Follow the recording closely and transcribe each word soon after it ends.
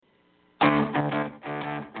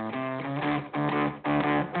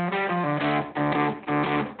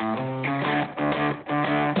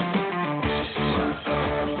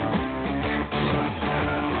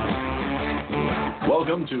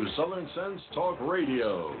Welcome to Southern Sense Talk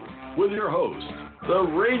Radio with your host, the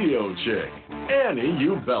radio chick, Annie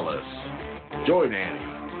Ubellis. Join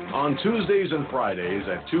Annie on Tuesdays and Fridays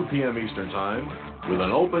at 2 p.m. Eastern Time with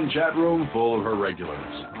an open chat room full of her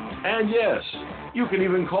regulars. And yes, you can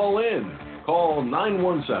even call in. Call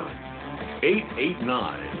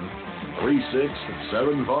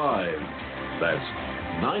 917-889-3675. That's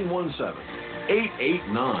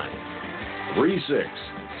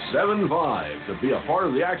 917-889-3675 to be a part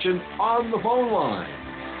of the action on the phone line.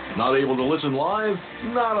 Not able to listen live?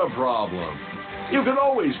 Not a problem. You can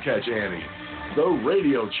always catch Annie, the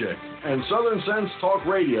radio chick, and Southern Sense Talk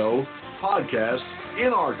Radio podcast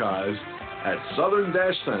in archives at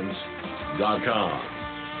southern-sense.com.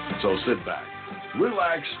 So sit back,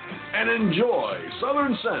 relax, and enjoy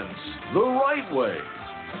Southern Sense the right way.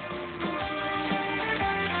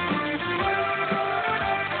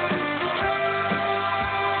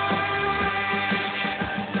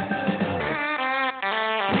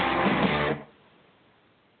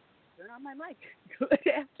 Turn on my mic. Good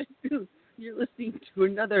afternoon. You're listening to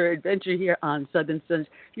another adventure here on Southern Sense.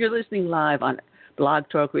 You're listening live on Blog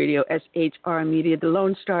Talk Radio, SHR Media, the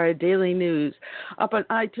Lone Star Daily News, up on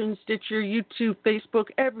iTunes, Stitcher, YouTube, Facebook,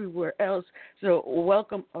 everywhere else. So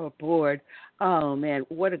welcome aboard. Oh, man,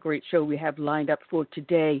 what a great show we have lined up for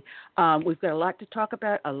today. We've got a lot to talk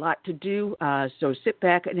about, a lot to do, so sit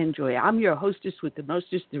back and enjoy. I'm your hostess with the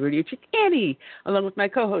mostest, the radio chick, Annie, along with my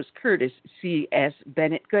co-host, Curtis C.S.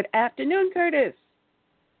 Bennett. Good afternoon, Curtis.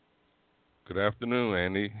 Good afternoon,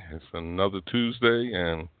 Andy. It's another Tuesday,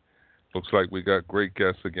 and looks like we got great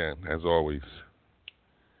guests again, as always.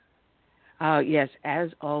 Yes, as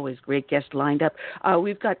always, great guests lined up.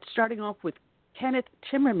 We've got, starting off with Kenneth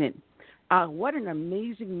Timmerman. What an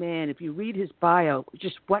amazing man. If you read his bio,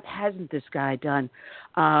 just what hasn't this guy done?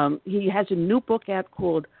 He has a new book out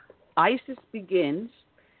called ISIS Begins,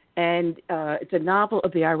 and it's a novel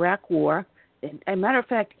of the Iraq War. And, as a matter of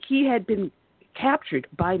fact, he had been captured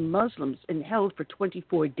by Muslims and held for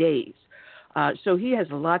 24 days. So he has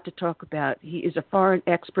a lot to talk about. He is a foreign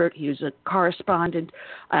expert. He is a correspondent,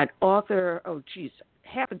 an author,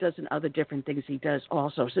 half a dozen other different things he does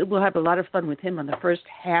also. So we'll have a lot of fun with him on the first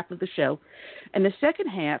half of the show. And the second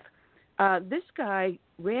half, this guy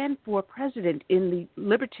ran for president in the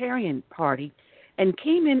Libertarian Party and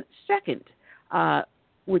came in second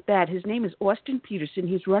with that. His name is Austin Peterson.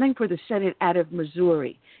 He's running for the Senate out of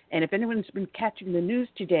Missouri. And if anyone's been catching the news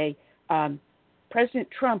today,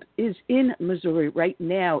 President Trump is in Missouri right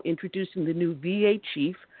now introducing the new VA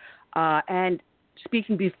chief and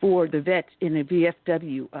speaking before the vets in a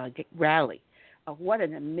VFW rally. What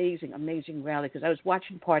an amazing, amazing rally, because I was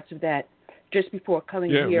watching parts of that just before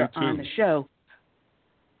coming here on the show.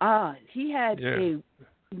 He had a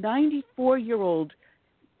 94-year-old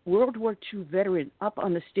World War II veteran up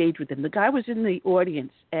on the stage with him. The guy was in the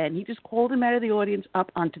audience, and he just called him out of the audience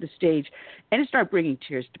up onto the stage, and it started bringing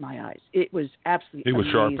tears to my eyes. It was absolutely amazing.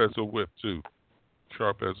 He was sharp as a whip, too.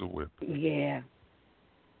 Sharp as a whip. Yeah,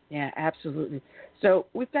 absolutely. So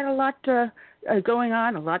we've got a lot going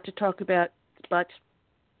on, a lot to talk about, but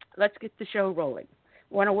let's get the show rolling.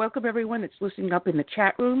 I want to welcome everyone that's listening up in the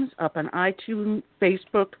chat rooms, up on iTunes,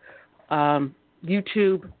 Facebook,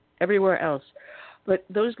 YouTube, everywhere else. But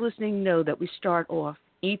those listening know that we start off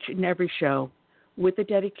each and every show with a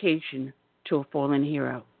dedication to a fallen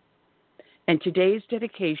hero. And today's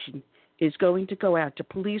dedication is going to go out to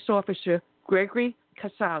Police Officer Gregory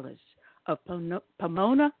Casales of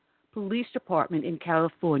Pomona Police Department in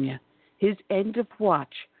California. His end of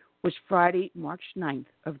watch was Friday, March 9th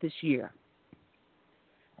of this year.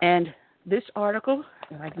 And this article,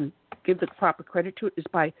 if I can give the proper credit to it, is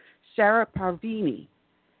by Sarah Parvini.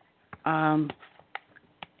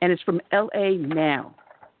 And it's from L.A. Now.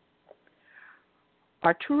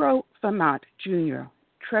 Arturo Famat, Jr.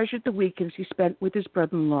 treasured the weekends he spent with his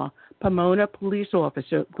brother-in-law, Pomona Police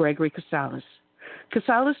Officer Gregory Casales.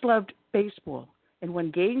 Casales loved baseball, and when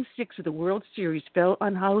Game 6 of the World Series fell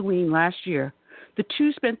on Halloween last year, the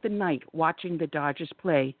two spent the night watching the Dodgers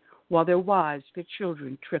play while their wives fit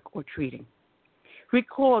children trick-or-treating. He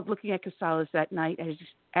recalled looking at Casales that night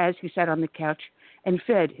as he sat on the couch and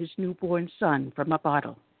fed his newborn son from a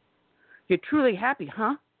bottle. "You're truly happy,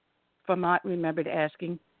 huh?" Famat remembered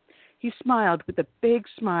asking. He smiled with a big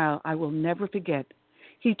smile I will never forget.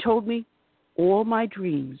 He told me, "All my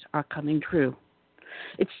dreams are coming true."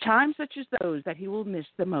 It's times such as those that he will miss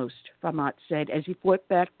the most, Famat said as he fought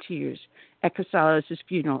back tears at Casales'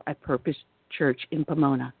 funeral at Purpose Church in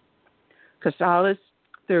Pomona. Casales,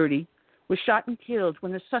 30, was shot and killed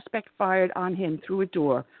when a suspect fired on him through a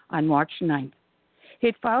door on March 9th. He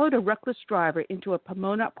had followed a reckless driver into a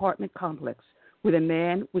Pomona apartment complex where the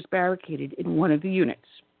man was barricaded in one of the units.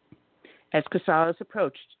 As Casales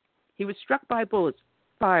approached, he was struck by bullets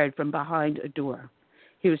fired from behind a door.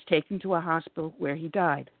 He was taken to a hospital where he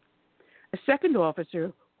died. A second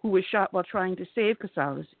officer who was shot while trying to save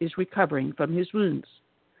Casales is recovering from his wounds.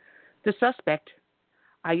 The suspect,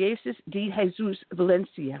 Ayasis de Jesus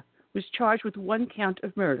Valencia, was charged with 1 count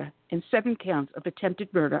of murder and 7 counts of attempted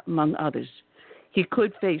murder, among others. He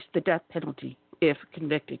could face the death penalty if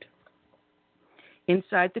convicted.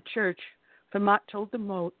 Inside the church, Fermat told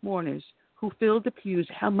the mourners who filled the pews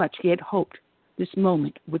how much he had hoped this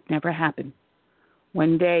moment would never happen.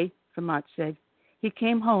 One day, Fermat said, he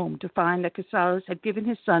came home to find that Casales had given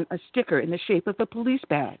his son a sticker in the shape of a police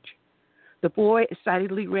badge. The boy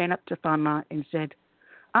excitedly ran up to Fermat and said,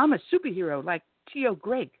 "I'm a superhero like Tio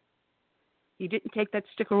Greg." He didn't take that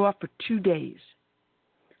sticker off for 2 days.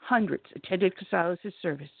 Hundreds attended Casales'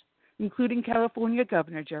 service, including California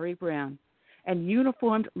Governor Jerry Brown and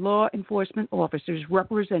uniformed law enforcement officers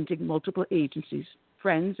representing multiple agencies.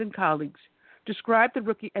 Friends and colleagues described the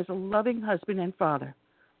rookie as a loving husband and father,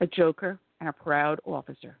 a joker, and a proud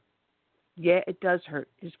officer. "Yeah, it does hurt,"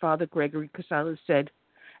 his father Gregory Casales said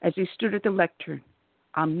as he stood at the lectern.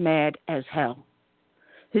 "I'm mad as hell."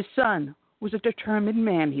 His son was a determined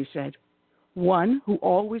man, he said, one who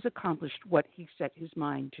always accomplished what he set his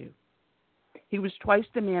mind to. "He was twice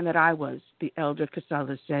the man that I was," the elder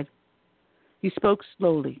Casales said. He spoke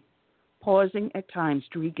slowly, pausing at times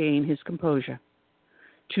to regain his composure.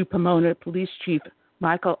 To Pomona Police Chief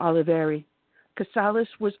Michael Oliveri, Casales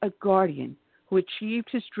was a guardian who achieved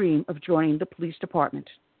his dream of joining the police department.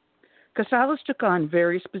 Casales took on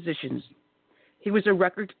various positions. He was a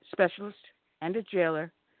record specialist and a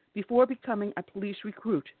jailer before becoming a police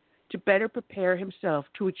recruit to better prepare himself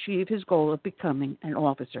to achieve his goal of becoming an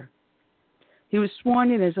officer. He was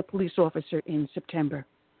sworn in as a police officer in September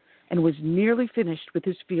and was nearly finished with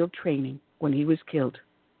his field training when he was killed.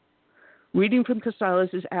 Reading from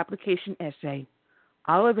Casales' application essay,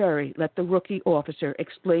 Oliveri let the rookie officer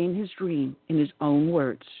explain his dream in his own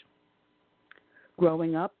words.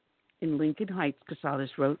 Growing up in Lincoln Heights,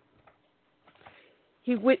 Casales wrote,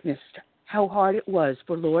 he witnessed how hard it was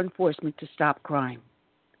for law enforcement to stop crime.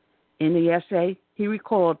 In the essay, he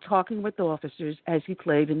recalled talking with officers as he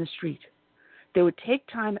played in the street. They would take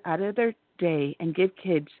time out of their day and give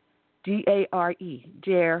kids D-A-R-E,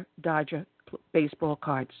 Dare Dodger baseball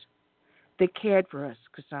cards. They cared for us,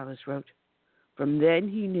 Casales wrote. From then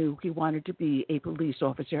he knew he wanted to be a police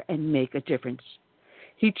officer and make a difference.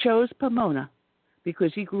 He chose Pomona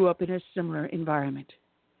because he grew up in a similar environment.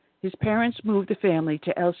 His parents moved the family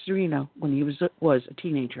to El Sereno when he was a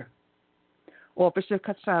teenager. Officer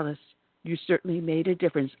Casales, you certainly made a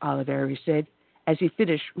difference, Oliveri said as he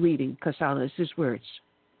finished reading Casales' words.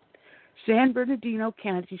 San Bernardino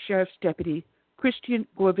County Sheriff's Deputy Christian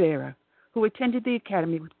Guevara, who attended the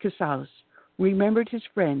academy with Casales, remembered his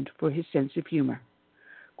friend for his sense of humor.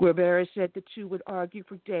 Guevara said the two would argue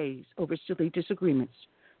for days over silly disagreements,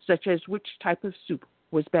 such as which type of soup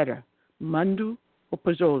was better, mandu or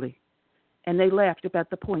pozole, and they laughed about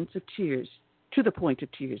the point of tears,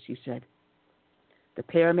 he said. The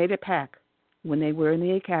pair made a pact when they were in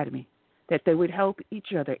the academy that they would help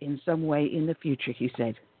each other in some way in the future, he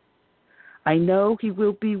said. I know he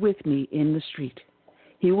will be with me in the street.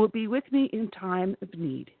 He will be with me in time of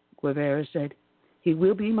need, Guevara said. He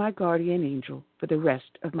will be my guardian angel for the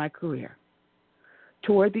rest of my career.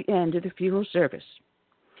 Toward the end of the funeral service,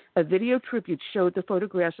 a video tribute showed the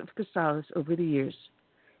photographs of Casales over the years.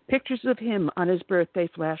 Pictures of him on his birthday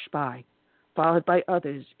flashed by, followed by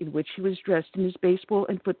others in which he was dressed in his baseball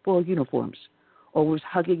and football uniforms or was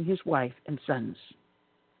hugging his wife and sons.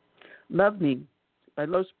 Love Me by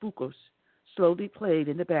Los Bucos slowly played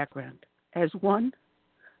in the background as one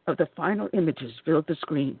of the final images filled the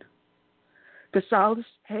screen. Casales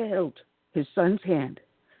held his son's hand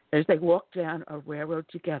as they walked down a railroad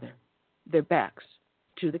together, their backs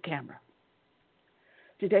to the camera.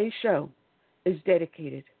 Today's show is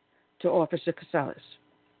dedicated to Officer Casales.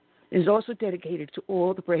 It is also dedicated to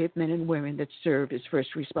all the brave men and women that serve as first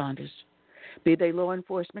responders, be they law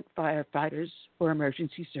enforcement, firefighters, or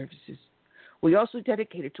emergency services. We also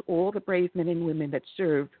dedicate it to all the brave men and women that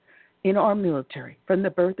serve in our military from the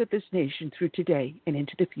birth of this nation through today and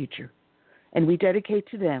into the future. And we dedicate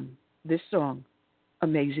to them this song,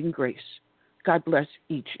 Amazing Grace. God bless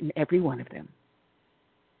each and every one of them.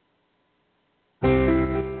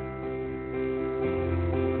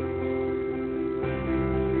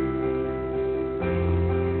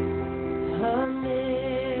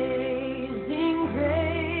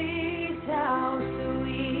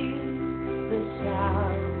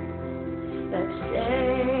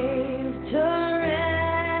 Turn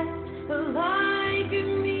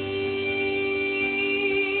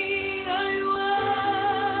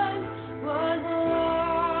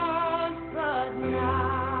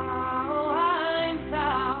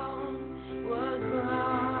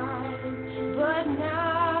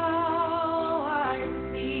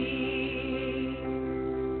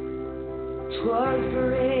 'Twas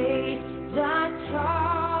grace that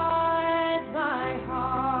taught my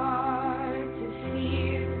heart to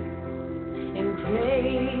fear, and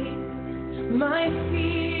grace my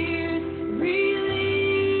fears relieved.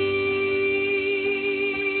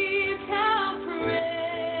 How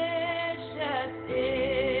precious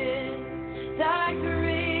is thy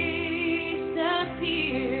grace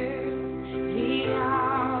appeared the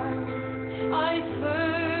hour I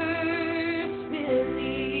first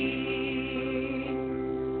believed.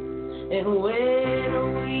 And when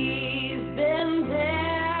we've been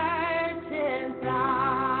there 10,000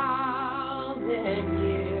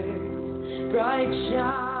 years, bright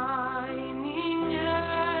shining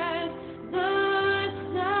as the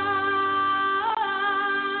sun,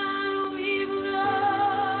 we've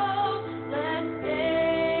less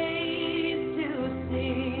days to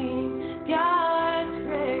sing God's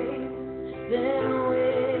praise than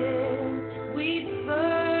when we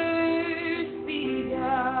first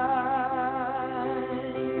begun.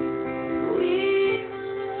 We've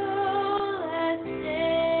less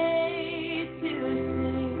days to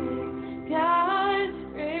sing God's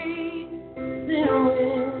praise than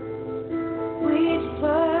when we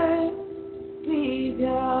first begun.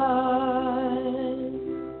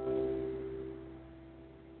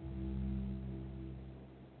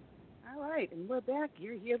 All right, and we're back.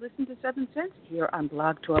 You're here listening to 7 Cents here on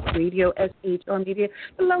Blog Talk Radio, SHR Media,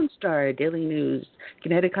 the Lone Star Daily News,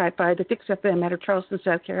 Kinetic Hi-Fi, the Fix FM out of Charleston,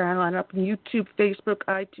 South Carolina, up on YouTube, Facebook,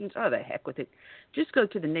 iTunes, oh, the heck with it. Just go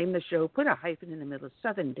to the name of the show, put a hyphen in the middle,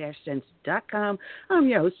 southern-sense.com. I'm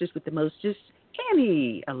your hostess with the mostest,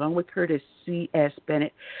 Annie, along with Curtis C.S.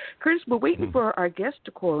 Bennett. Curtis, we're waiting for our guest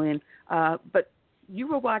to call in, but you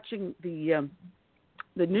were watching the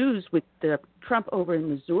news with Trump over in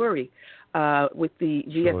Missouri with the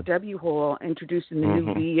VFW hall introducing the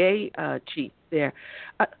new VA chief there.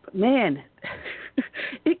 Man,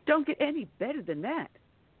 it don't get any better than that.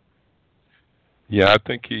 Yeah, I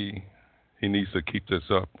think he needs to keep this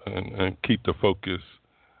up and keep the focus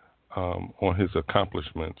on his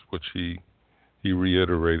accomplishments, which he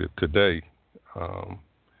reiterated today. I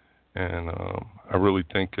really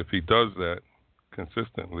think if he does that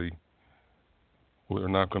consistently, we're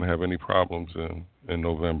not going to have any problems in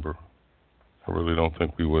November. I really don't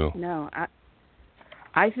think we will. No,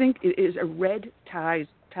 I think it is a red tide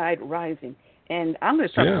rising. And I'm going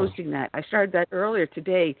to start posting that. I started that earlier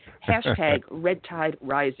today. Hashtag red tide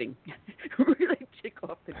rising. Really tick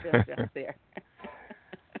off the bells out there.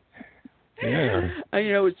 Yeah.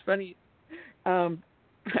 You know, it's funny. I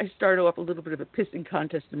started off a little bit of a pissing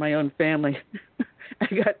contest in my own family. I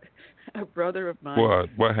got a brother of mine.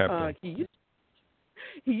 What happened?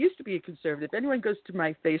 He used to be a conservative. If anyone goes to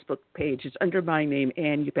my Facebook page, it's under my name,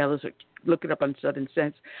 Ann Ubellis. Look it up on Southern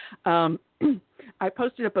Sense. I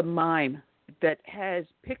posted up a mime that has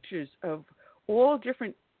pictures of all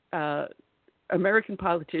different American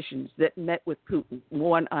politicians that met with Putin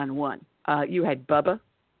one-on-one. You had Bubba.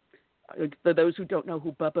 For those who don't know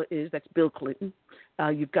who Bubba is, that's Bill Clinton.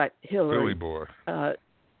 You've got Hillary. Billy boy. As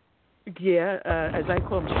I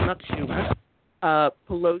call him, Schmuck Schumer.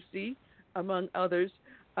 Pelosi, among others.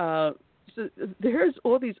 So there's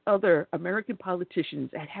all these other American politicians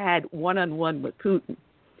that had one-on-one with Putin.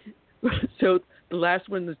 So the last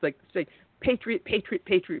one was like, say, patriot, patriot,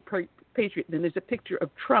 patriot, patriot. And then there's a picture of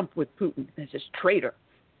Trump with Putin. And it says traitor.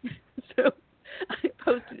 So I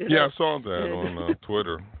posted it. Yeah, I saw that on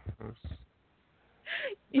Twitter.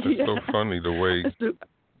 It's so funny the way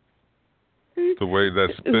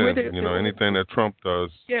that's been. You know, anything that Trump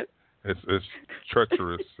does, it's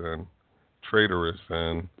treacherous and traitorous,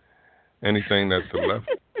 and anything that the left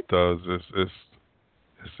does it's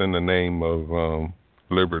in the name of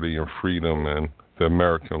liberty and freedom and the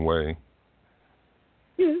American way.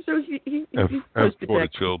 Yeah, so he and for the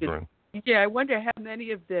children. Yeah, I wonder how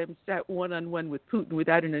many of them sat one-on-one with Putin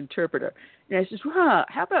without an interpreter. And I says, how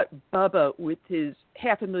about Bubba with his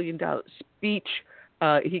 $500,000 speech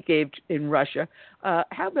he gave in Russia?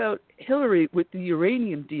 How about Hillary with the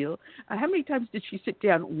uranium deal? How many times did she sit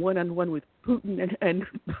down one-on-one with Putin and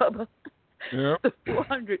Bubba? Yeah. The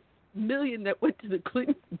 $400 million that went to the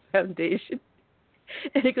Clinton Foundation.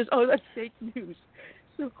 And he goes, oh, that's fake news.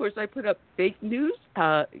 So, of course, I put up fake news.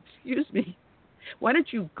 Excuse me. Why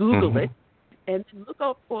don't you Google it and then look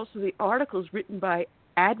up also the articles written by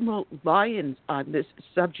Admiral Lyons on this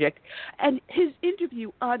subject and his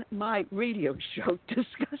interview on my radio show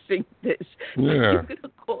discussing this. Yeah. You're going to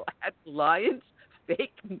call Admiral Lyons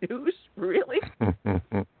fake news? Really? I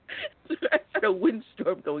had a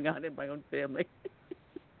windstorm going on in my own family.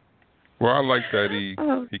 Well, I like that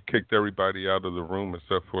he kicked everybody out of the room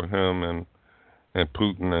except for him and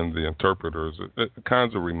Putin and the interpreters. It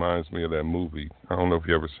kind of reminds me of that movie. I don't know if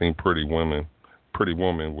you ever seen Pretty Woman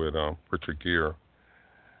with Richard Gere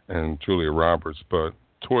and Julia Roberts. But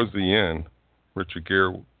towards the end, Richard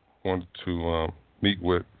Gere wanted to meet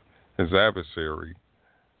with his adversary,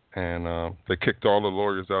 and they kicked all the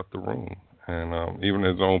lawyers out the room. And even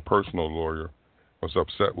his own personal lawyer was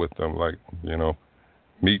upset with them, like,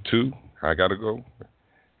 me too, I got to go.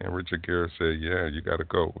 And Richard Gere said, yeah, you got to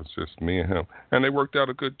go. It's just me and him. And they worked out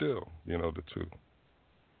a good deal, the two.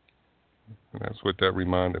 And that's what that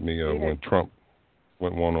reminded me of when Trump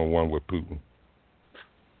went one-on-one with Putin.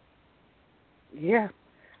 Yeah.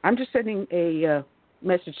 I'm just sending a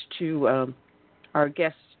message to our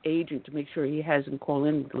guest agent to make sure he has him call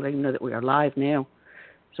in to let him know that we are live now.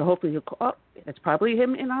 So hopefully he'll call. Oh, that's probably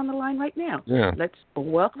him in on the line right now. Yeah. Let's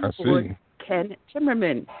welcome aboard Ken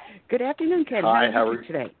Timmerman. Good afternoon, Ken. Hi, how are you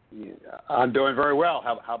today? I'm doing very well.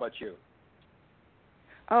 How about you?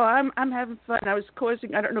 Oh, I'm having fun. I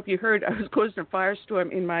don't know if you heard, I was causing a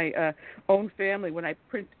firestorm in my own family when I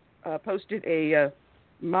posted a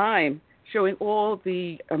mime showing all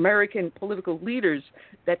the American political leaders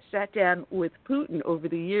that sat down with Putin over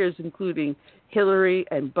the years, including Hillary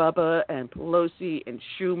and Bubba and Pelosi and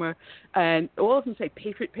Schumer, and all of them say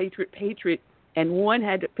patriot, patriot, patriot, and one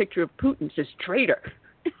had a picture of Putin that says traitor.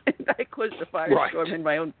 And I caused a firestorm in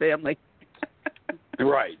my own family.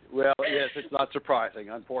 Right. Well, yes, it's not surprising,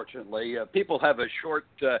 unfortunately. People have a short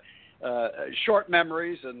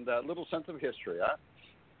memories and little sense of history, huh?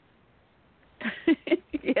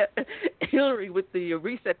 Yeah, Hillary with the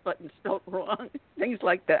reset button spelled wrong, things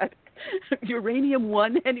like that. Uranium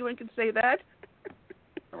 1, anyone can say that?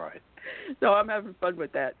 Right. So I'm having fun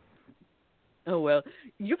with that. Oh, well,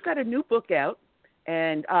 you've got a new book out,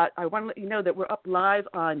 and I want to let you know that we're up live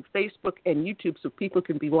on Facebook and YouTube so people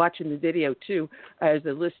can be watching the video, too, as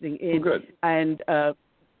they're listening in. Oh, good. And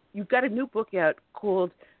you've got a new book out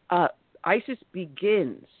called ISIS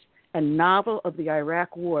Begins, a novel of the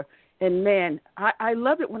Iraq War. And, man, I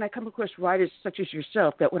love it when I come across writers such as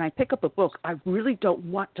yourself that when I pick up a book, I really don't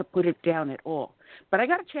want to put it down at all. But I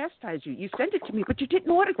got to chastise you. You sent it to me, but you didn't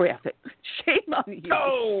autograph it. Shame on you.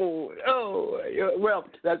 Oh, well,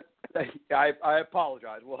 I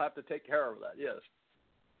apologize. We'll have to take care of that, yes.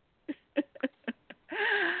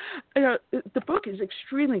 The book is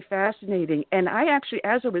extremely fascinating. And I actually,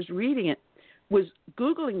 as I was reading it, was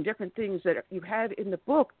Googling different things that you have in the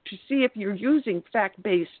book to see if you're using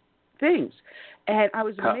fact-based things. And I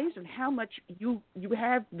was amazed at how much you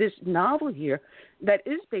have this novel here that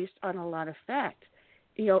is based on a lot of fact.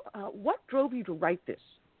 What drove you to write this?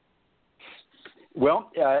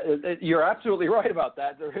 Well, you're absolutely right about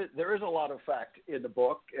that. There is a lot of fact in the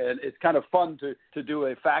book, and it's kind of fun to do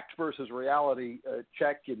a fact versus reality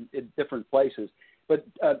check in different places. But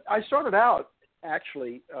I started out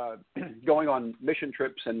actually going on mission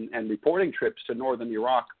trips and reporting trips to northern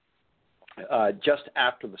Iraq just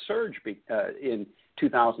after the surge in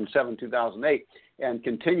 2007, 2008, and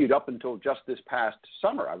continued up until just this past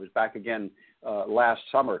summer. I was back again last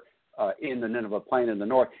summer in the Nineveh Plain in the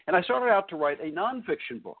north. And I started out to write a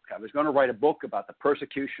nonfiction book. I was going to write a book about the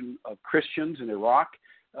persecution of Christians in Iraq.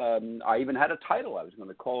 I even had a title. I was going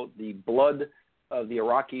to call it The Blood of the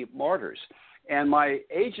Iraqi Martyrs. And my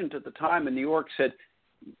agent at the time in New York said,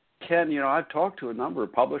 Ken, I've talked to a number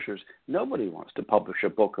of publishers. Nobody wants to publish a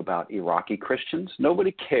book about Iraqi Christians.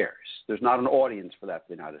 Nobody cares. There's not an audience for that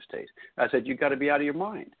in the United States. I said, you've got to be out of your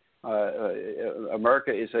mind.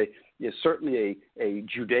 America is certainly a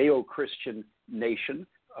Judeo-Christian nation.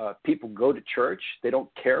 People go to church. They don't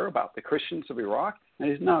care about the Christians of Iraq. And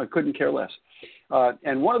he said, no, I couldn't care less.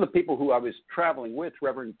 And one of the people who I was traveling with,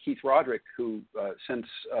 Reverend Keith Roderick, who since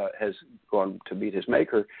has gone to meet his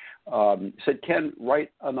maker, said, Ken,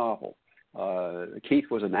 write a novel. Keith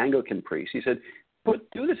was an Anglican priest. He said,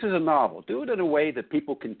 do this as a novel. Do it in a way that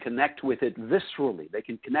people can connect with it viscerally. They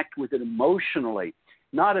can connect with it emotionally,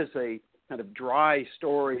 not as a kind of dry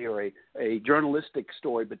story or a journalistic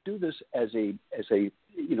story, but do this as a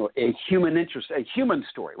human interest, a human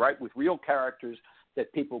story, right, with real characters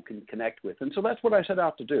that people can connect with. And so that's what I set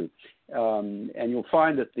out to do. And you'll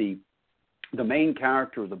find that the main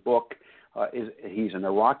character of the book he's an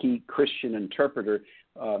Iraqi Christian interpreter.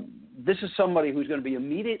 This is somebody who's going to be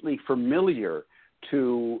immediately familiar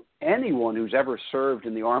to anyone who's ever served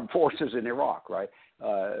in the armed forces in Iraq, right?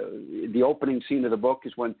 The opening scene of the book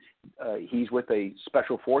is when he's with a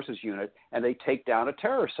special forces unit and they take down a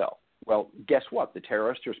terror cell. Well, guess what? The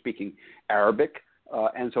terrorists are speaking Arabic,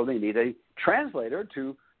 and so they need a translator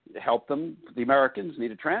to help them. The Americans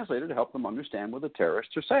need a translator to help them understand what the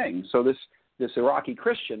terrorists are saying. So this Iraqi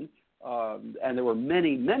Christian, and there were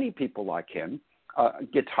many, many people like him,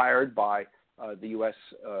 gets hired by the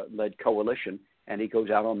U.S.-led coalition, and he goes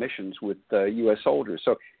out on missions with U.S. soldiers.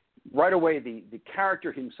 So right away, the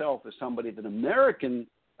character himself is somebody that Americans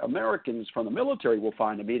from the military will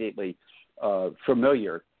find immediately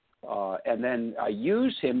familiar. And then I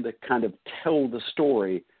use him to kind of tell the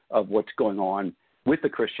story of what's going on with the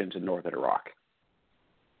Christians in northern Iraq.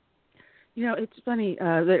 You know, it's funny,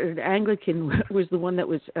 the Anglican was the one that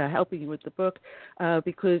was helping you with the book,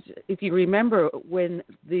 because if you remember when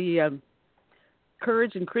the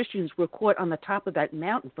Kurds and Christians were caught on the top of that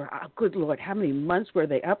mountain for, good Lord, how many months were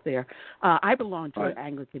they up there? I belonged to an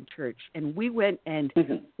Anglican church, and we went and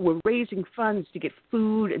were raising funds to get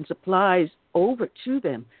food and supplies over to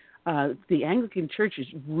them. The Anglican church is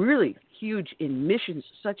really huge in missions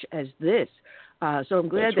such as this. So I'm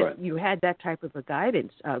glad that you had that type of a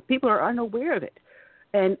guidance. People are unaware of it.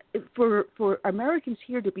 And for Americans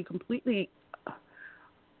here to be completely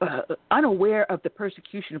unaware of the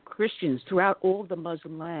persecution of Christians throughout all the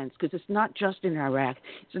Muslim lands, because it's not just in Iraq,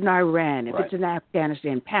 it's in Iran, it's in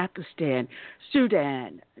Afghanistan, Pakistan,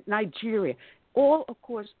 Sudan, Nigeria, all, of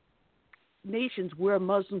course, nations where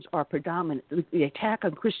Muslims are predominant. The attack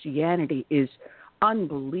on Christianity is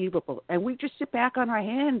unbelievable, and we just sit back on our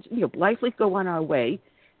hands, blithely go on our way,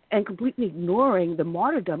 and completely ignoring the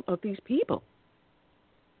martyrdom of these people.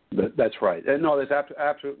 That's right. No, that's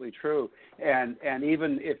absolutely true. And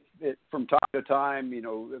even if from time to time,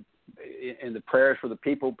 in the prayers for the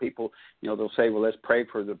people, they'll say, well, let's pray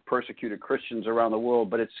for the persecuted Christians around the world.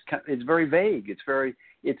 But it's very vague.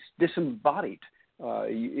 It's disembodied.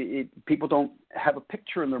 People don't have a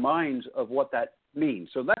picture in their minds of what that means.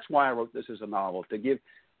 So that's why I wrote this as a novel, to give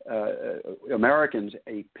Americans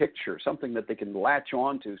a picture, something that they can latch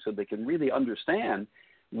onto so they can really understand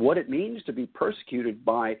what it means to be persecuted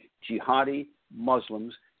by jihadi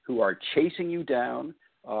Muslims who are chasing you down.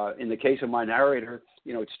 In the case of my narrator,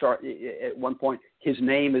 at one point his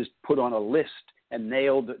name is put on a list and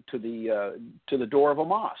nailed to the door of a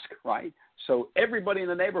mosque, right? So everybody in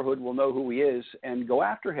the neighborhood will know who he is and go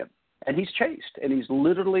after him. And he's chased, and he's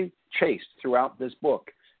literally chased throughout this book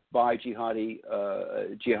by jihadis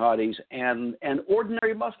and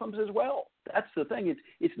ordinary Muslims as well. That's the thing.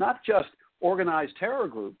 It's not just organized terror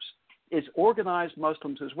groups, it's organized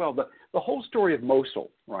Muslims as well. The whole story of Mosul,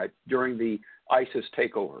 right, during the ISIS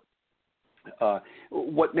takeover,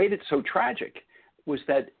 what made it so tragic was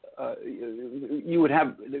that you would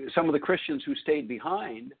have some of the Christians who stayed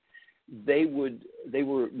behind, they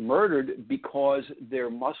were murdered because their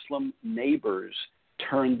Muslim neighbors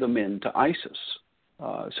turned them into ISIS.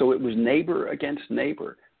 So it was neighbor against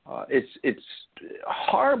neighbor. It's a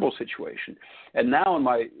horrible situation. And now in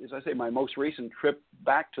my most recent trip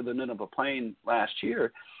back to the Nineveh Plain last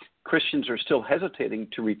year, Christians are still hesitating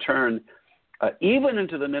to return even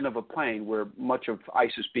into the Nineveh Plain, where much of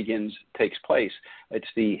ISIS takes place. It's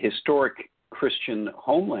the historic Christian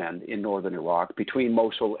homeland in northern Iraq between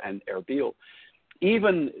Mosul and Erbil.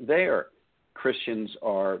 Even there, Christians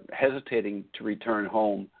are hesitating to return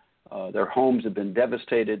home. Their homes have been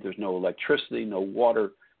devastated. There's no electricity, no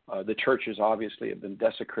water. The churches obviously have been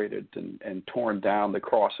desecrated and torn down. The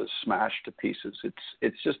crosses smashed to pieces.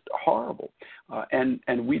 It's just horrible.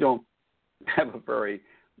 And we don't have a very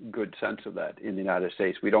good sense of that in the United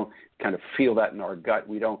States. We don't kind of feel that in our gut.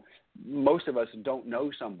 Most of us don't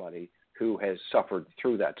know somebody who has suffered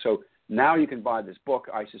through that. So now you can buy this book,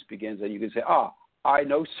 ISIS Begins, and you can say, I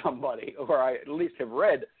know somebody, or I at least have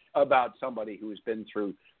read about somebody who has been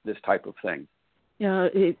through this type of thing.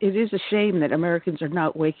 It is a shame that Americans are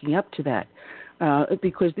not waking up to that,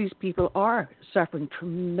 because these people are suffering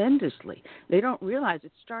tremendously. They don't realize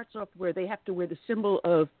it starts off where they have to wear the symbol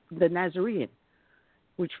of the Nazarene,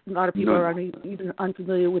 which a lot of people are even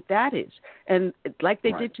unfamiliar with that is. And like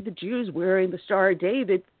they did to the Jews wearing the Star of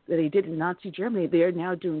David that they did in Nazi Germany, they are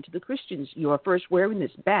now doing to the Christians. You are first wearing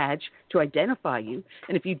this badge to identify you,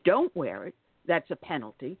 and if you don't wear it, that's a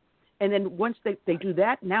penalty. And then once they do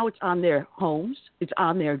that, now it's on their homes, it's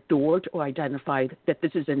on their door to identify that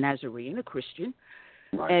this is a Nazarene, a Christian.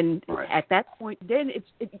 At that point, then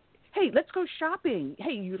hey, let's go shopping.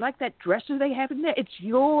 Hey, you like that dresser they have in there? It's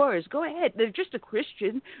yours. Go ahead. They're just a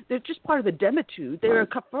Christian. They're just part of the demitude. They're a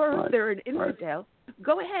kafir. They're an infidel.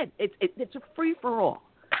 Go ahead. It's a free-for-all.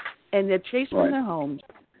 And they're chased from their homes.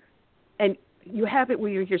 And you have it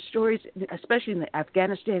where you hear stories, especially in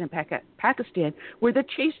Afghanistan and Pakistan, where they're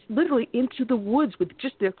chased literally into the woods with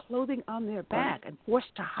just their clothing on their back and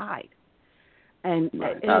forced to hide. And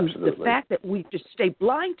the fact that we just stay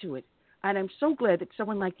blind to it, and I'm so glad that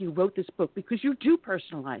someone like you wrote this book, because you do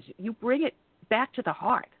personalize it. You bring it back to the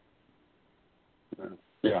heart.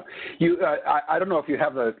 Yeah, you. I don't know if you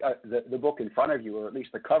have the book in front of you, or at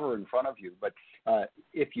least the cover in front of you. But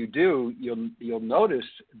if you do, you'll notice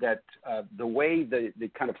that the way the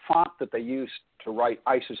kind of font that they use to write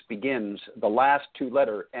ISIS Begins, the last two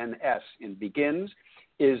letter NS in Begins,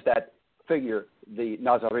 is that figure, the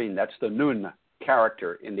Nazarene. That's the Nun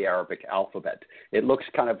character in the Arabic alphabet. It looks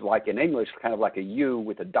kind of like in English, kind of like a U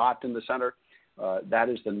with a dot in the center. That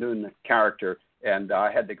is the Nun character. And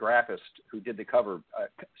I had the graphist who did the cover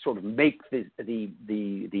sort of make the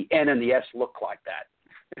N and the S look like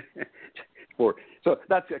that. So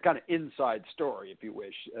that's a kind of inside story, if you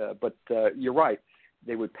wish. But you're right.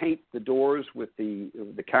 They would paint the doors with the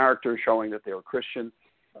character showing that they were Christian.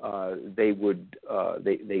 They would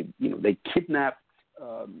they kidnap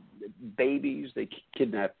babies. They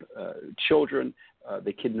kidnap children.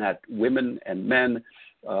 They kidnap women and men.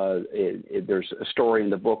 There's a story in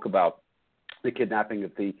the book about the kidnapping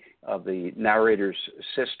of the narrator's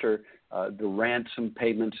sister, the ransom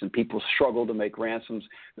payments, and people struggle to make ransom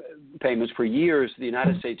payments. For years, the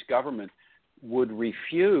United States government would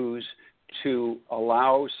refuse to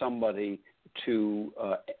allow somebody to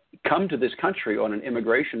come to this country on an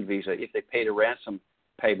immigration visa if they paid a ransom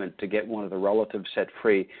payment to get one of the relatives set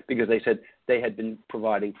free, because they said they had been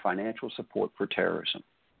providing financial support for terrorism.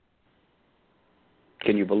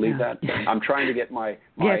 Can you believe that? I'm trying to get my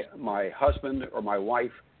husband or my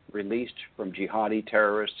wife released from jihadi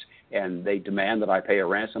terrorists, and they demand that I pay a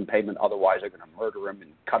ransom payment. Otherwise, they're going to murder him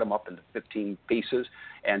and cut him up into 15 pieces.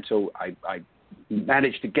 And so I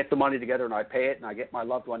managed to get the money together, and I pay it, and I get my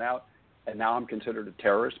loved one out. And now I'm considered a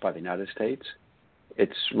terrorist by the United States.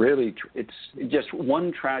 It's just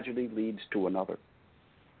one tragedy leads to another.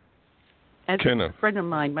 As Kenneth. A friend of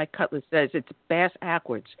mine, Mike Cutlass, says, it's bass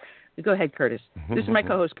backwards. Go ahead, Curtis. This is my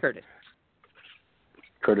co-host, Curtis.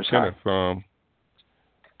 Curtis, Kenneth, the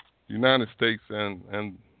United States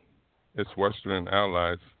and its Western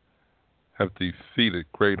allies have defeated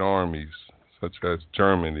great armies such as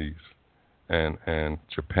Germany's and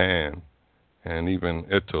Japan and even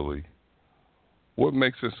Italy. What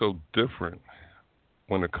makes it so different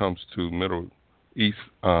when it comes to Middle East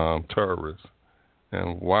terrorists,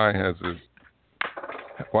 and why has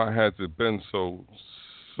it been so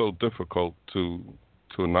difficult to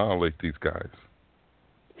annihilate these guys?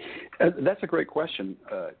 That's a great question,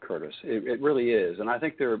 Curtis. It really is, and I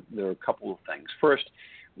think there are a couple of things. First,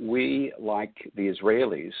 we, like the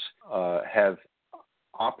Israelis, have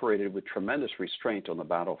operated with tremendous restraint on the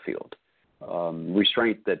battlefield,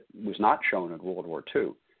 restraint that was not shown in World War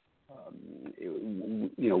II.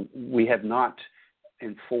 We have not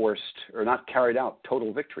enforced or not carried out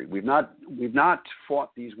total victory. We've not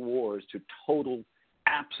fought these wars to total,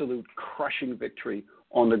 absolute, crushing victory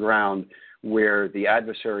on the ground, where the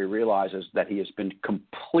adversary realizes that he has been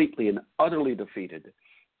completely and utterly defeated,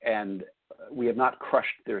 and we have not crushed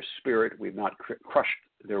their spirit. We have not crushed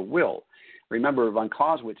their will. Remember, von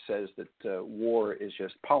Clausewitz says that war is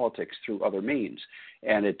just politics through other means,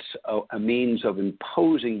 and it's a means of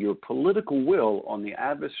imposing your political will on the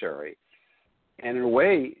adversary. And in a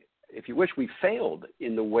way, if you wish, we failed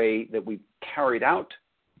in the way that we carried out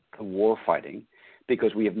the war fighting,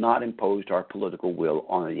 because we have not imposed our political will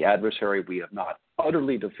on the adversary. We have not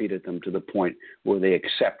utterly defeated them to the point where they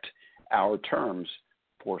accept our terms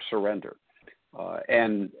for surrender.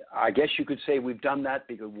 And I guess you could say we've done that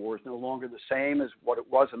because war is no longer the same as what it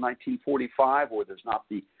was in 1945, where there's not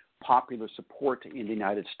the popular support in the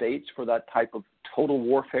United States for that type of total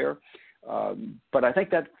warfare. But I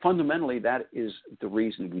think that fundamentally that is the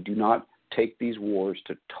reason we do not take these wars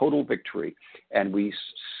to total victory, and we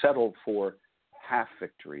settle for half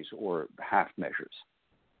victories or half measures.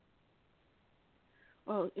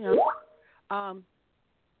 Well,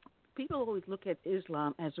 people always look at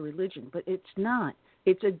Islam as a religion, but it's not.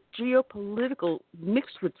 It's a geopolitical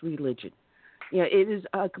mixed with religion. It is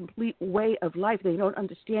a complete way of life. They don't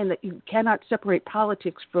understand that you cannot separate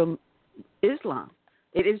politics from Islam.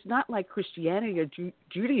 It is not like Christianity or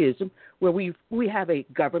Judaism, where we have a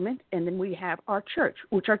government and then we have our church,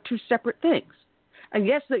 which are two separate things. And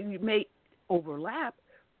yes, that you may overlap,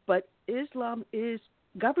 but Islam is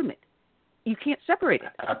government. You can't separate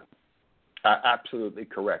it. Absolutely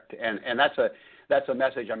correct, and that's a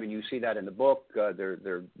message. I mean, you see that in the book. There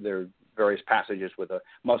are various passages with a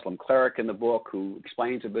Muslim cleric in the book who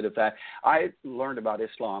explains a bit of that. I learned about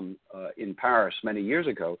Islam in Paris many years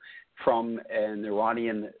ago from an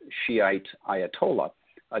Iranian Shiite Ayatollah,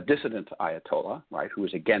 a dissident Ayatollah, right, who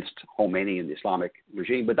was against Khomeini and the Islamic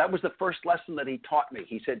regime. But that was the first lesson that he taught me.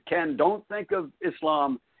 He said, Ken, don't think of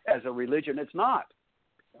Islam as a religion. It's not.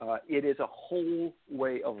 It is a whole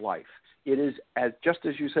way of life. It is, just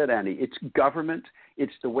as you said, Annie, it's government.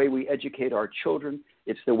 It's the way we educate our children.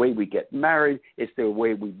 It's the way we get married. It's the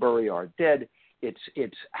way we bury our dead.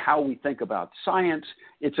 It's how we think about science.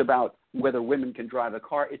 It's about whether women can drive a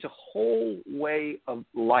car. It's a whole way of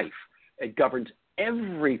life. It governs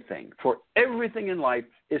everything. For everything in life,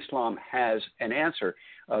 Islam has an answer.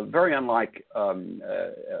 Very unlike,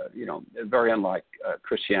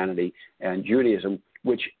 Christianity and Judaism,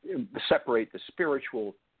 which separate the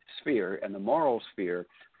spiritual sphere and the moral sphere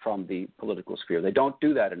from the political sphere. They don't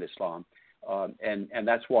do that in Islam, and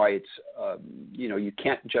that's why it's you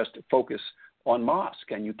can't just focus on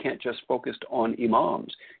mosque, and you can't just focus on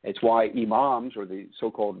imams. It's why imams, or the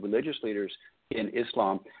so-called religious leaders in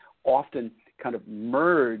Islam, often kind of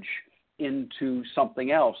merge into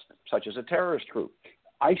something else, such as a terrorist group.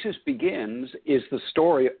 ISIS Begins is the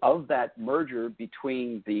story of that merger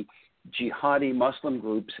between the jihadi Muslim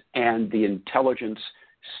groups and the intelligence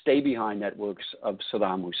stay-behind networks of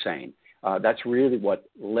Saddam Hussein. That's really what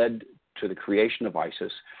led to the creation of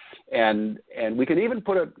ISIS. And we can even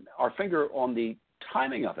put our finger on the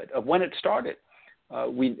timing of it, of when it started.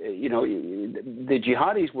 The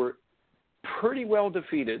jihadis were pretty well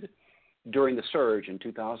defeated during the surge in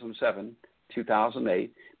 2007,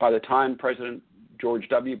 2008. By the time President George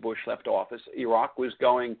W. Bush left office, Iraq was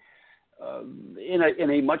going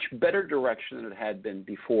in a much better direction than it had been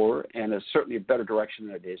before, and certainly a better direction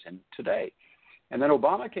than it is in today. And then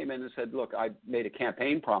Obama came in and said, look, I made a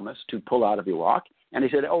campaign promise to pull out of Iraq. And he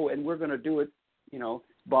said, and we're going to do it,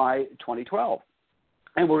 by 2012.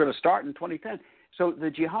 And we're going to start in 2010. So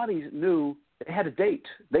the jihadis knew they had a date.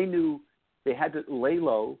 They knew they had to lay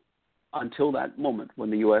low until that moment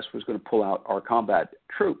when the U.S. was going to pull out our combat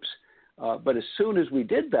troops. But as soon as we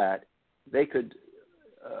did that, they could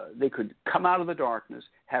come out of the darkness,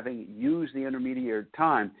 having used the intermediate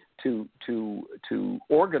time to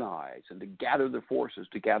organize and to gather the forces,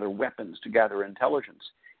 to gather weapons, to gather intelligence.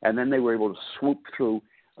 And then they were able to swoop through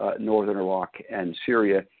northern Iraq and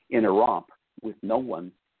Syria in a romp with no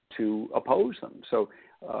one to oppose them. So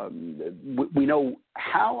we know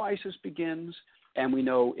how ISIS begins, and we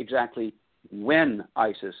know exactly when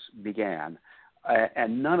ISIS began.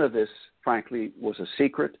 And none of this, frankly, was a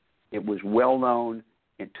secret. It was well known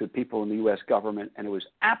to people in the U.S. government, and it was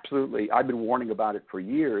absolutely, I've been warning about it for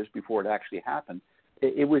years before it actually happened.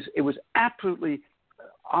 It was absolutely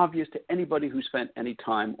obvious to anybody who spent any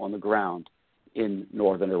time on the ground in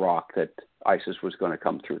northern Iraq that ISIS was going to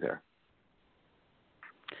come through there.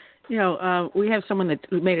 We have someone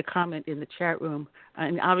who made a comment in the chat room,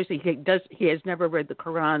 and obviously he has never read the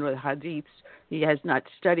Quran or the Hadiths. He has not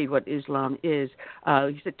studied what Islam is.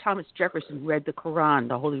 He said Thomas Jefferson read the Quran,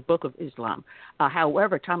 the holy book of Islam.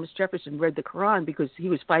 However, Thomas Jefferson read the Quran because he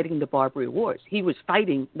was fighting the Barbary Wars. He was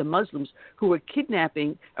fighting the Muslims who were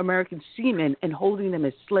kidnapping American seamen and holding them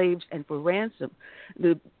as slaves and for ransom.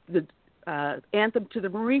 The anthem to the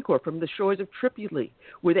Marine Corps from the shores of Tripoli,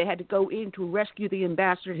 where they had to go in to rescue the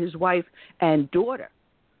ambassador, his wife, and daughter.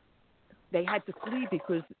 They had to flee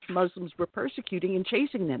because Muslims were persecuting and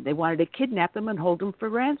chasing them. They wanted to kidnap them and hold them for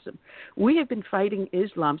ransom. We have been fighting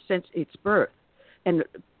Islam since its birth, and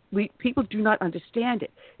people do not understand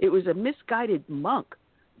it. It was a misguided monk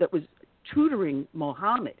that was tutoring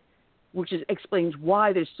Muhammad, which explains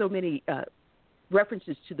why there's so many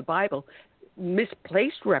references to the Bible,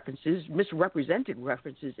 misplaced references, misrepresented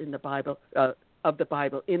references in the Bible, of the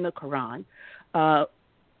Bible in the Quran.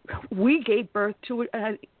 We gave birth to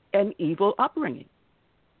an evil upbringing.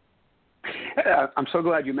 I'm so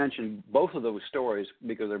glad you mentioned both of those stories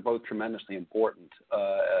because they're both tremendously important.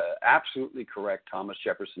 Absolutely correct. Thomas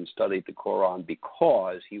Jefferson studied the Quran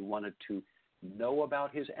because he wanted to know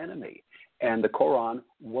about his enemy. And the Quran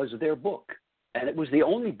was their book. And it was the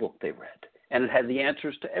only book they read. And it had the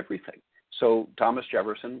answers to everything. So Thomas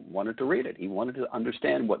Jefferson wanted to read it. He wanted to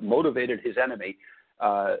understand what motivated his enemy,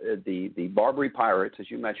 the Barbary pirates, as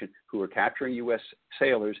you mentioned, who were capturing U.S.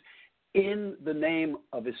 sailors in the name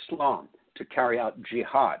of Islam to carry out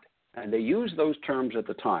jihad. And they used those terms at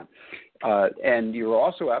the time. And you're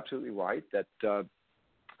also absolutely right that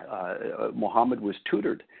Muhammad was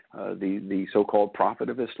tutored, the so-called prophet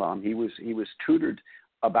of Islam. He was tutored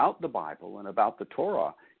about the Bible and about the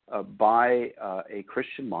Torah by a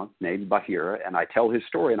Christian monk named Bahira, and I tell his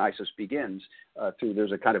story in ISIS Begins through.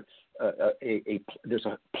 There's a kind of there's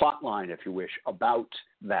a plot line, if you wish, about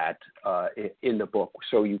that in the book.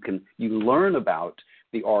 So you learn about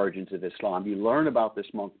the origins of Islam. You learn about this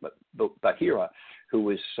monk Bahira, who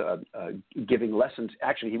was giving lessons.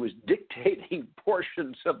 Actually, he was dictating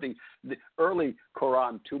portions of the early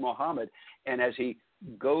Quran to Muhammad, and as he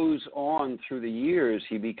goes on through the years,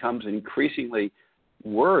 he becomes increasingly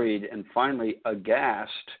worried and finally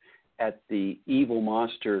aghast at the evil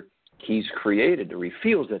monster he's created, or he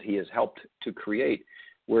feels that he has helped to create,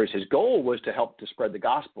 whereas his goal was to help to spread the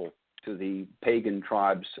gospel to the pagan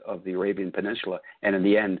tribes of the Arabian Peninsula. And in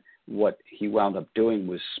the end, what he wound up doing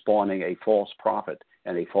was spawning a false prophet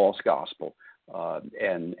and a false gospel.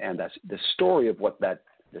 And that's the story of what the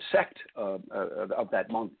sect of that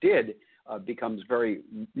monk did becomes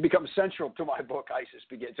central to my book, ISIS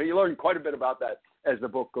Begins. So you learn quite a bit about that as the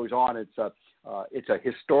book goes on. It's a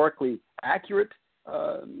historically accurate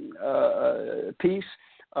piece,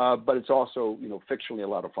 but it's also, fictionally a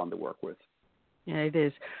lot of fun to work with. Yeah, it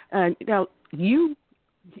is. Now, you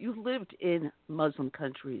lived in Muslim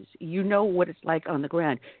countries. You know what it's like on the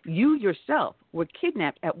ground. You yourself were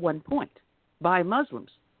kidnapped at one point by Muslims.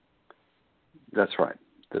 That's right.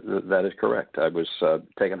 That is correct. I was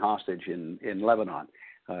taken hostage in Lebanon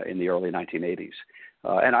in the early 1980s.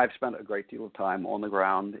 And I've spent a great deal of time on the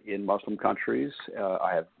ground in Muslim countries.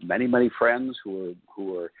 I have many, many friends who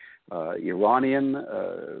are Iranian,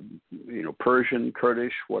 Persian,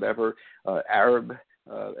 Kurdish, whatever, Arab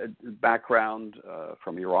background,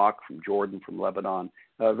 from Iraq, from Jordan, from Lebanon.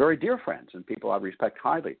 Very dear friends and people I respect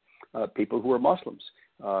highly. People who are Muslims.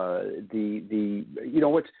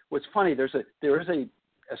 What's funny? There is a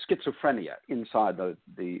schizophrenia inside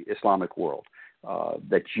the Islamic world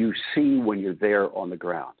that you see when you're there on the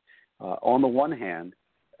ground. On the one hand,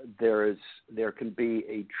 there can be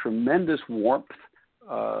a tremendous warmth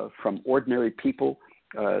from ordinary people,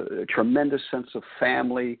 a tremendous sense of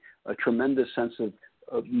family, a tremendous sense of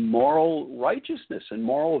moral righteousness and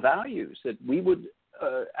moral values that we would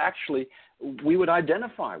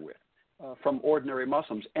identify with from ordinary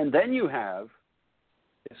Muslims. And then you have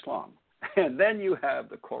Islam. And then you have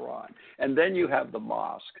the Quran, and then you have the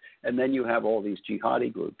mosque, and then you have all these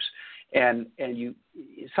jihadi groups, and you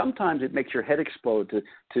sometimes it makes your head explode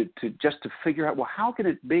to figure out, well, how can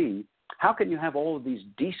it be? How can you have all of these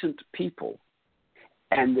decent people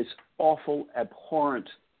and this awful, abhorrent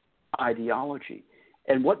ideology?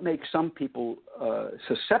 And what makes some people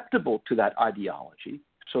susceptible to that ideology?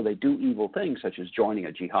 So they do evil things, such as joining a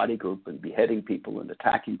jihadi group and beheading people and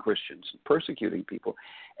attacking Christians and persecuting people.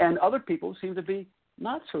 And other people seem to be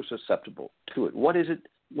not so susceptible to it. What is it?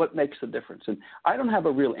 What makes the difference? And I don't have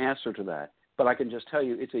a real answer to that, but I can just tell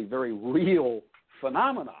you it's a very real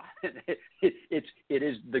phenomenon. It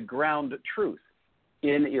is the ground truth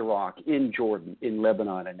in Iraq, in Jordan, in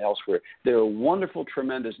Lebanon, and elsewhere. There are wonderful,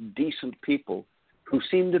 tremendous, decent people who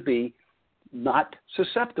seem to be not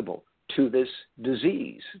susceptible to this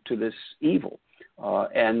disease, to this evil.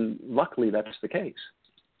 And luckily that's the case.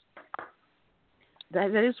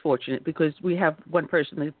 That is fortunate, because we have one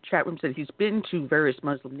person in the chat room said he's been to various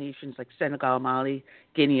Muslim nations like Senegal, Mali,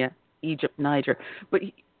 Guinea, Egypt, Niger. But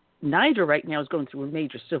Niger right now is going through a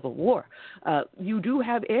major civil war. You do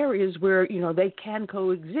have areas where, they can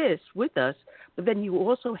coexist with us, but then you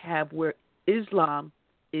also have where Islam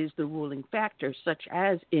is the ruling factor, such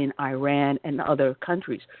as in Iran and other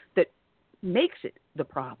countries, that makes it the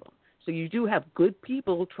problem. So you do have good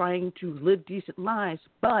people trying to live decent lives,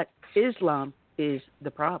 but Islam is the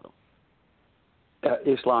problem.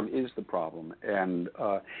 Islam is the problem, and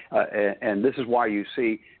this is why you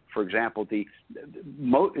see, for example,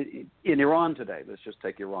 in Iran today. Let's just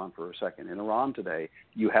take Iran for a second. In Iran today,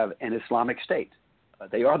 you have an Islamic State.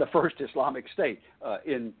 They are the first Islamic State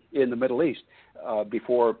in the Middle East,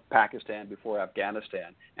 before Pakistan, before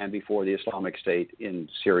Afghanistan, and before the Islamic State in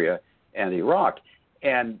Syria and Iraq.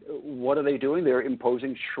 And what are they doing? They're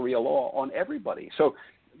imposing Sharia law on everybody. So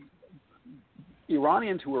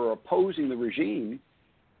Iranians who are opposing the regime,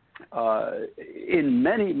 in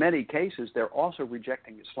many, many cases, they're also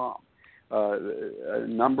rejecting Islam. A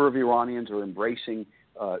number of Iranians are embracing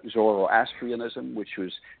Zoroastrianism, which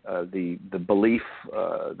was the belief,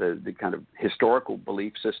 the kind of historical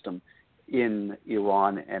belief system in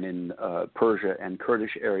Iran and in Persia and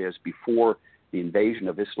Kurdish areas before the invasion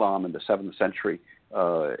of Islam in the 7th century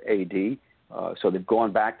AD. So they've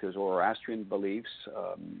gone back to Zoroastrian beliefs,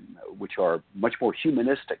 which are much more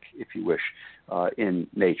humanistic, if you wish, in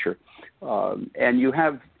nature. And you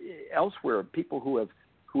have elsewhere people who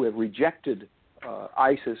have rejected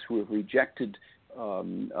ISIS, who have rejected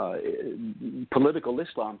political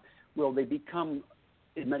Islam. Well, they become,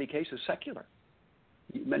 in many cases, secular.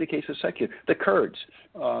 The Kurds,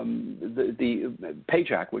 the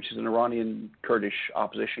PAJAK, which is an Iranian Kurdish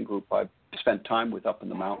opposition group I've spent time with up in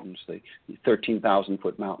the mountains, the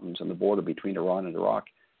 13,000-foot mountains on the border between Iran and Iraq.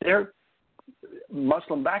 They're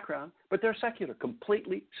Muslim background, but they're secular,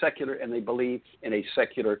 completely secular, and they believe in a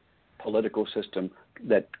secular political system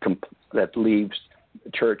that leaves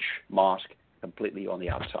church, mosque completely on the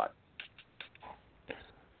outside.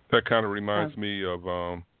 That kind of reminds me of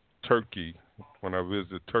Turkey. When I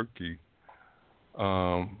visit Turkey,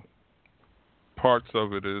 parts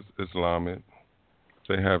of it is Islamic.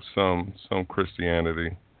 They have some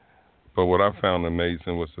Christianity. But what I found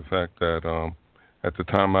amazing was the fact that at the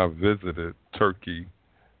time I visited Turkey,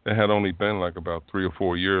 it had only been like about 3 or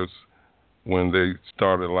 4 years when they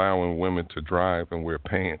started allowing women to drive and wear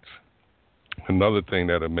pants. Another thing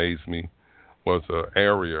that amazed me was an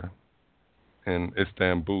area in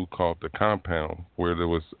Istanbul called the Compound, where there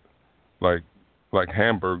was like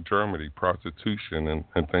Hamburg, Germany, prostitution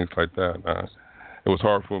and things like that. It was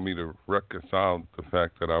hard for me to reconcile the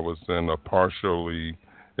fact that I was in a partially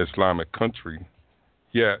Islamic country,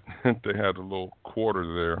 yet they had a little quarter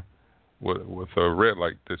there with a red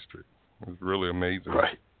light district. It was really amazing.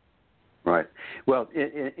 Right. Well,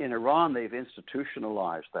 in Iran, they've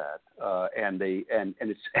institutionalized that, and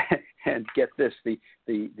it's and get this,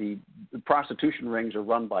 the prostitution rings are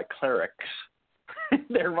run by clerics.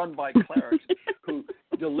 They're run by clerics who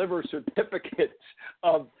deliver certificates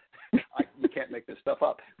of. You can't make this stuff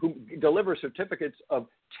up. Who deliver certificates of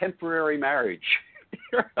temporary marriage.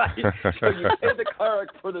 Right. So you pay the cleric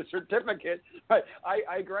for the certificate. Right.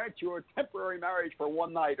 I grant you a temporary marriage for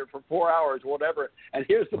one night or for 4 hours, whatever. And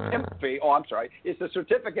here's the pimp fee. Oh, I'm sorry. It's the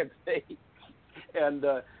certificate fee. And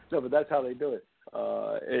no, but that's how they do it.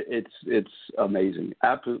 It's amazing,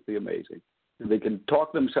 absolutely amazing. They can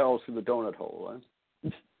talk themselves through the donut hole. Huh?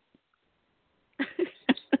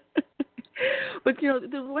 But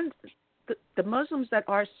the ones. The Muslims that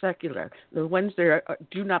are secular, the ones that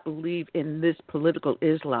do not believe in this political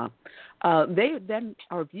Islam, they then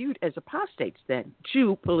are viewed as apostates then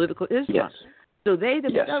to political Islam. Yes. So they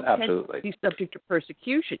themselves can be subject to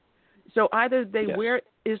persecution. So either they wear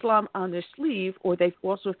Islam on their sleeve or they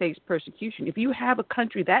also face persecution. If you have a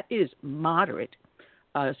country that is moderate,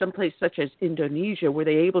 someplace such as Indonesia, where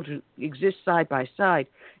they're able to exist side by side.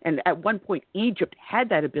 And at one point, Egypt had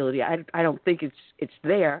that ability. I don't think it's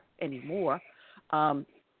there anymore.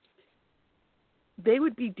 They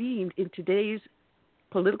would be deemed in today's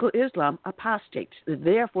political Islam apostates,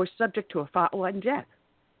 therefore subject to a fatwa and death.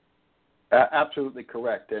 Absolutely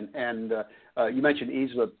correct. And you mentioned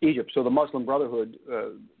Egypt. So the Muslim Brotherhood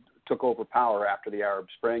took over power after the Arab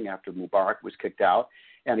Spring, after Mubarak was kicked out,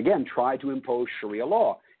 and again tried to impose Sharia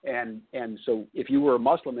law. And so if you were a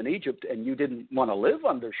Muslim in Egypt and you didn't want to live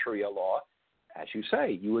under Sharia law, as you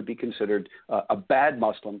say, you would be considered a bad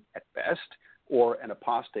Muslim at best or an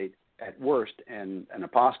apostate at worst. And an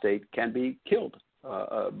apostate can be killed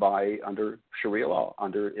under Sharia law,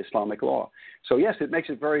 under Islamic law. So yes, it makes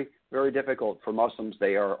it very, very difficult for Muslims.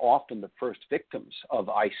 They are often the first victims of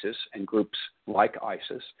ISIS and groups like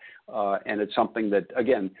ISIS. And it's something that,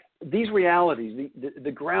 again, these realities,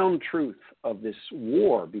 the ground truth of this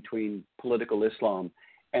war between political Islam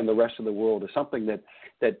and the rest of the world is something that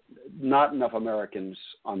not enough Americans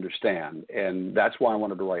understand. And that's why I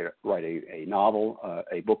wanted to write a novel,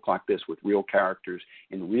 a book like this with real characters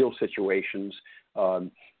in real situations.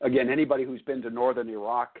 Again, anybody who's been to northern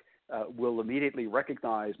Iraq will immediately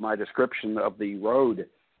recognize my description of the road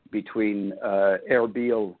between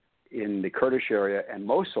Erbil in the Kurdish area and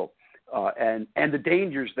Mosul, and the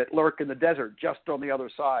dangers that lurk in the desert just on the other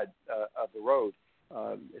side of the road.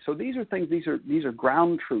 So these are things. These are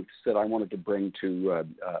ground truths that I wanted to bring to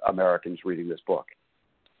Americans reading this book.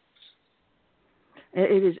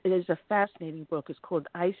 It is a fascinating book. It's called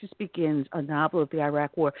ISIS Begins, a novel of the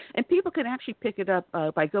Iraq War. And people can actually pick it up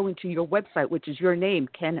by going to your website, which is your name,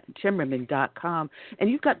 KenTimmerman.com. And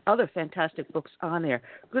you've got other fantastic books on there.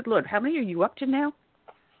 Good Lord, how many are you up to now?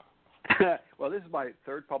 Well, this is my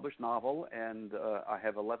third published novel, and I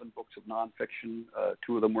have 11 books of nonfiction.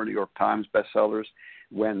 2 of them were New York Times bestsellers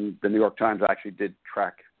when the New York Times actually did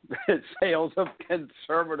track sales of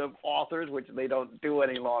conservative authors, which they don't do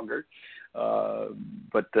any longer.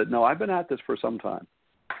 But no, I've been at this for some time.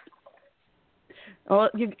 Well,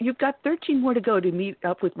 you've got 13 more to go to meet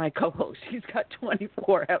up with my co-host. He's got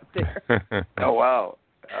 24 out there. Oh, wow.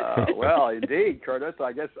 Well, indeed, Curtis.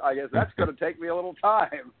 I guess that's going to take me a little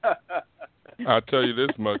time. I'll tell you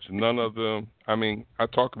this much. None of them, I mean, I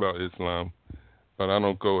talk about Islam, but I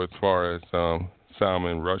don't go as far as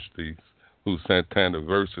Salman Rushdie, whose satanic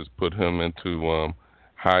verses put him into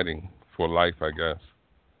hiding for life, I guess.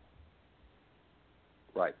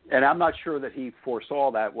 Right. And I'm not sure that he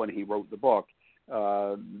foresaw that when he wrote the book.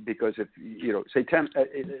 Because if you know,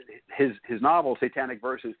 his novel Satanic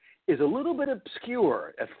Verses is a little bit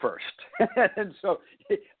obscure at first, and so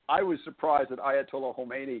I was surprised that Ayatollah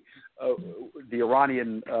Khomeini, the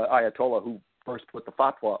Iranian Ayatollah who first put the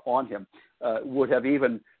fatwa on him, would have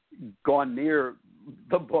even gone near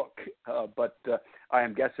the book. But I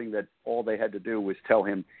am guessing that all they had to do was tell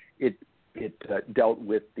him it dealt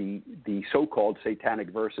with the so-called satanic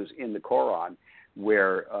verses in the Quran,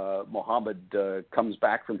 where Muhammad comes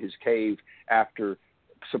back from his cave after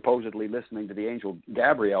supposedly listening to the angel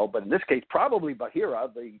Gabriel, but in this case probably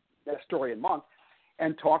Bahira, the Nestorian monk,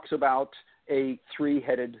 and talks about a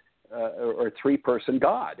three-headed or three-person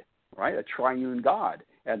God, right? A triune God.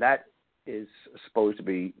 And that is supposed to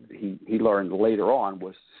be, he learned later on,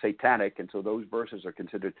 was satanic, and so those verses are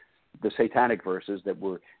considered the satanic verses that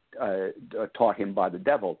were taught him by the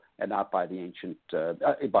devil and not by the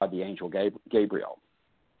angel Gabriel.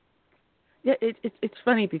 Yeah, it's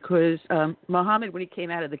funny because Muhammad, when he came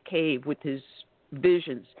out of the cave with his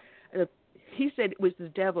visions, he said it was the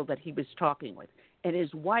devil that he was talking with. And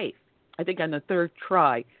his wife, I think on the third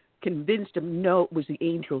try, convinced him, no, it was the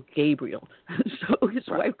angel Gabriel. So his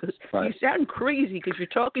wife goes, you sound crazy because you're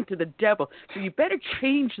talking to the devil. So you better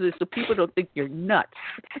change this so people don't think you're nuts.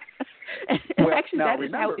 Well, actually, that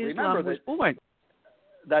is how Islam was born.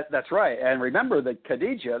 That's right. And remember that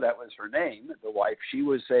Khadija, that was her name, the wife, she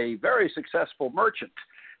was a very successful merchant.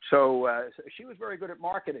 So she was very good at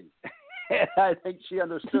marketing. And I think she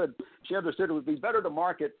understood it would be better to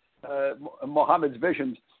market Muhammad's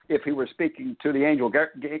visions if he were speaking to the angel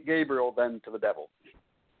Gabriel than to the devil.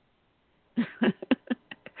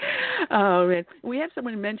 Oh, man. We have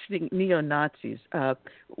someone mentioning neo-Nazis.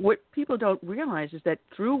 What people don't realize is that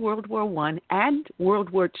through World War I and World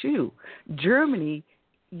War II, Germany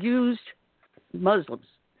used Muslims.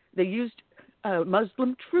 They used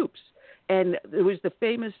Muslim troops. And it was the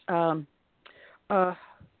famous Imam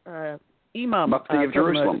Mufti of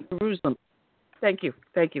Jerusalem. Thank you.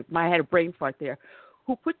 I had a brain fart there.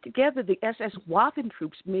 Who put together the SS Waffen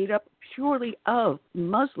troops made up purely of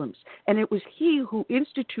Muslims. And it was he who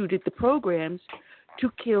instituted the programs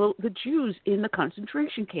to kill the Jews in the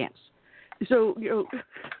concentration camps. So,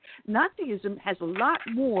 Nazism has a lot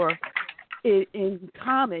more in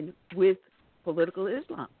common with political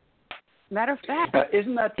Islam. Matter of fact,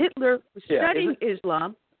 Hitler was studying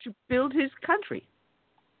Islam to build his country.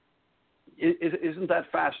 Isn't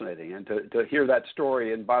that fascinating? And to hear that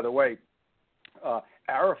story, and by the way,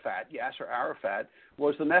 Yasser Arafat,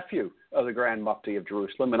 was the nephew of the Grand Mufti of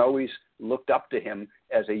Jerusalem and always looked up to him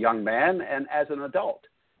as a young man and as an adult.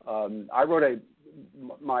 I wrote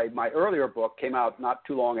my earlier book came out not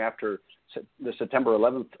too long after the September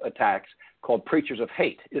 11th attacks, called Preachers of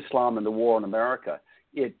Hate, Islam and the War in America.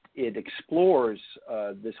 It explores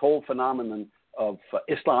this whole phenomenon of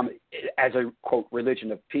Islam as a, quote,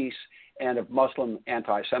 religion of peace and of Muslim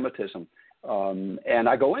anti-Semitism. And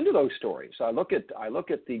I go into those stories. I look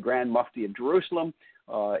at the Grand Mufti of Jerusalem,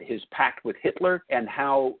 his pact with Hitler, and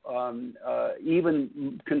how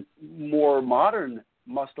even more modern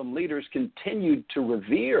Muslim leaders continued to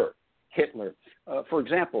revere Hitler. For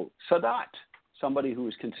example, Sadat, somebody who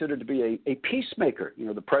is considered to be a peacemaker,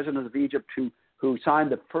 the president of Egypt who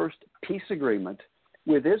signed the first peace agreement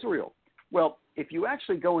with Israel. Well, if you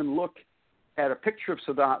actually go and look at a picture of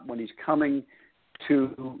Sadat when he's coming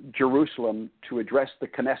to Jerusalem to address the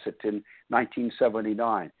Knesset in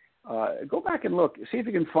 1979. Go back and look. See if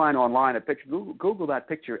you can find online a picture. Google that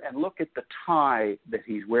picture and look at the tie that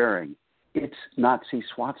he's wearing. It's Nazi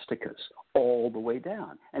swastikas all the way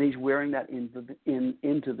down, and he's wearing that into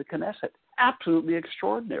the Knesset. Absolutely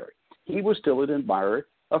extraordinary. He was still an admirer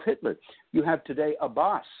of Hitler. You have today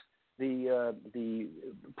Abbas, the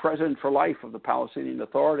president for life of the Palestinian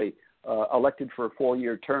Authority, elected for a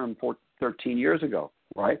 4-year term 13 years ago,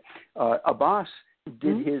 right? Abbas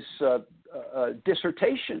did his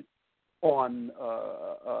dissertation on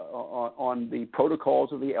the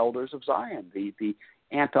protocols of the Elders of Zion, the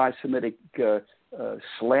anti-Semitic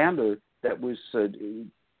slander that was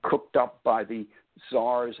cooked up by the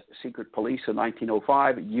Tsar's secret police in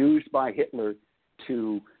 1905, used by Hitler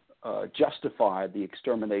to justify the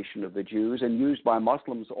extermination of the Jews, and used by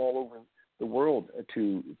Muslims all over the world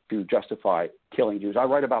to justify killing Jews. I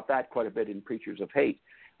write about that quite a bit in Preachers of Hate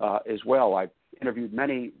as well. I've interviewed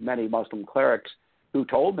many Muslim clerics who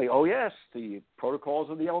told me, oh yes, the protocols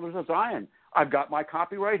of the Elders of Zion, I've got my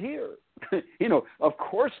copy right here. Of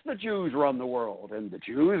course the Jews run the world, and the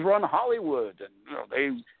Jews run Hollywood, and they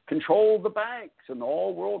control the banks and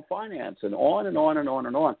all world finance, and on and on and on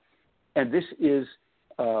and on. And this is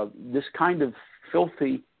this kind of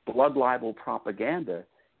filthy blood libel propaganda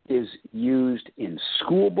is used in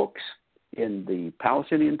school books in the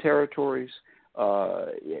Palestinian territories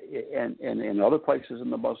and in other places in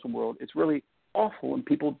the Muslim world. It's really awful, and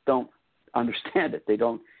people don't understand it. They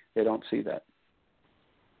don't see that.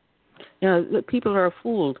 The people are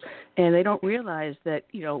fooled, and they don't realize that,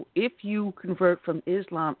 if you convert from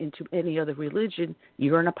Islam into any other religion,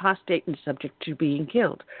 you're an apostate and subject to being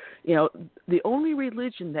killed. The only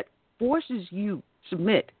religion that forces you to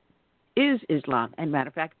submit is Islam. And matter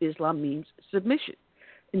of fact, Islam means submission.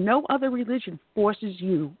 No other religion forces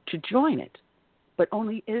you to join it, but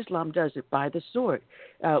only Islam does it by the sword,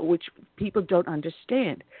 which people don't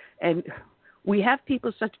understand. And we have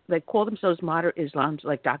people that call themselves moderate Islams,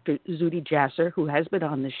 like Dr. Zuhdi Jasser, who has been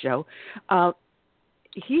on the show.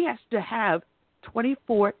 He has to have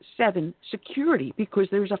 24/7 security because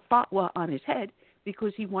there's a fatwa on his head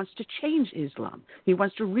because he wants to change Islam. He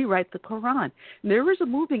wants to rewrite the Quran. And there is a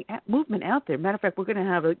movement out there. Matter of fact, we're going to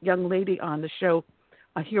have a young lady on the show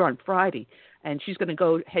here on Friday, and she's going to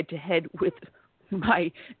go head-to-head with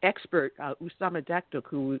my expert, Usama Daktuk,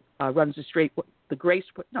 who runs the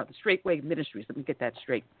Straightway Ministries. Let me get that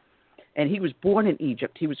straight. And he was born in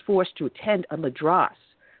Egypt. He was forced to attend a madras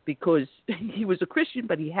because he was a Christian,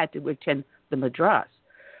 but he had to attend the madras.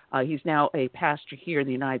 He's now a pastor here in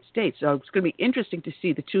the United States. So it's going to be interesting to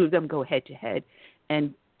see the two of them go head-to-head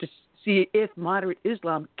and to see if moderate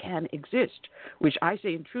Islam can exist, which I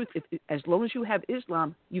say in truth, as long as you have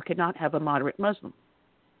Islam, you cannot have a moderate Muslim.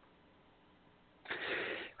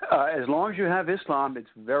 As long as you have Islam, it's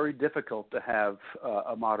very difficult to have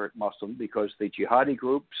a moderate Muslim because the jihadi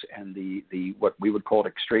groups and the what we would call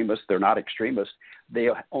extremists, they're not extremists. They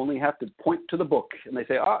only have to point to the book and they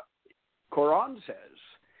say, Quran says.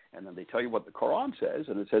 And then they tell you what the Quran says,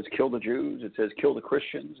 and it says kill the Jews, it says kill the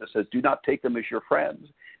Christians, it says do not take them as your friends,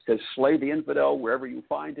 it says slay the infidel wherever you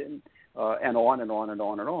find him, and on and on and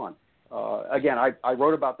on and on. Again, I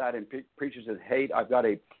wrote about that in Preachers of Hate. I've got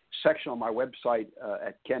a section on my website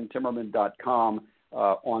at kentimmerman.com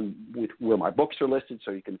where my books are listed,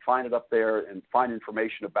 so you can find it up there and find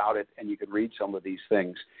information about it, and you can read some of these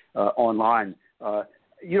things online.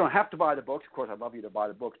 You don't have to buy the books. Of course, I'd love you to buy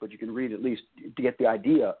the books, but you can read at least to get the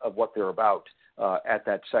idea of what they're about at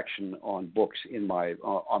that section on books on my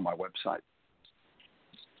website.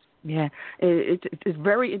 Yeah, it's a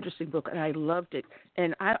very interesting book, and I loved it.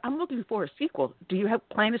 And I'm looking for a sequel. Do you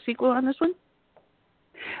plan a sequel on this one?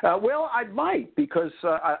 Well, I might because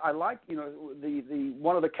I like the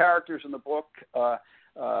one of the characters in the book.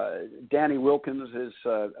 Danny Wilkins is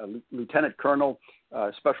a lieutenant colonel,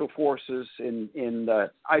 special forces in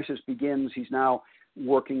ISIS Begins. He's now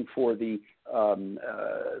working for the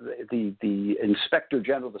inspector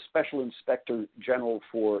general, the special inspector general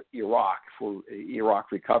for Iraq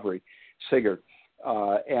recovery, SIGIR.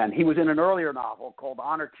 And he was in an earlier novel called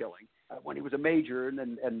Honor Killing when he was a major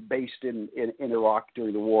and based in Iraq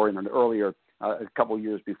during the war in an earlier a couple of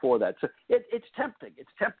years before that. So it's tempting.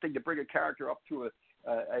 It's tempting to bring a character up through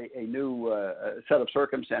a new set of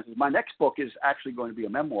circumstances. My next book is actually going to be a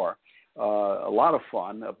memoir, a lot of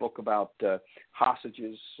fun, a book about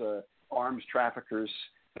hostages, arms traffickers,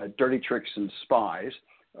 dirty tricks, and spies.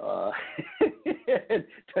 It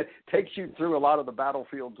takes you through a lot of the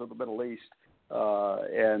battlefields of the Middle East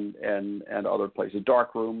and other places,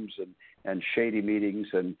 dark rooms and shady meetings,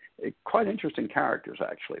 and quite interesting characters,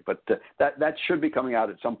 actually. But that should be coming out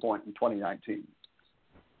at some point in 2019.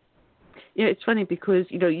 Yeah, it's funny because,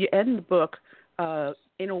 you end the book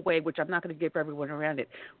in a way, which I'm not going to give everyone around it,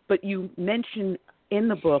 but you mention in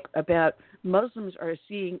the book about Muslims are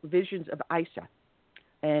seeing visions of Isa.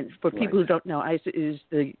 And for people who don't know, Isa is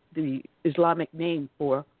the Islamic name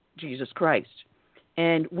for Jesus Christ.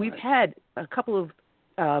 And we've had a couple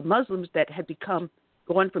of Muslims that had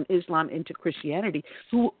gone from Islam into Christianity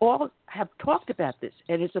who all have talked about this.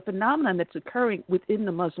 And it's a phenomenon that's occurring within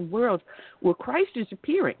the Muslim world where Christ is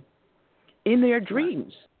appearing in their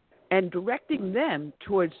dreams and directing them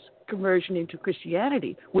towards conversion into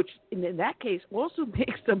Christianity, which in that case also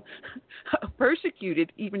makes them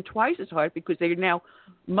persecuted even twice as hard because they are now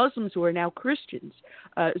Muslims who are now Christians.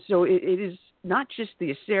 So it is not just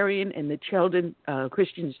the Assyrian and the Chaldean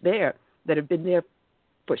Christians there that have been there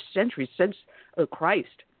for centuries, since Christ.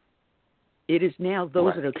 It is now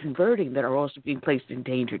those that are converting that are also being placed in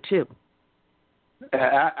danger too.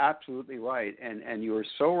 Absolutely right, and you are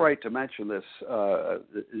so right to mention this.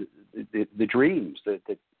 The dreams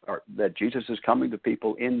that Jesus is coming to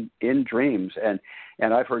people in dreams, and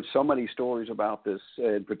I've heard so many stories about this,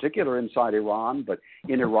 in particular inside Iran, but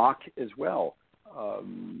in Iraq as well,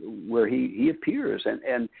 where he appears,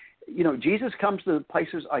 and Jesus comes to the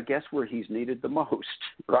places, I guess, where he's needed the most,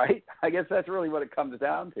 right? I guess that's really what it comes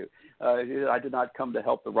down to. I did not come to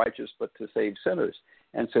help the righteous, but to save sinners.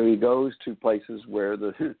 And so he goes to places where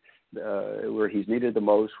the where he's needed the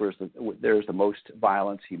most, where there's the most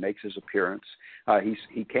violence. He makes his appearance.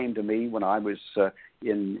 He came to me when I was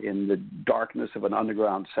in the darkness of an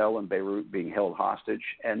underground cell in Beirut, being held hostage,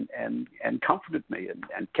 and comforted me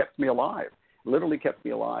and kept me alive. Literally kept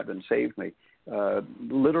me alive and saved me,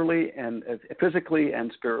 literally and physically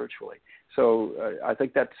and spiritually. So I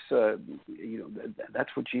think that's that's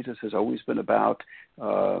what Jesus has always been about,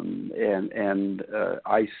 and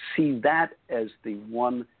I see that as the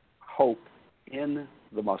one hope in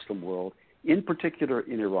the Muslim world, in particular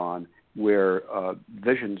in Iran, where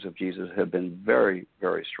visions of Jesus have been very,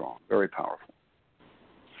 very strong, very powerful.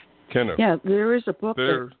 Kenneth. Yeah, there is a book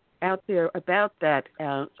out there about that.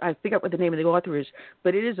 I forget what the name of the author is,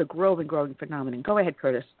 but it is a growing phenomenon. Go ahead,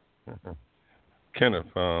 Curtis. Mm-hmm.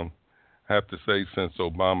 Kenneth, I have to say, since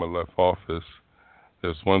Obama left office,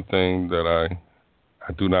 there's one thing that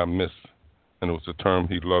I do not miss, and it was a term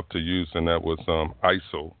he loved to use, and that was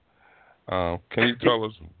ISIL. Can you tell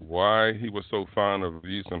us why he was so fond of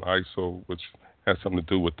using ISIL, which has something to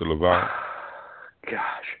do with the Levant?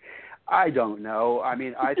 Gosh, I don't know. I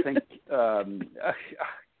mean, I think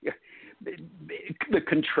the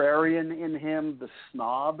contrarian in him, the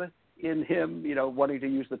snob in him, wanting to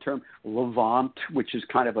use the term Levant, which is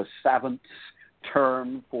kind of a savant's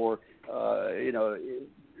term for,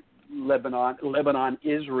 Lebanon,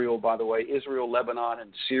 Israel, by the way, Israel, Lebanon,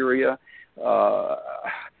 and Syria.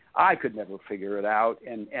 I could never figure it out,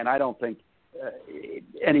 and I don't think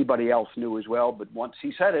anybody else knew as well. But once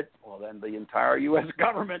he said it, well, then the entire U.S.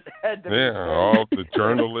 government had to. Yeah, all the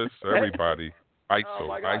journalists, everybody. ISIL,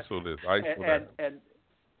 ISIL this, ISIL that. And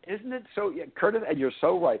isn't it so, Curtis? And you're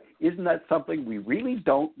so right. Isn't that something we really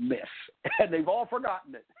don't miss? And they've all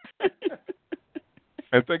forgotten it.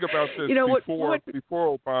 And think about this: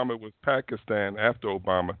 before Obama was Pakistan, after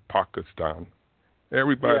Obama, Pakistan.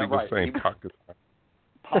 Everybody was saying Pakistan.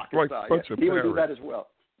 Like he would do that as well.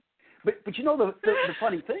 But the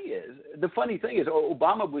funny thing is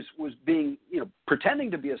Obama was being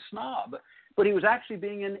pretending to be a snob, but he was actually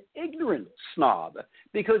being an ignorant snob,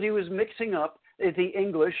 because he was mixing up the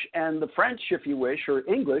English and the French, if you wish, or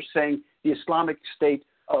English, saying the Islamic State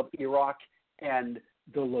of Iraq and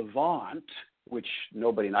the Levant, which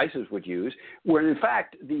nobody in ISIS would use, where in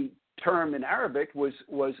fact the term in Arabic was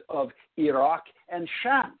of Iraq and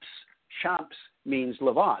Shams. Shams means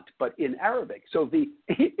Levant, but in Arabic. So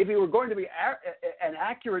if he were going to be an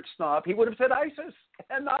accurate snob, he would have said ISIS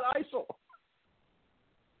and not ISIL.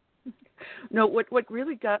 No, what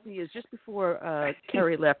really got me is just before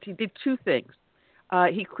Kerry left, he did two things.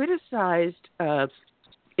 He criticized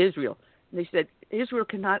Israel. And they said Israel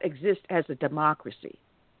cannot exist as a democracy.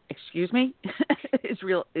 Excuse me?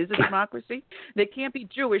 Israel is a democracy? They can't be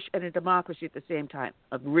Jewish and a democracy at the same time.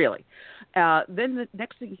 Really. Then the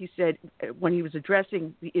next thing he said, when he was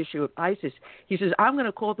addressing the issue of ISIS, he says, I'm going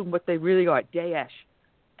to call them what they really are, Daesh.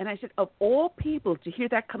 And I said, of all people to hear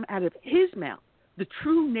that come out of his mouth, the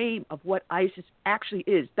true name of what ISIS actually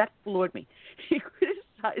is, that floored me. He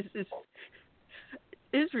criticizes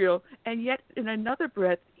Israel, and yet in another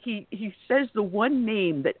breath, he says the one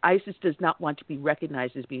name that ISIS does not want to be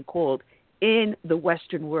recognized as being called in the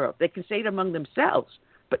Western world. They can say it among themselves,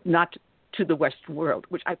 but not to the Western world,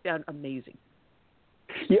 which I found amazing.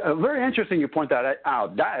 Yeah, very interesting you point that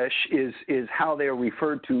out. Daesh is how they are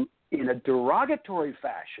referred to in a derogatory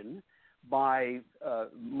fashion by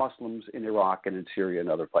Muslims in Iraq and in Syria and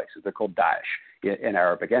other places. They're called Daesh in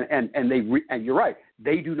Arabic, and you're right,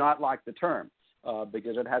 they do not like the term.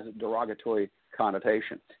 Because it has a derogatory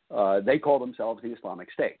connotation. They call themselves the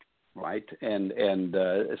Islamic State, right? And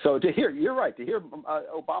so you're right, to hear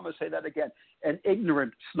Obama say that again, an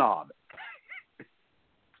ignorant snob.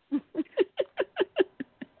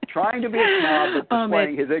 Trying to be a snob, but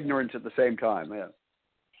displaying his ignorance at the same time, yeah.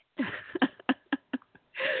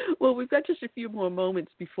 Well, we've got just a few more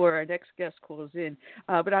moments before our next guest calls in,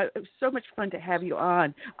 but it was so much fun to have you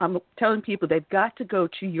on. I'm telling people they've got to go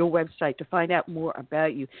to your website to find out more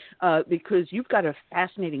about you, because you've got a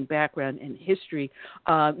fascinating background in history.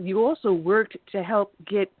 You also worked to help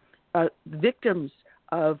get victims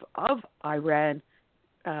of Iran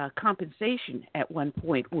compensation at one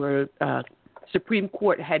point, where Supreme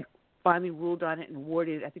Court had finally ruled on it and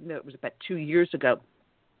awarded it. I think that was about 2 years ago.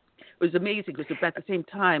 It was amazing because about the same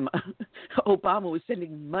time, Obama was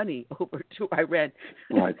sending money over to Iran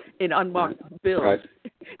in unmarked bills,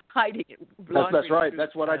 hiding it. That's right.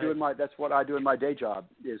 That's what I do in my day job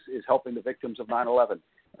is helping the victims of 9/11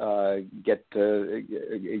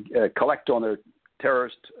 collect on their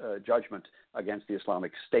terrorist judgment against the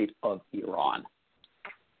Islamic State of Iran.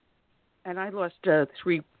 And I lost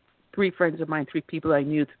 3 three friends of mine, three people I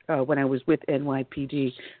knew when I was with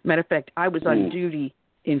NYPD. Matter of fact, I was on duty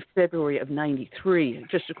in February of '93,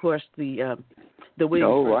 just across the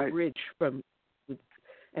Williamsburg Bridge from,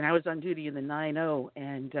 and I was on duty in the 9-0,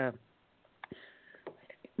 and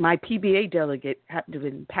my PBA delegate happened to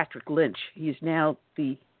have been Patrick Lynch. He's now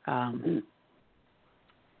the head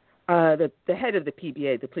of the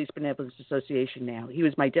PBA, the Police Benevolence Association now. He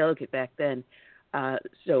was my delegate back then.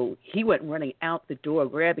 So he went running out the door,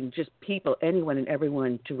 grabbing just people, anyone and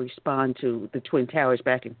everyone, to respond to the Twin Towers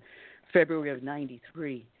back in February of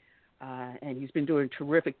 '93. And he's been doing a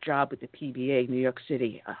terrific job with the PBA in New York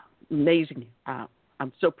City. Amazing.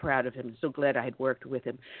 I'm so proud of him. I'm so glad I had worked with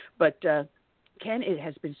him. But, Ken, it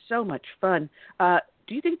has been so much fun.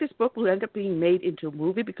 Do you think this book will end up being made into a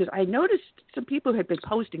movie? Because I noticed some people had been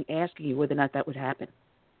posting asking you whether or not that would happen.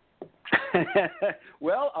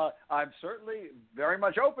 Well, I'm certainly very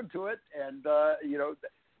much open to it. And,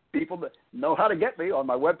 people that know how to get me on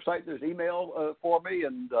my website, there's email for me.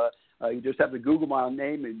 And you just have to Google my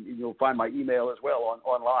name and you'll find my email as well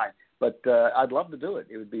online. But I'd love to do it.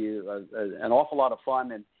 It would be an awful lot of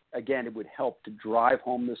fun. And, again, it would help to drive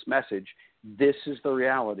home this message. This is the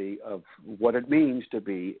reality of what it means to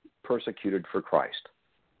be persecuted for Christ.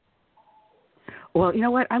 Well, you know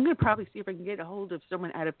what? I'm going to probably see if I can get a hold of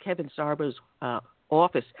someone out of Kevin Sarbo's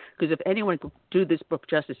office, because if anyone could do this book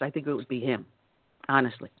justice, I think it would be him,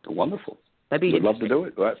 honestly. Wonderful. That'd be I'd love to do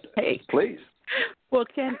it. Hey. Please. Well,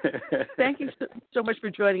 Ken, thank you so much for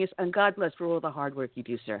joining us, and God bless for all the hard work you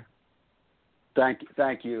do, sir. Thank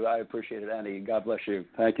you. I appreciate it, Annie. God bless you.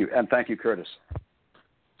 Thank you. And thank you, Curtis.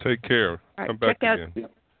 Take care. Right, come back again. Yeah.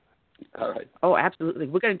 All right. Oh, absolutely.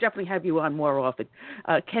 We're going to definitely have you on more often.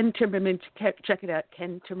 Ken Timmerman, check it out,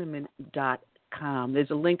 kentimmerman.com. There's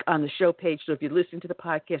a link on the show page, so if you're listening to the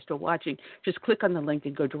podcast or watching, just click on the link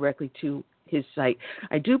and go directly to his site.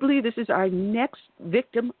 I do believe this is our next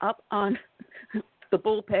victim up on the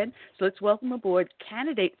bullpen, so let's welcome aboard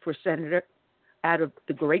candidate for senator out of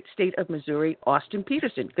the great state of Missouri, Austin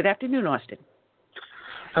Peterson. Good afternoon, Austin.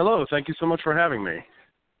 Hello. Thank you so much for having me.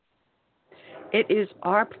 It is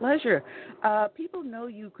our pleasure. People know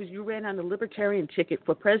you because you ran on the Libertarian ticket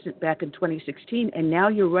for president back in 2016, and now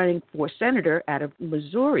you're running for senator out of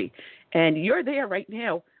Missouri. And you're there right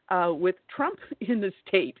now with Trump in the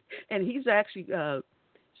state, and he's actually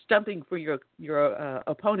stumping for your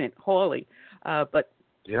opponent, Hawley. But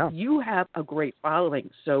yeah, you have a great following.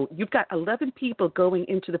 So you've got 11 people going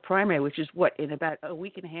into the primary, which is what, in about a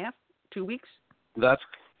week and a half, 2 weeks? That's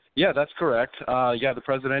correct. The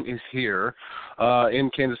president is here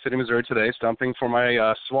in Kansas City, Missouri today, stumping for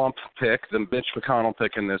my swamp pick, the Mitch McConnell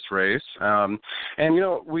pick in this race.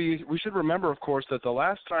 We should remember, of course, that the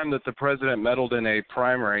last time that the president meddled in a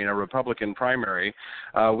primary, in a Republican primary,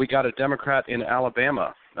 we got a Democrat in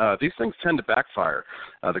Alabama. These things tend to backfire.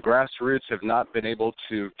 The grassroots have not been able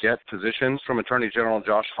to get positions from Attorney General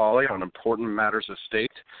Josh Hawley on important matters of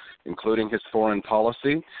state, including his foreign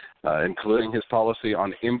policy, including his policy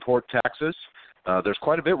on import taxes. There's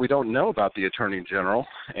quite a bit we don't know about the Attorney General,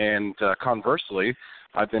 and conversely,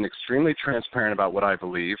 I've been extremely transparent about what I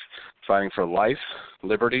believe, fighting for life,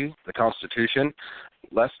 liberty, the Constitution,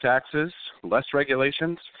 less taxes, less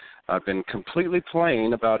regulations. I've been completely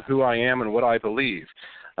plain about who I am and what I believe.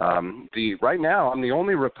 Right now, I'm the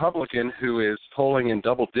only Republican who is polling in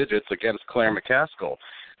double digits against Claire McCaskill.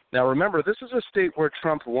 Now, remember, this is a state where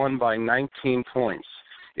Trump won by 19 points.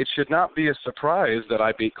 It should not be a surprise that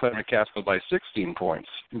I beat Claire McCaskill by 16 points.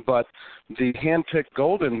 But the hand-picked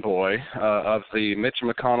golden boy of the Mitch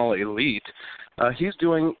McConnell elite, he's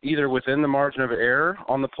doing either within the margin of error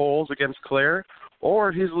on the polls against Claire,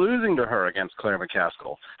 or he's losing to her against Claire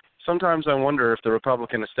McCaskill. Sometimes I wonder if the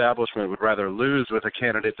Republican establishment would rather lose with a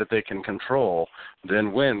candidate that they can control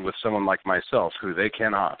than win with someone like myself, who they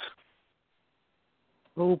cannot.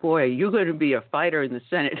 Oh, boy, you're going to be a fighter in the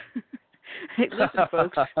Senate. Hey, listen,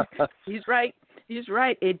 folks, he's right. He's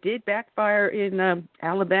right. It did backfire in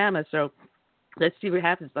Alabama, so let's see what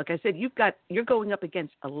happens. Like I said, you're going up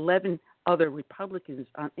against 11 other Republicans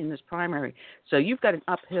in this primary, so you've got an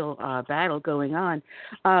uphill battle going on.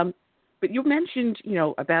 But you mentioned,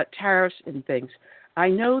 about tariffs and things. I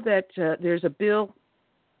know that there's a bill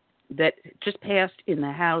that just passed in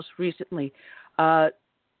the House recently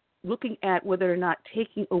looking at whether or not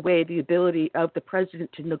taking away the ability of the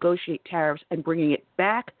president to negotiate tariffs and bringing it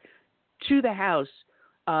back to the House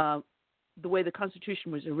the way the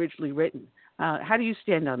Constitution was originally written. How do you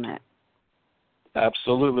stand on that?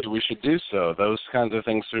 Absolutely, we should do so. Those kinds of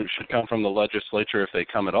things should come from the legislature if they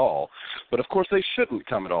come at all. But, of course, they shouldn't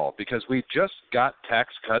come at all because we just got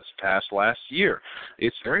tax cuts passed last year.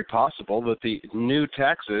 It's very possible that the new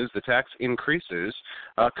taxes, the tax increases,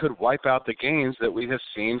 could wipe out the gains that we have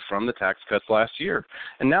seen from the tax cuts last year.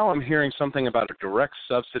 And now I'm hearing something about a direct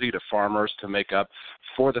subsidy to farmers to make up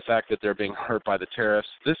for the fact that they're being hurt by the tariffs.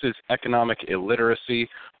 This is economic illiteracy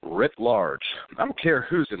writ large. I don't care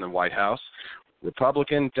who's in the White House.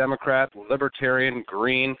 Republican, Democrat, Libertarian,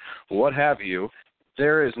 Green, what have you,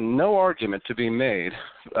 there is no argument to be made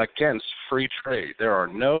against free trade. There are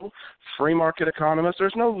no free market economists.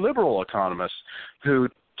 There's no liberal economists who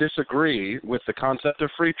disagree with the concept of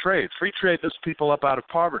free trade. Free trade lifts people up out of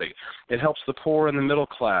poverty. It helps the poor and the middle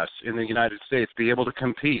class in the United States be able to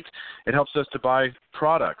compete. It helps us to buy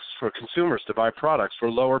products, for consumers to buy products for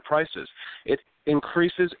lower prices. It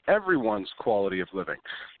increases everyone's quality of living.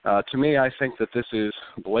 To me, I think that this is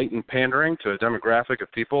blatant pandering to a demographic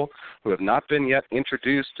of people who have not been yet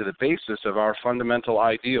introduced to the basis of our fundamental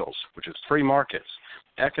ideals, which is free markets,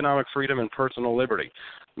 economic freedom, and personal liberty.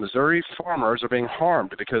 Missouri farmers are being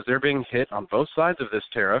harmed because they're being hit on both sides of this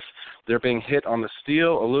tariff. They're being hit on the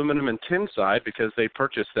steel, aluminum, and tin side because they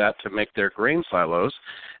purchased that to make their grain silos.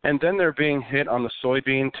 And then they're being hit on the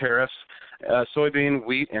soybean tariffs, soybean,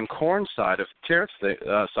 wheat, and corn side of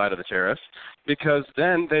the tariffs, because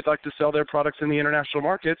then they'd like to sell their products in the international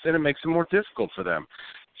markets, and it makes it more difficult for them.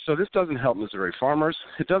 So this doesn't help Missouri farmers.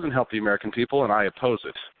 It doesn't help the American people, and I oppose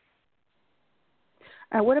it.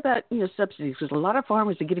 What about subsidies? Because a lot of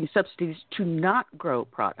farmers are getting subsidies to not grow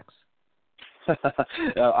products.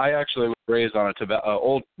 I actually was raised on an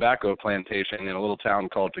old tobacco plantation in a little town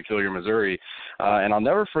called Peculiar, Missouri, and I'll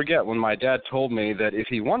never forget when my dad told me that if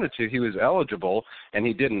he wanted to, he was eligible, and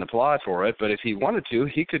he didn't apply for it, but if he wanted to,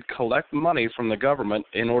 he could collect money from the government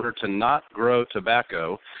in order to not grow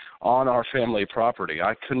tobacco on our family property.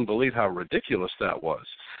 I couldn't believe how ridiculous that was.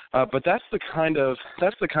 But that's the kind of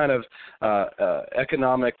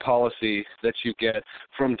economic policy that you get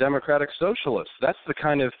from democratic socialists. That's the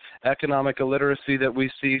kind of economic illiteracy that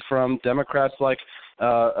we see from Democrats like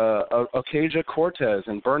Ocasio-Cortez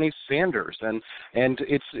and Bernie Sanders, and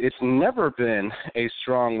it's never been a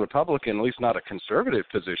strong Republican, at least not a conservative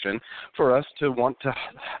position, for us to want to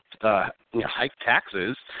hike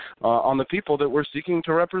taxes on the people that we're seeking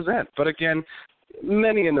to represent. But again,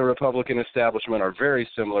 many in the Republican establishment are very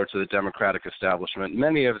similar to the Democratic establishment.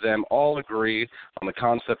 Many of them all agree on the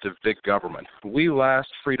concept of big government. We last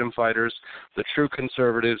freedom fighters, the true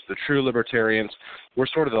conservatives, the true libertarians, we're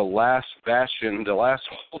sort of the last bastion, the last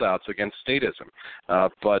holdouts against statism.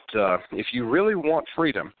 But if you really want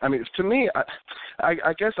freedom, I mean, to me,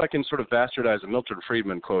 I guess I can sort of bastardize a Milton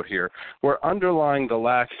Friedman quote here, where underlying the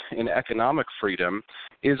lack in economic freedom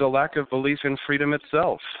is a lack of belief in freedom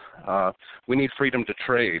itself. We need freedom to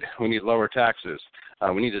trade. We need lower taxes.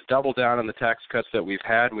 We need to double down on the tax cuts that we've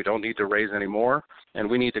had. We don't need to raise any more. And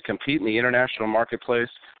we need to compete in the international marketplace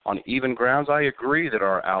on even grounds. I agree that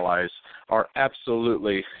our allies are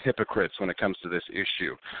absolutely hypocrites when it comes to this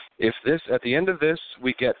issue. If at the end of this,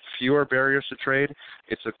 we get fewer barriers to trade,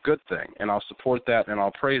 it's a good thing, and I'll support that and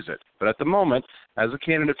I'll praise it. But at the moment, as a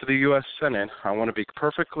candidate for the U.S. Senate, I want to be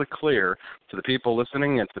perfectly clear to the people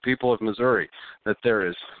listening and to the people of Missouri that there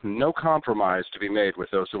is no compromise to be made with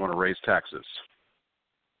those who want to raise taxes.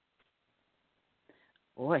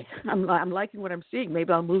 Boy, I'm liking what I'm seeing.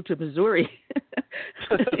 Maybe I'll move to Missouri.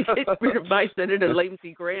 Get rid of my Senator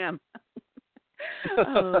Lindsey Graham.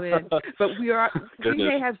 Oh man! But we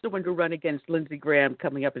may have someone to run against Lindsey Graham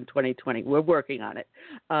coming up in 2020. We're working on it.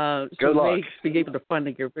 Good luck. We may be able to fund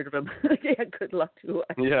to get rid of him. Yeah, good luck to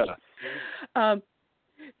us. Yeah.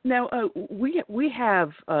 Now we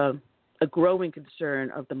have a growing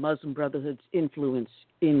concern of the Muslim Brotherhood's influence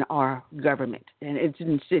in our government, and it's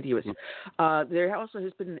insidious. There also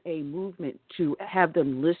has been a movement to have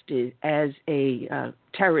them listed as a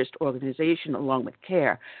terrorist organization along with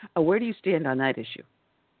CARE. Where do you stand on that issue?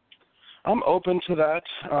 I'm open to that.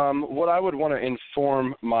 What I would want to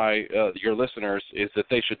inform your listeners is that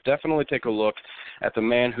they should definitely take a look at the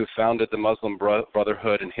man who founded the Muslim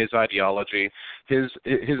Brotherhood and his ideology. His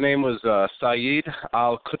name was Sayyid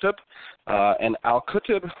al-Qutb, and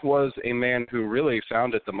al-Qutb was a man who really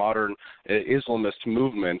founded the modern Islamist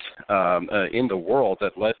movement in the world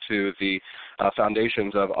that led to the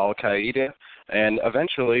foundations of Al-Qaeda and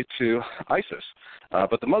eventually to ISIS.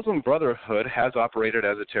 But the Muslim Brotherhood has operated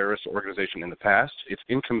as a terrorist organization in the past. It's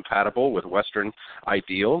incompatible with Western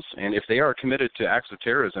ideals, and if they are committed to acts of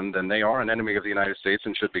terrorism, then they are an enemy of the United States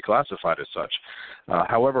and should be classified as such.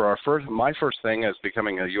 However, my first thing as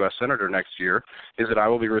becoming a U.S. Senator next year is that I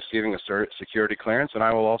will be receiving a security clearance, and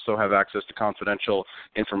I will also have access to confidential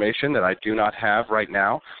information that I do not have right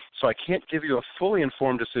now. So I can't give you a fully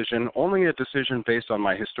informed decision, only a decision based on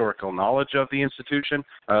my historical knowledge of the institution,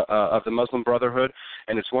 of the Muslim Brotherhood,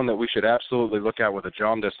 and it's one that we should absolutely look at with a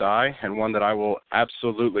jaundiced eye, and one that I will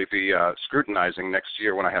absolutely be scrutinizing next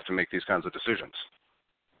year when I have to make these kinds of decisions.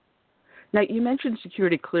 Now, you mentioned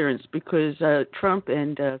security clearance because Trump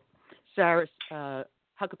and Sarah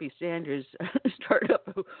Huckabee Sanders started up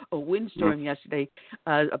a windstorm yesterday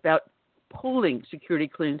about pulling security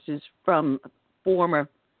clearances from former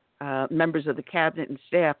members of the cabinet and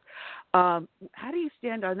staff. How do you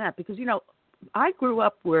stand on that? Because, I grew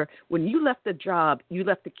up where when you left the job, you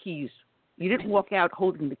left the keys. You didn't walk out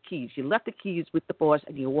holding the keys. You left the keys with the boss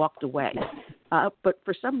and you walked away. But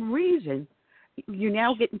for some reason, you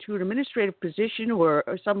now get into an administrative position or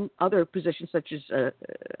some other position such as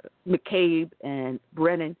McCabe and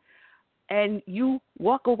Brennan, and you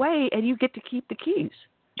walk away and you get to keep the keys.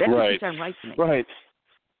 That doesn't sound right to me. Right.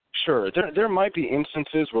 Sure. There might be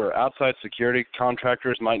instances where outside security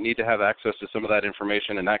contractors might need to have access to some of that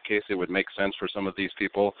information. In that case, it would make sense for some of these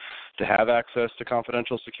people to have access to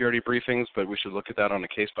confidential security briefings, but we should look at that on a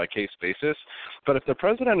case-by-case basis. But if the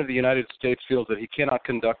President of the United States feels that he cannot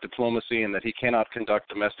conduct diplomacy and that he cannot conduct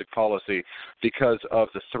domestic policy because of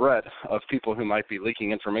the threat of people who might be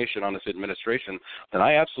leaking information on his administration, then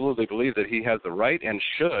I absolutely believe that he has the right and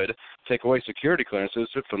should take away security clearances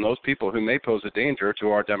from those people who may pose a danger to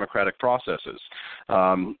our democratic processes.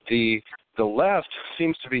 The left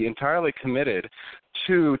seems to be entirely committed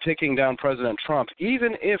to taking down President Trump,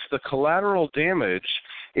 even if the collateral damage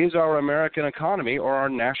is our American economy or our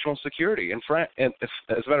national security. And as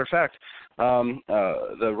a matter of fact,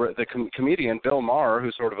 the comedian Bill Maher,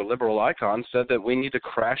 who's sort of a liberal icon, said that we need to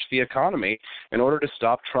crash the economy in order to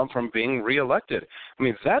stop Trump from being reelected. I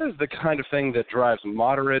mean, that is the kind of thing that drives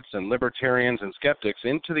moderates and libertarians and skeptics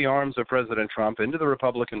into the arms of President Trump, into the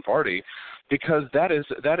Republican Party, because that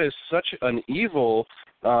is such an evil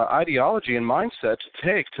ideology and mindset to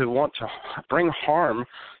take to want to bring harm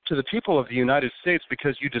to the people of the United States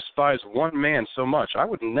because you despise one man so much. I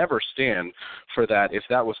would never stand for that if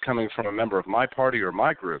that was coming from a member of my party or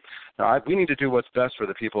my group. Now, we need to do what's best for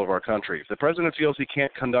the people of our country. If the president feels he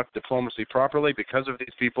can't conduct diplomacy properly because of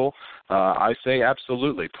these people, I say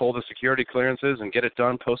absolutely pull the security clearances and get it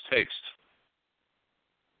done post-haste.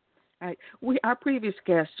 All right. Our previous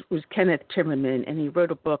guest was Kenneth Timmerman, and he wrote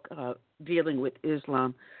a book dealing with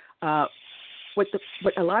Islam. What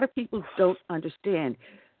a lot of people don't understand,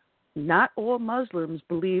 not all Muslims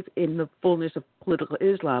believe in the fullness of political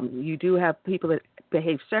Islam. You do have people that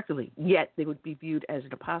behave secularly, yet they would be viewed as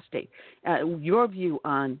an apostate. Your view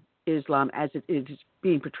on Islam as it is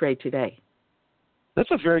being portrayed today?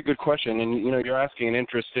 That's a very good question, and you're asking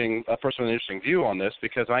a person with an interesting view on this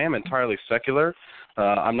because I am entirely secular.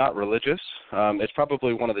 I'm not religious. It's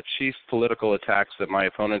probably one of the chief political attacks that my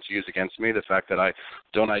opponents use against me, the fact that I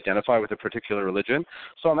don't identify with a particular religion.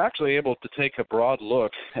 So I'm actually able to take a broad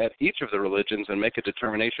look at each of the religions and make a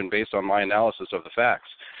determination based on my analysis of the facts.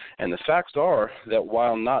 And the facts are that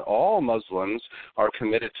while not all Muslims are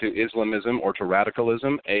committed to Islamism or to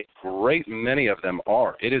radicalism, a great many of them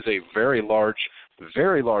are. It is a very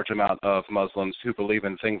large amount of Muslims who believe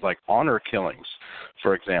in things like honor killings,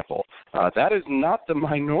 for example. That is not the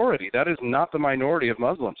minority. That is not the minority of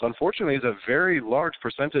Muslims. Unfortunately, it's a very large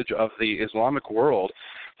percentage of the Islamic world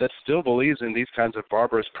that still believes in these kinds of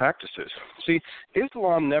barbarous practices. See,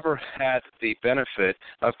 Islam never had the benefit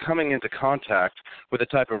of coming into contact with a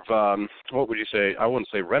type of, what would you say, I wouldn't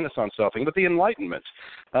say Renaissance selfing, but the Enlightenment.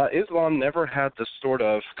 Islam never had the sort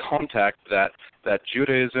of contact that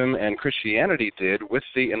Judaism and Christianity did with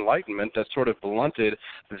the Enlightenment that sort of blunted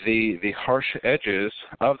the harsh edges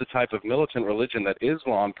of the type of militant religion that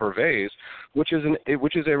Islam purveys, which is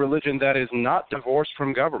a religion that is not divorced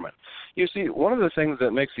from government. You see, one of the things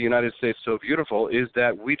that makes the United States so beautiful is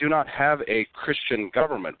that we do not have a Christian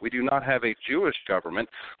government. We do not have a Jewish government.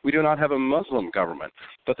 We do not have a Muslim government.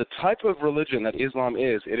 But the type of religion that Islam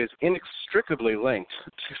is, it is inextricably linked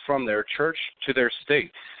from their church to their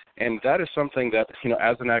state. And that is something that,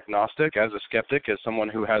 as an agnostic, as a skeptic, as someone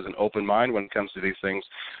who has an open mind when it comes to these things,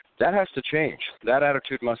 that has to change. That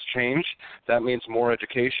attitude must change. That means more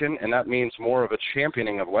education, and that means more of a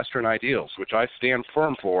championing of Western ideals, which I stand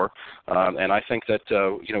firm for. And I think that,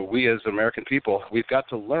 we as American people, we've got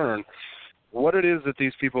to learn what it is that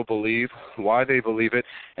these people believe, why they believe it,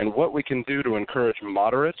 and what we can do to encourage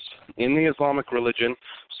moderates in the Islamic religion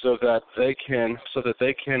so that they can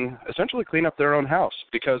essentially clean up their own house.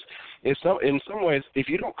 Because in some ways, if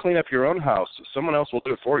you don't clean up your own house, someone else will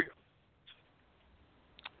do it for you.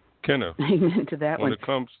 Kenneth, amen to that when one. it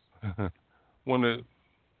comes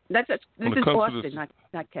This is Austin,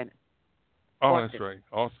 not Kenneth. Oh, Austin. That's right.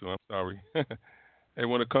 Austin, I'm sorry. And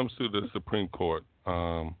when it comes to the Supreme Court,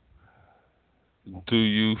 do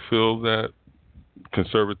you feel that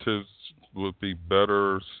conservatives would be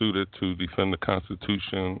better suited to defend the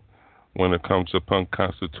Constitution when it comes upon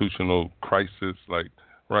constitutional crisis? Like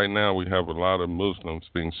right now, we have a lot of Muslims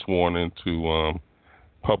being sworn into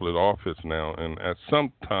public office now, and at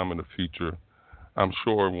some time in the future, I'm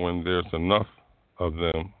sure when there's enough of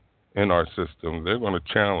them in our system, they're going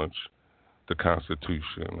to challenge the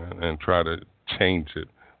Constitution and try to change it.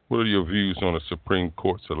 What are your views on the Supreme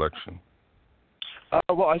Court selection?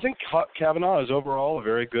 Well, I think Kavanaugh is overall a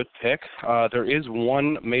very good pick. There is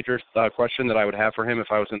one major question that I would have for him if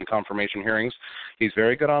I was in the confirmation hearings. He's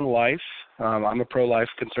very good on life. I'm a pro-life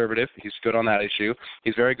conservative. He's good on that issue.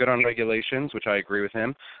 He's very good on regulations, which I agree with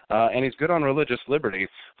him. And he's good on religious liberty.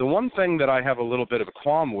 The one thing that I have a little bit of a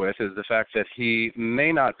qualm with is the fact that he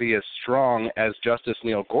may not be as strong as Justice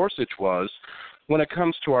Neil Gorsuch was when it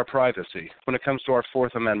comes to our privacy, when it comes to our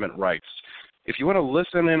Fourth Amendment rights. If you want to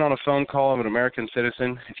listen in on a phone call of an American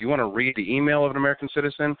citizen, if you want to read the email of an American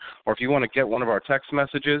citizen, or if you want to get one of our text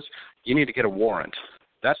messages, you need to get a warrant.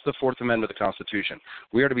 That's the Fourth Amendment of the Constitution.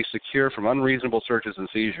 We are to be secure from unreasonable searches and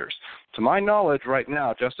seizures. To my knowledge, right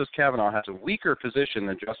now, Justice Kavanaugh has a weaker position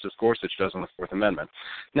than Justice Gorsuch does on the Fourth Amendment.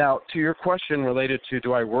 Now, to your question related to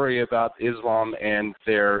do I worry about Islam and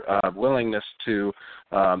their willingness to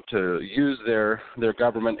use their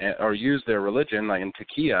government or use their religion, like in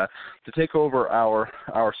Taqiyya, to take over our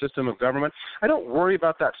system of government, I don't worry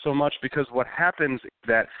about that so much because what happens is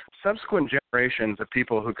that subsequent generations of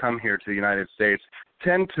people who come here to the United States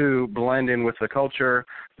tend to blend in with the culture.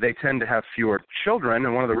 They tend to have fewer children,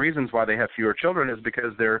 and one of the reasons why they have fewer children is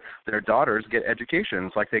because their daughters get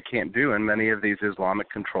educations like they can't do in many of these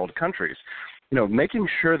Islamic-controlled countries. You know, making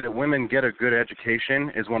sure that women get a good education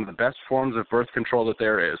is one of the best forms of birth control that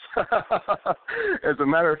there is. As a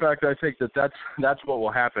matter of fact, I think that's what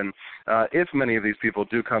will happen if many of these people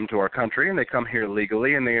do come to our country and they come here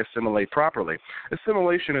legally and they assimilate properly.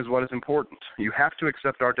 Assimilation is what is important. You have to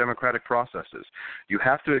accept our democratic processes. You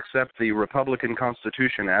have to accept the Republican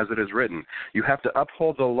Constitution as it is written. You have to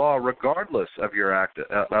uphold the law regardless of your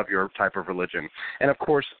of your type of religion. And of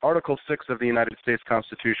course, Article 6 of the United States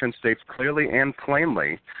Constitution states clearly and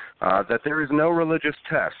plainly that there is no religious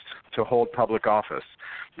test to hold public office.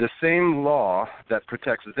 The same law that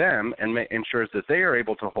protects them and ensures that they are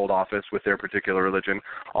able to hold office with their particular religion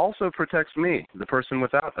also protects me, the person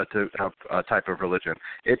without a type of religion.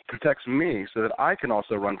 It protects me so that I can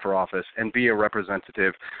also run for office and be a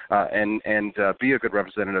representative and be a good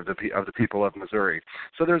representative of the people of Missouri.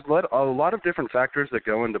 So there's a lot of different factors that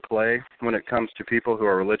go into play when it comes to people who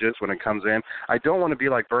are religious, when it comes in. I don't want to be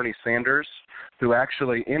like Bernie Sanders, who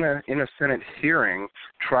actually in a Senate hearing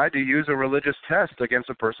tried to use a religious test against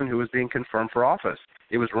a person who was being confirmed for office.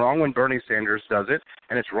 It was wrong when Bernie Sanders does it,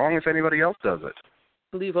 and it's wrong if anybody else does it.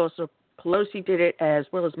 I believe also Pelosi did it as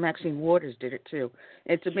well as Maxine Waters did it too.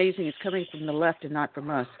 It's amazing. It's coming from the left and not from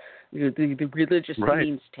us. The religious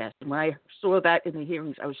means test. And when I saw that in the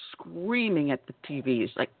hearings, I was screaming at the TVs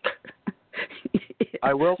like.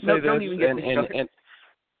 I will say this,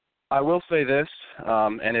 I will say this,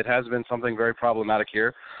 and it has been something very problematic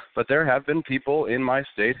here, but there have been people in my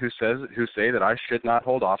state who say that I should not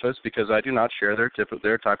hold office because I do not share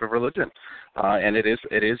their type of religion, and it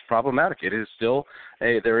is problematic. It is still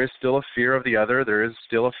there is still a fear of the other. There is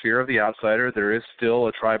still a fear of the outsider. There is still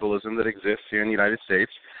a tribalism that exists here in the United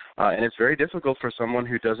States, and it's very difficult for someone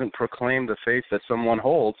who doesn't proclaim the faith that someone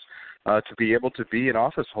holds to be able to be an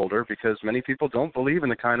office holder, because many people don't believe in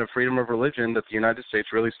the kind of freedom of religion that the United States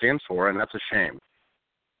really stands for, and that's a shame.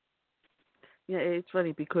 Yeah, it's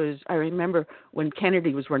funny because I remember when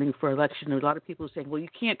Kennedy was running for election, a lot of people were saying, well, you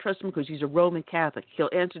can't trust him because he's a Roman Catholic. He'll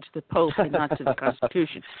answer to the Pope and not to the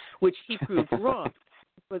Constitution, which he proved wrong.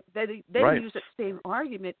 But then he used that same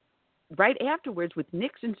argument right afterwards with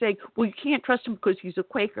Nixon saying, well, you can't trust him because he's a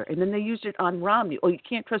Quaker. And then they used it on Romney. Oh, you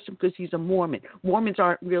can't trust him because he's a Mormon. Mormons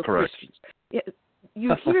aren't real Christians.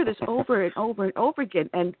 You hear this over and over and over again,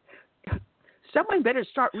 and someone better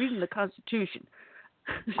start reading the Constitution.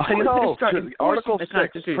 I know. Article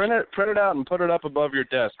 6, print it out and put it up above your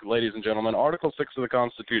desk, ladies and gentlemen. Article 6 of the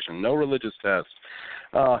Constitution, no religious test.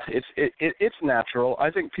 It's natural.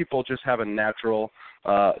 I think people just have a natural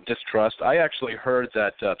distrust. I actually heard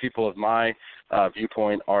that people of my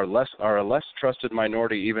viewpoint are a less trusted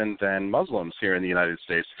minority even than Muslims here in the United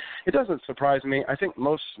States. It doesn't surprise me. I think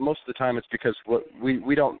most of the time it's because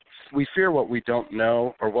we fear what we don't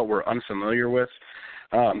know or what we're unfamiliar with.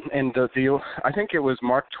 I think it was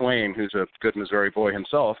Mark Twain, who's a good Missouri boy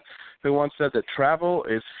himself, who once said that travel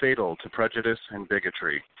is fatal to prejudice and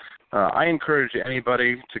bigotry. I encourage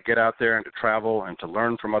anybody to get out there and to travel and to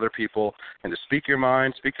learn from other people and to speak your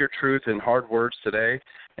mind, speak your truth in hard words today.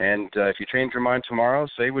 And if you change your mind tomorrow,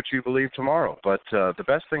 say what you believe tomorrow. But the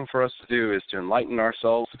best thing for us to do is to enlighten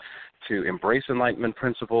ourselves, to embrace Enlightenment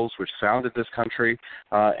principles which founded this country,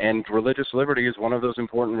 and religious liberty is one of those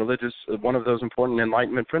important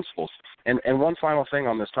Enlightenment principles. And one final thing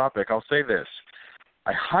on this topic, I'll say this.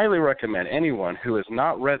 I highly recommend anyone who has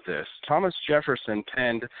not read this. Thomas Jefferson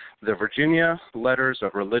penned the Virginia Letters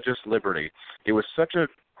of Religious Liberty. It was such a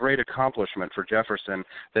great accomplishment for Jefferson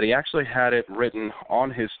that he actually had it written on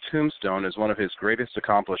his tombstone as one of his greatest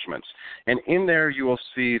accomplishments. And in there you will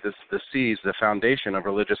see the seeds, the foundation of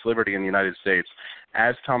religious liberty in the United States,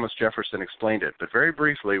 as Thomas Jefferson explained it. But very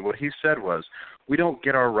briefly, what he said was, we don't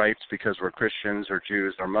get our rights because we're Christians or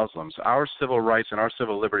Jews or Muslims. Our civil rights and our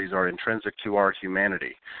civil liberties are intrinsic to our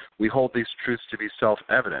humanity. We hold these truths to be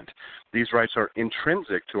self-evident. These rights are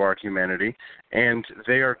intrinsic to our humanity, and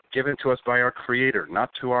they are given to us by our Creator,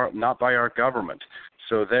 not by our government.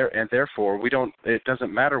 So therefore, it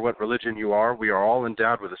doesn't matter what religion you are, we are all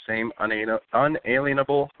endowed with the same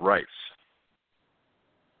unalienable rights.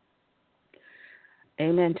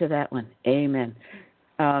 Amen to that one. Amen.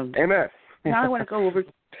 Amen. Now I want to go over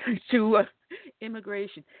to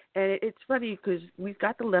immigration. And it's funny because we've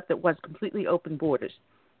got the left that wants completely open borders.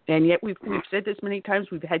 And yet we've said this many times,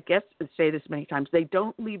 we've had guests say this many times, they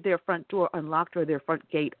don't leave their front door unlocked or their front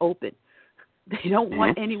gate open. They don't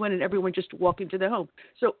want anyone and everyone just to walk into their home.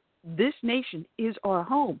 So this nation is our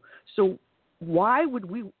home. So why would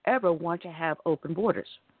we ever want to have open borders?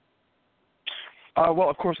 Well,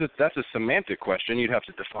 of course, that's a semantic question. You'd have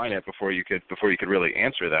to define it before you could really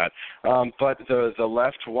answer that. But the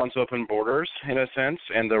left wants open borders in a sense,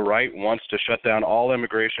 and the right wants to shut down all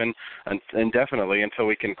immigration indefinitely until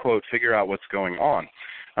we can, quote, figure out what's going on.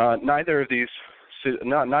 Neither of these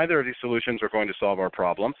solutions are going to solve our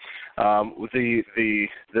problem. The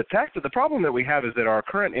problem that we have is that our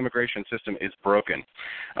current immigration system is broken,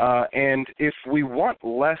 and if we want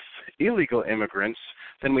less illegal immigrants,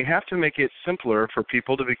 then we have to make it simpler for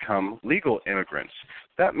people to become legal immigrants.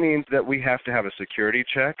 That means that we have to have a security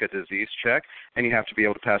check, a disease check, and you have to be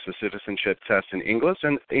able to pass a citizenship test in English,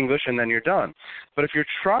 and then you're done. But if you're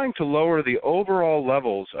trying to lower the overall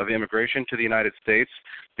levels of immigration to the United States,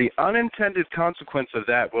 the unintended consequence of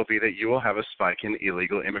that will be that you will have a spike in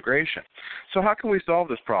illegal immigration. So how can we solve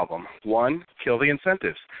this problem? One, kill the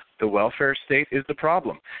incentives. The welfare state is the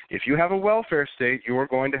problem. If you have a welfare state, you are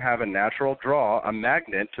going to have a natural draw, a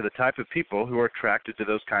magnet to the type of people who are attracted to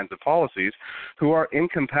those kinds of policies, who are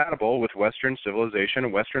incompatible with Western civilization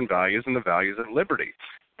and Western values and the values of liberty.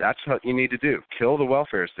 That's what you need to do. Kill the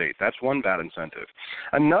welfare state. That's one bad incentive.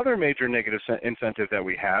 Another major negative incentive that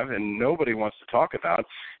we have, and nobody wants to talk about,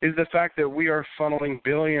 is the fact that we are funneling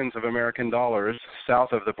billions of American dollars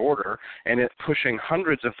south of the border and it pushing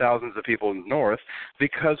hundreds of thousands of people north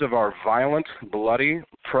because of our violent, bloody,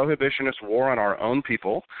 prohibitionist war on our own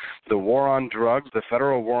people. The war on drugs, the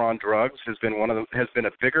federal war on drugs, has been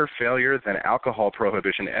a bigger failure than alcohol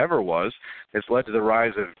prohibition ever was. It's led to the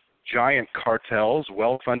rise of giant cartels,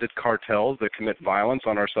 well-funded cartels that commit violence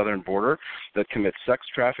on our southern border, that commit sex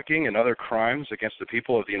trafficking and other crimes against the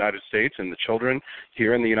people of the United States and the children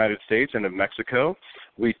here in the United States and of Mexico.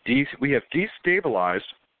 We have destabilized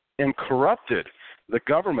and corrupted the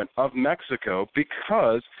government of Mexico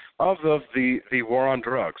because of the war on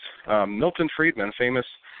drugs. Milton Friedman, famous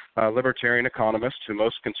libertarian economist who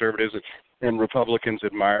most conservatives and Republicans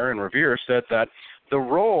admire and revere, said that the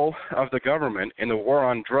role of the government in the war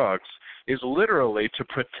on drugs is literally to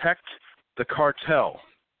protect the cartel,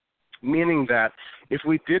 meaning that if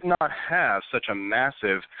we did not have such a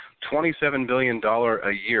massive $27 billion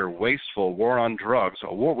a year wasteful war on drugs,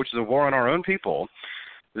 which is a war on our own people,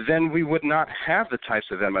 then we would not have the types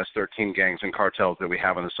of MS-13 gangs and cartels that we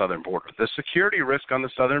have on the southern border. The security risk on the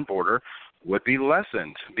southern border would be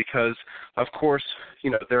lessened because, of course,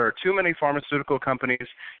 there are too many pharmaceutical companies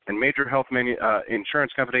and major health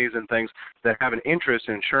insurance companies and things that have an interest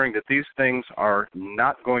in ensuring that these things are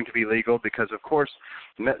not going to be legal because, of course,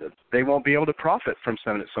 they won't be able to profit from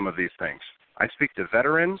some of these things. I speak to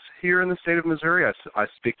veterans here in the state of Missouri. I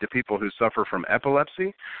speak to people who suffer from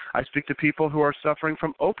epilepsy. I speak to people who are suffering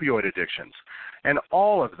from opioid addictions. And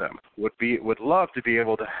all of them would love to be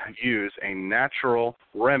able to use a natural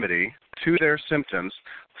remedy to their symptoms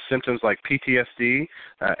like PTSD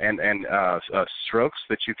and strokes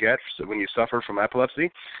that you get when you suffer from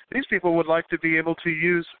epilepsy. These people would like to be able to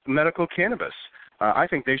use medical cannabis. I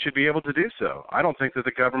think they should be able to do so. I don't think that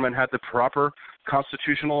the government had the proper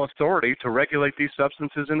constitutional authority to regulate these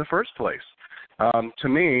substances in the first place. To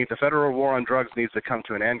me, the federal war on drugs needs to come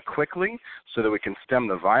to an end quickly so that we can stem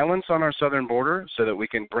the violence on our southern border, so that we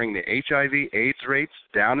can bring the HIV/AIDS rates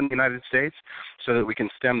down in the United States, so that we can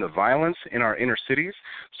stem the violence in our inner cities,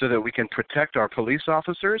 so that we can protect our police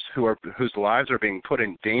officers whose lives are being put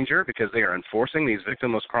in danger because they are enforcing these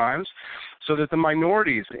victimless crimes, so that the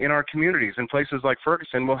minorities in our communities in places like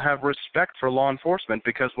Ferguson will have respect for law enforcement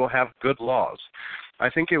because we'll have good laws. I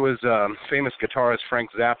think it was famous guitarist Frank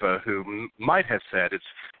Zappa who might have said,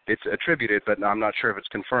 it's attributed, but I'm not sure if it's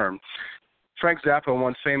confirmed. Frank Zappa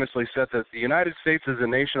once famously said that the United States is a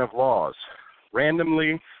nation of laws,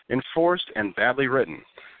 randomly enforced and badly written.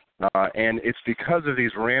 And it's because of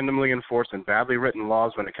these randomly enforced and badly written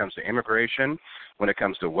laws when it comes to immigration, when it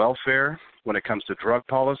comes to welfare, when it comes to drug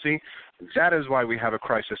policy. That is why we have a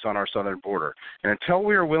crisis on our southern border. And until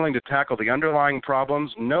we are willing to tackle the underlying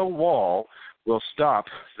problems, no wall will stop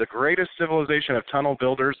the greatest civilization of tunnel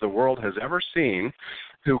builders the world has ever seen,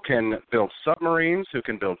 who can build submarines, who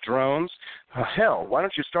can build drones. Hell, why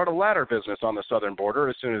don't you start a ladder business on the southern border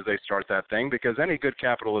as soon as they start that thing? Because any good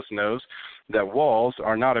capitalist knows that walls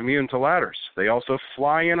are not immune to ladders. They also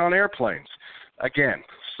fly in on airplanes. Again,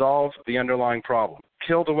 solve the underlying problem.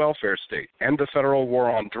 Kill the welfare state. End the federal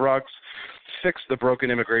war on drugs. Fix the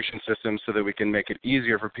broken immigration system so that we can make it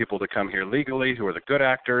easier for people to come here legally who are the good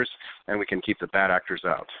actors, and we can keep the bad actors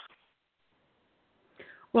out.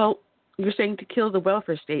 Well, you're saying to kill the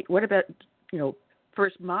welfare state. What about,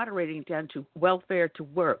 first moderating it down to welfare to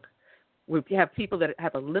work? We have people that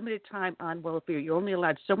have a limited time on welfare. You're only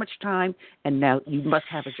allowed so much time, and now you must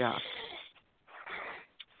have a job.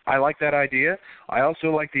 I like that idea. I also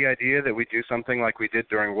like the idea that we do something like we did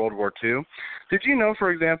during World War II. Did you know, for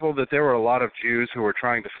example, that there were a lot of Jews who were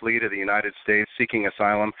trying to flee to the United States seeking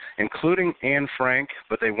asylum, including Anne Frank,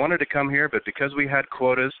 but they wanted to come here, but because we had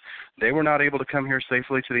quotas, they were not able to come here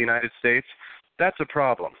safely to the United States? That's a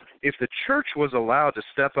problem. If the church was allowed to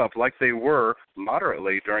step up like they were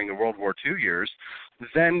moderately during the World War II years,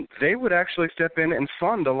 then they would actually step in and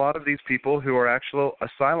fund a lot of these people who are actual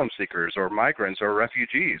asylum seekers or migrants or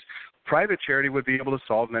refugees. Private charity would be able to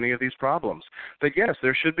solve many of these problems. But yes,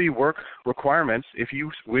 there should be work requirements if you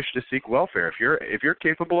wish to seek welfare. If you're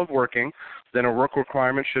capable of working, then a work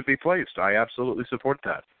requirement should be placed. I absolutely support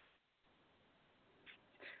that.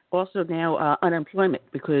 Also now unemployment,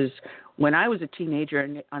 because when I was a teenager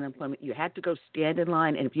and unemployment, you had to go stand in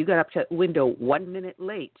line, and if you got up to the window 1 minute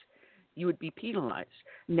late, you would be penalized.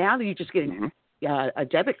 Now that you just get a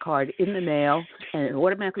debit card in the mail, and it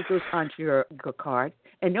automatically goes onto your card,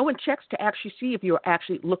 and no one checks to actually see if you're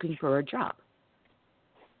actually looking for a job.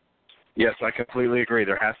 Yes, I completely agree.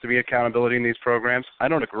 There has to be accountability in these programs. I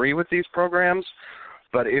don't agree with these programs,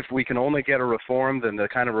 but if we can only get a reform, then the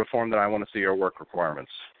kind of reform that I want to see are work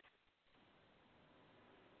requirements.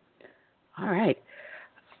 All right.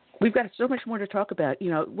 We've got so much more to talk about.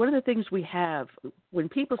 One of the things we have, when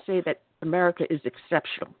people say that America is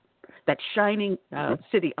exceptional, that shining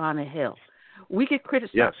city on a hill, we get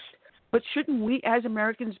criticized. Yes. But shouldn't we as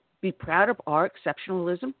Americans be proud of our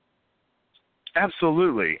exceptionalism?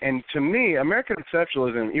 Absolutely. And to me, American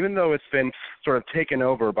exceptionalism, even though it's been sort of taken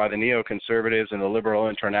over by the neoconservatives and the liberal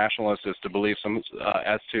internationalists as to believe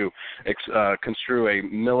construe a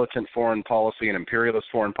militant foreign policy, an imperialist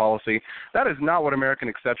foreign policy, that is not what American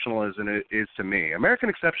exceptionalism is to me. American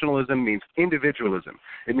exceptionalism means individualism.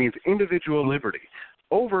 It means individual liberty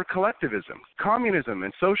over collectivism, communism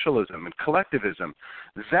and socialism and collectivism.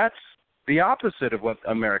 That's the opposite of what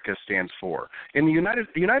America stands for. In the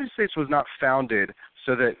United States was not founded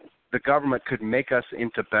so that the government could make us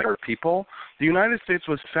into better people. The United States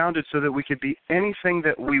was founded so that we could be anything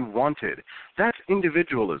that we wanted. That's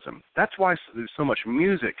individualism. That's why there's so much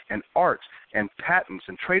music and art and patents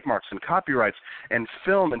and trademarks and copyrights and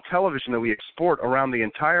film and television that we export around the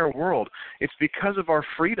entire world. It's because of our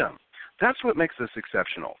freedom. That's what makes us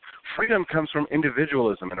exceptional. Freedom comes from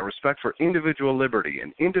individualism and a respect for individual liberty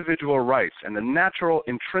and individual rights and the natural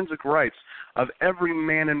intrinsic rights of every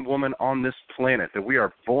man and woman on this planet that we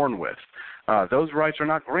are born with. Those rights are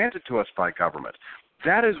not granted to us by government.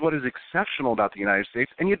 That is what is exceptional about the United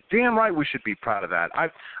States, and you're damn right we should be proud of that.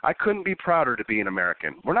 I couldn't be prouder to be an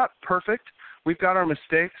American. We're not perfect. we've got our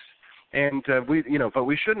mistakes. And but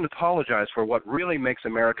we shouldn't apologize for what really makes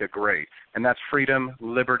America great, and that's freedom,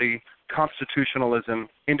 liberty, constitutionalism,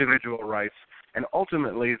 individual rights, and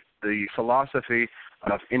ultimately the philosophy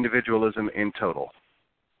of individualism in total.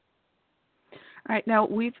 All right, now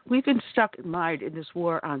we've been stuck in mind in this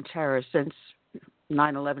war on terror since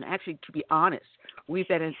 9/11. Actually, to be honest, we've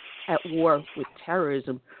been at war with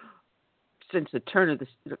terrorism since the turn of this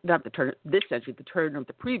century, the turn of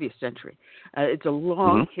the previous century. It's a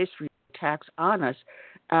long history of attacks on us,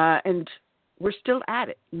 and we're still at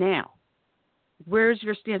it now. Where's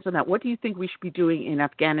your stance on that? What do you think we should be doing in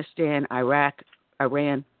Afghanistan, Iraq,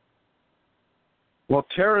 Iran? Well,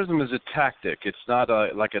 terrorism is a tactic. It's not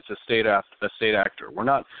like it's a state actor. We're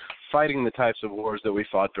not fighting the types of wars that we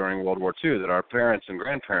fought during World War II, that our parents and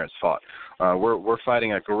grandparents fought. We're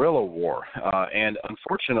fighting a guerrilla war, and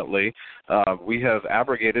unfortunately, we have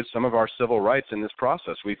abrogated some of our civil rights in this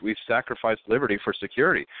process. We've sacrificed liberty for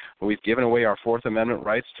security. We've given away our Fourth Amendment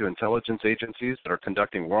rights to intelligence agencies that are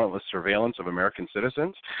conducting warrantless surveillance of American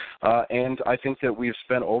citizens, and I think that we've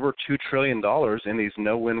spent over $2 trillion in these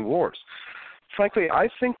no-win wars. Frankly, I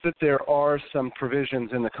think that there are some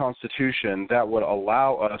provisions in the Constitution that would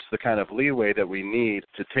allow us the kind of leeway that we need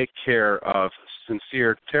to take care of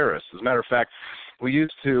sincere terrorists. As a matter of fact, we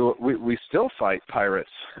still fight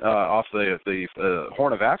pirates off the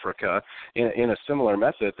Horn of Africa in a similar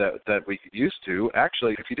method that we used to.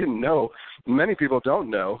 Actually, if you didn't know, many people don't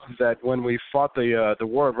know that when we fought the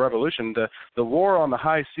War of Revolution, the war on the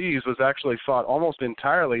high seas was actually fought almost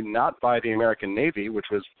entirely not by the American Navy, which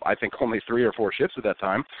was, I think, only 3 or 4 ships at that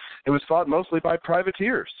time. It was fought mostly by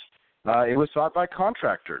privateers. It was fought by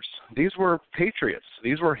contractors. These were patriots.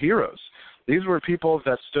 These were heroes. These were people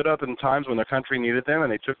that stood up in times when their country needed them,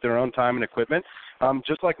 and they took their own time and equipment,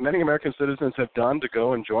 just like many American citizens have done to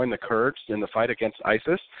go and join the Kurds in the fight against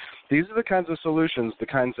ISIS. These are the kinds of solutions, the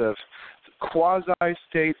kinds of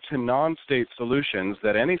quasi-state to non-state solutions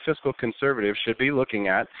that any fiscal conservative should be looking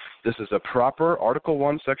at. This is a proper Article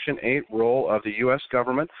 1, Section 8 role of the U.S.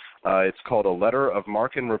 government. It's called a letter of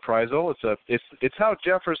marque and reprisal. It's how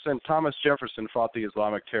Thomas Jefferson fought the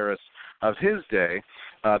Islamic terrorists of his day.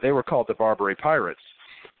 They were called the Barbary Pirates.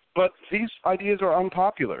 But these ideas are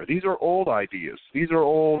unpopular. These are old ideas. These are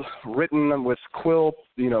old, written with quill,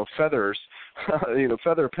 feathers,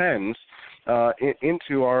 feather pens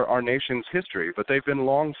into our nation's history. But they've been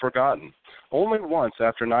long forgotten. Only once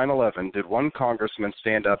after 9/11 did one congressman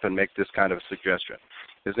stand up and make this kind of suggestion.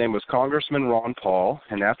 His name was Congressman Ron Paul,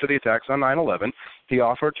 and after the attacks on 9/11, he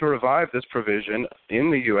offered to revive this provision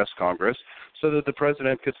in the U.S. Congress so that the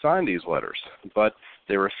president could sign these letters. But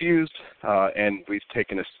they refused, and we've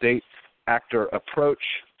taken a state actor approach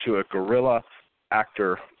to a guerrilla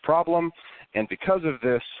actor problem. And because of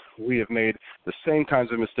this, we have made the same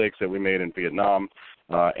kinds of mistakes that we made in Vietnam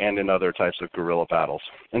and in other types of guerrilla battles.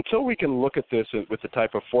 Until we can look at this with the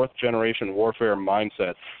type of fourth-generation warfare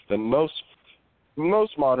mindset that most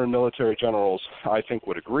modern military generals, I think,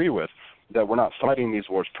 would agree with, that we're not fighting these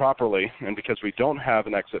wars properly, and because we don't have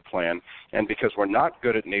an exit plan, and because we're not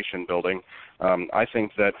good at nation building, I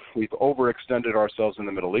think that we've overextended ourselves in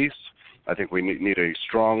the Middle East. I think we need a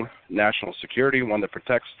strong national security, one that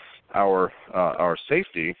protects our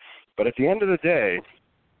safety. But at the end of the day,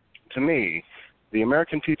 to me, the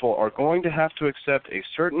American people are going to have to accept a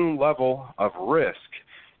certain level of risk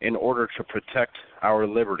in order to protect our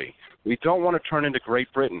liberty. We don't want to turn into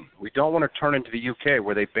Great Britain. We don't want to turn into the UK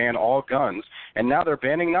where they ban all guns, and now they're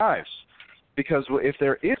banning knives. Because if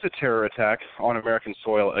there is a terror attack on American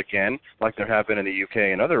soil again, like there have been in the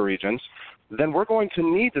UK and other regions, then we're going to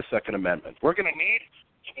need the Second Amendment. We're going to need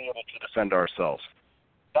to be able to defend ourselves.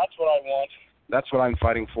 That's what I want. That's what I'm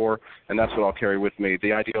fighting for, and that's what I'll carry with me.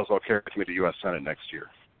 The ideals I'll carry with me to the U.S. Senate next year.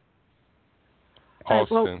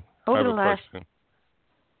 Austin, I have a question.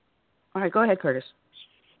 All right, go ahead, Curtis.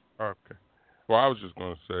 Okay. Well, I was just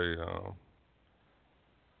going to say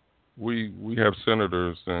we have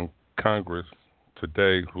senators in Congress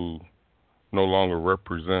today who no longer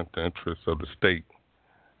represent the interests of the state,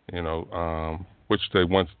 which they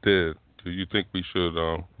once did. Do you think we should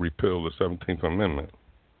repeal the 17th Amendment?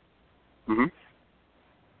 Mm-hmm.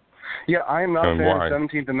 Yeah, I am not a fan of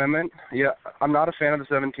the 17th Amendment. Yeah, I'm not a fan of the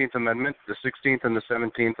 17th Amendment. The 16th and the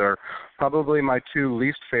 17th are probably my two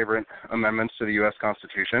least favorite amendments to the U.S.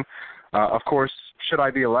 Constitution. Of course, should I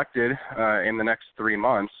be elected in the next 3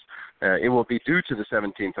 months, it will be due to the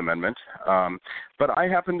 17th Amendment. But I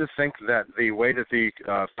happen to think that the way that the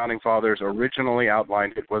Founding Fathers originally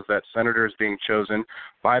outlined it was that senators being chosen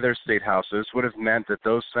by their state houses would have meant that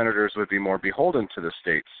those senators would be more beholden to the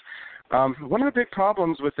states. One of the big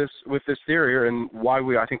problems with this theory, and why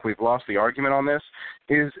I think we've lost the argument on this,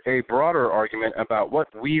 is a broader argument about what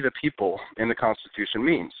we the people in the Constitution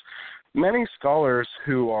means. Many scholars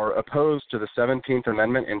who are opposed to the 17th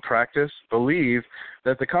Amendment in practice believe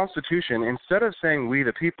that the Constitution, instead of saying we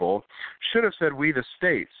the people, should have said we the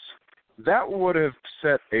states. That would have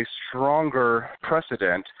set a stronger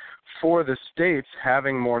precedent for the states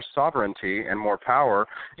having more sovereignty and more power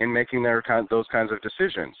in making those kinds of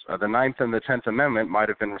decisions. The 9th and the 10th Amendment might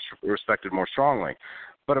have been respected more strongly.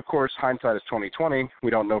 But, of course, hindsight is 20/20.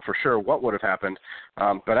 We don't know for sure what would have happened.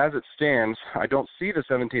 But as it stands, I don't see the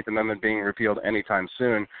 17th Amendment being repealed anytime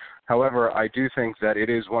soon. However, I do think that it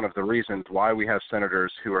is one of the reasons why we have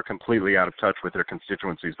senators who are completely out of touch with their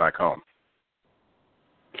constituencies back home.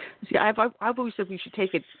 See, I've always said we should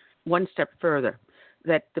take it one step further,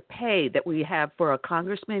 that the pay that we have for our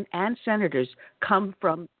congressmen and senators come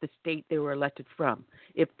from the state they were elected from.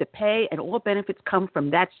 If the pay and all benefits come from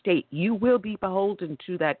that state, you will be beholden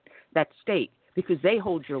to that state because they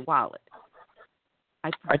hold your wallet.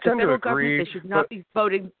 I tend to agree. They should not be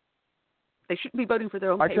voting. They shouldn't be voting for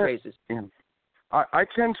their own pay raises. Yeah. I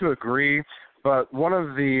tend to agree. But one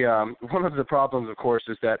of the problems, of course,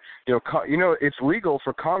 is that it's legal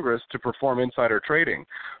for Congress to perform insider trading.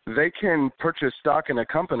 They can purchase stock in a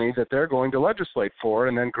company that they're going to legislate for,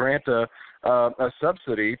 and then grant a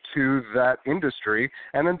subsidy to that industry,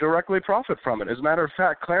 and then directly profit from it. As a matter of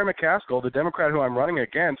fact, Claire McCaskill, the Democrat who I'm running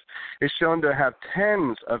against, is shown to have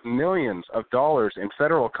tens of millions of dollars in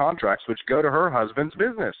federal contracts which go to her husband's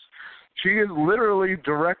business. She is literally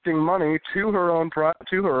directing money to her own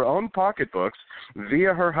pocketbooks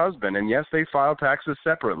via her husband. And yes, they file taxes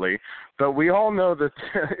separately, but we all know that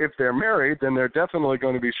if they're married, then they're definitely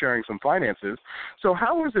going to be sharing some finances. So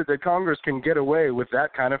how is it that Congress can get away with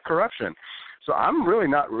that kind of corruption? So I'm really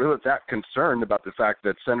not that concerned about the fact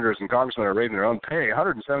that senators and congressmen are raising their own pay.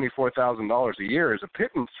 $174,000 a year is a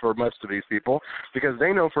pittance for most of these people because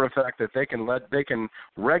they know for a fact that they can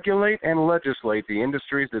regulate and legislate the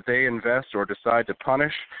industries that they invest or decide to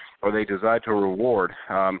punish or they decide to reward.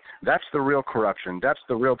 That's the real corruption. That's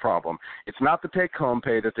the real problem. It's not the take-home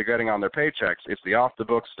pay that they're getting on their paychecks. It's the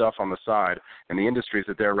off-the-book stuff on the side and the industries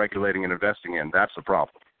that they're regulating and investing in. That's the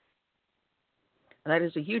problem. That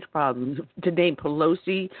is a huge problem. To name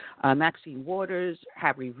Pelosi, Maxine Waters,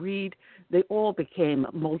 Harry Reid, they all became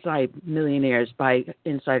multi-millionaires by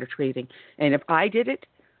insider trading. And if I did it,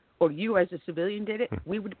 or you as a civilian did it,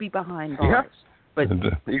 we would be behind bars. Yeah. But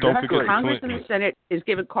exactly. Congress and the Senate is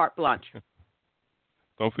given carte blanche.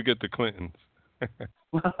 Don't forget the Clintons.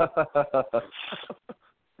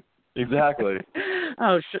 Exactly.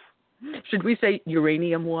 Oh, should we say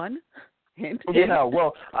uranium one? Yeah,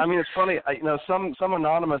 well, I mean, it's funny. Some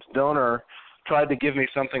anonymous donor tried to give me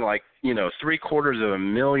something like,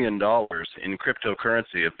 $750,000 in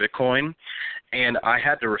cryptocurrency of Bitcoin, and I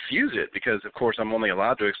had to refuse it because, of course, I'm only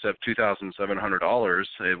allowed to accept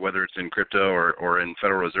 $2,700, whether it's in crypto or in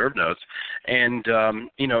Federal Reserve notes. And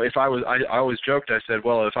if I always joked. I said,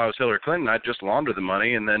 well, if I was Hillary Clinton, I'd just launder the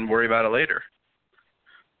money and then worry about it later.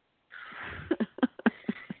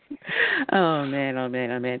 Oh, man.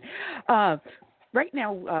 Right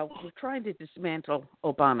now, we're trying to dismantle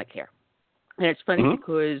Obamacare. And it's funny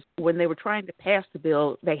because when they were trying to pass the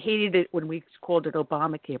bill, they hated it when we called it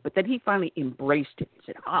Obamacare. But then he finally embraced it and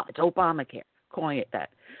said, it's Obamacare, calling it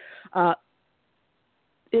that.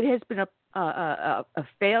 It has been a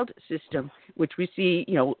failed system, which we see,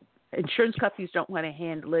 insurance companies don't want to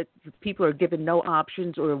handle it. People are given no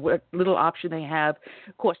options, or what little option they have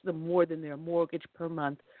costs them more than their mortgage per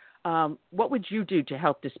month. What would you do to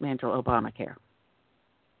help dismantle Obamacare?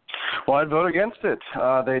 Well, I'd vote against it.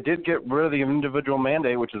 They did get rid of the individual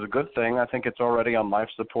mandate, which is a good thing. I think it's already on life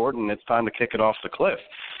support, and it's time to kick it off the cliff.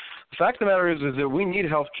 The fact of the matter is that we need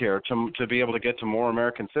health care to be able to get to more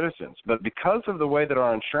American citizens. But because of the way that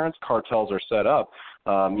our insurance cartels are set up,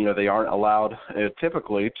 they aren't allowed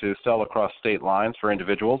typically to sell across state lines for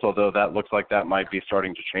individuals, although that looks like that might be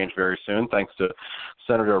starting to change very soon, thanks to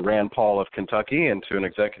Senator Rand Paul of Kentucky and to an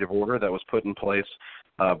executive order that was put in place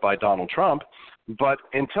by Donald Trump. But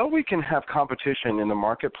until we can have competition in the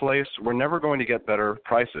marketplace, we're never going to get better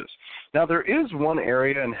prices. Now, there is one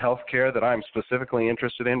area in healthcare that I'm specifically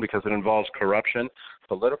interested in because it involves corruption,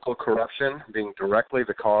 political corruption being directly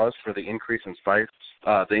the cause for the increase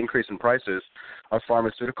in prices of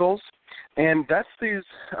pharmaceuticals. And that's these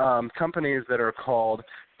companies that are called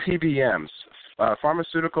PBMs,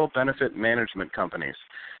 pharmaceutical benefit management companies.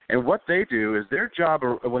 And what they do is their job,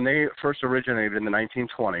 when they first originated in the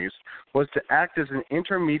 1920s, was to act as an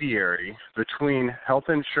intermediary between health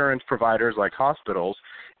insurance providers like hospitals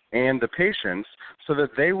and the patients so that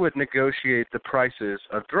they would negotiate the prices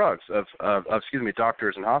of drugs,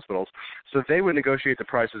 doctors and hospitals. So they would negotiate the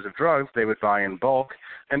prices of drugs they would buy in bulk,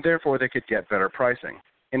 and therefore they could get better pricing.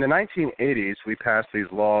 In the 1980s, we passed these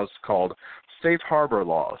laws called safe harbor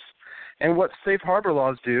laws. And what safe harbor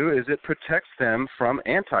laws do is it protects them from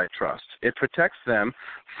antitrust. It protects them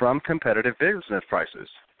from competitive business prices.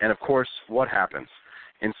 And, of course, what happens?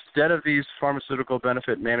 Instead of these pharmaceutical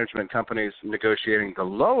benefit management companies negotiating the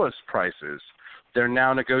lowest prices, they're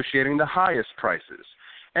now negotiating the highest prices.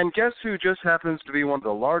 And guess who just happens to be one of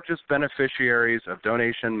the largest beneficiaries of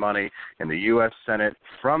donation money in the U.S. Senate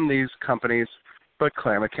from these companies but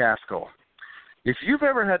Claire McCaskill? If you've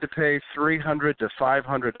ever had to pay $300 to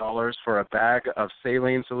 $500 for a bag of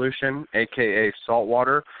saline solution, a.k.a. salt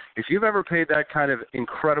water, if you've ever paid that kind of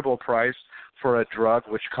incredible price for a drug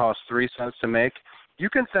which costs 3 cents to make, you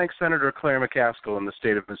can thank Senator Claire McCaskill in the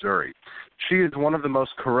state of Missouri. She is one of the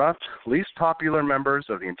most corrupt, least popular members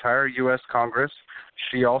of the entire U.S. Congress.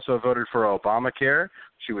 She also voted for Obamacare.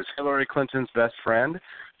 She was Hillary Clinton's best friend.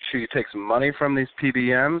 She takes money from these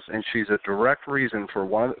PBMs, and she's a direct reason for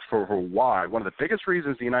one of the biggest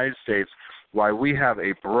reasons in the United States why we have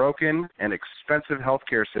a broken and expensive health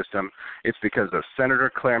care system. It's because of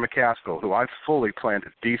Senator Claire McCaskill, who I fully plan to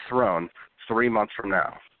dethrone 3 months from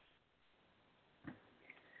now.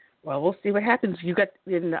 Well, we'll see what happens. You got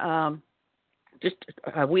in just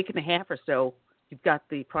a week and a half or so, you've got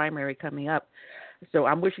the primary coming up. So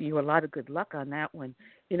I'm wishing you a lot of good luck on that one.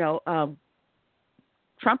 You know,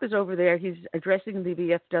 Trump is over there. He's addressing the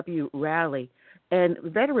VFW rally, and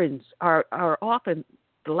veterans are often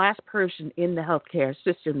the last person in the healthcare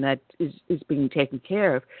system that is being taken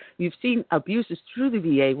care of. You've seen abuses through the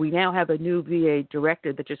VA. We now have a new VA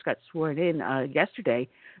director that just got sworn in yesterday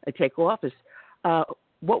to take office.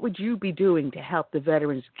 What would you be doing to help the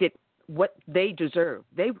veterans get what they deserve?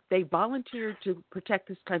 They volunteered to protect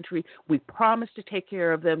this country. We promised to take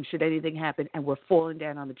care of them should anything happen, and we're falling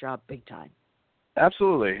down on the job big time.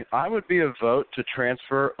 Absolutely. I would be a vote to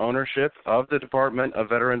transfer ownership of the Department of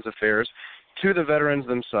Veterans Affairs to the veterans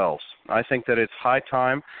themselves. I think that it's high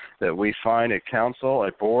time that we find a council,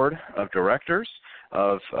 a board of directors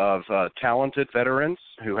of talented veterans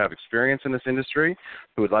who have experience in this industry,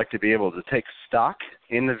 who would like to be able to take stock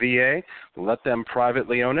in the VA, let them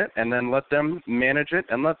privately own it, and then let them manage it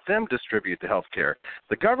and let them distribute the health care.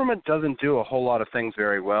 The government doesn't do a whole lot of things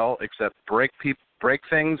very well except break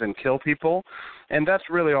things and kill people, and that's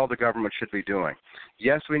really all the government should be doing.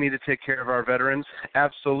 Yes, we need to take care of our veterans.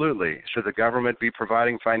 Absolutely. Should the government be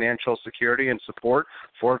providing financial security and support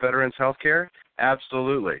for veterans' health care?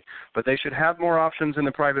 Absolutely. But they should have more options in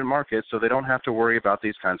the private market so they don't have to worry about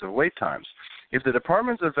these kinds of wait times. If the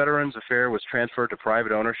Department of Veterans Affairs was transferred to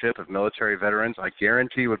private ownership of military veterans, I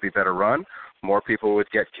guarantee it would be better run, more people would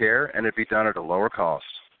get care, and it'd be done at a lower cost.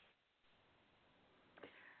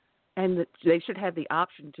 And they should have the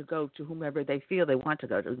option to go to whomever they feel they want to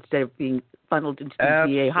go to instead of being funneled into the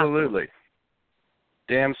VA hospital. Absolutely.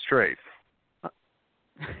 Damn straight.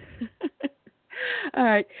 All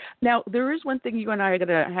right. Now, there is one thing you and I are going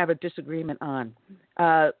to have a disagreement on,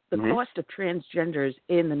 the cost of transgenders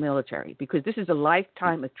in the military, because this is a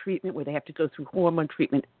lifetime of treatment where they have to go through hormone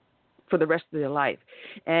treatment for the rest of their life.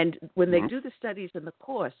 And when they do the studies and the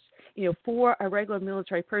costs, you know, for a regular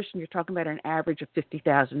military person, you're talking about an average of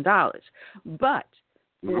 $50,000. But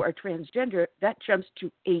for a transgender, that jumps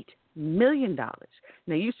to $8 million.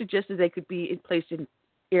 Now, you suggested they could be placed in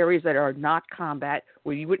areas that are not combat,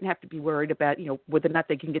 where you wouldn't have to be worried about, you know, whether or not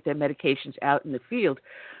they can get their medications out in the field.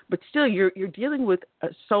 But still, you're dealing with a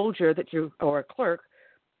soldier or a clerk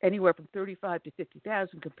anywhere from $35,000 to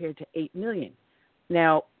 $50,000 compared to $8 million.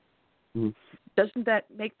 Now, doesn't that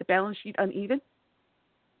make the balance sheet uneven?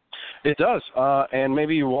 It does, and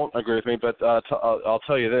maybe you won't agree with me, but I'll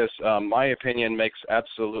tell you this. My opinion makes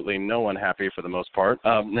absolutely no one happy for the most part,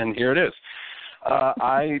 and here it is.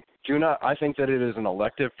 I think that it is an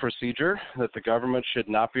elective procedure, that the government should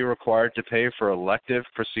not be required to pay for elective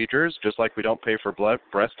procedures, just like we don't pay for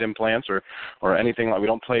breast implants or anything like we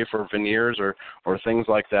don't pay for veneers or things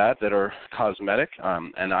like that are cosmetic.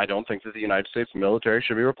 And I don't think that the United States military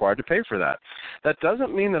should be required to pay for that. That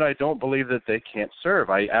doesn't mean that I don't believe that they can't serve.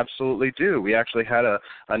 I absolutely do. We actually had a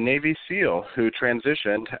Navy SEAL who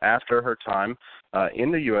transitioned after her time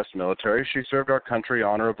in the U.S. military. She served our country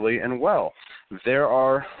honorably and well. There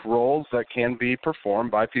are roles that can be performed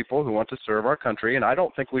by people who want to serve our country, and I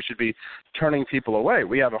don't think we should be turning people away.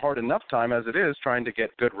 We have a hard enough time as it is trying to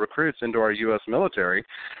get good recruits into our U.S. military,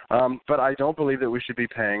 but I don't believe that we should be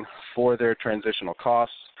paying for their transitional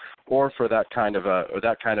costs or for that kind of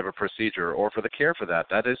a procedure, or for the care for that.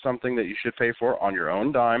 That is something that you should pay for on your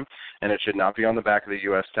own dime, and it should not be on the back of the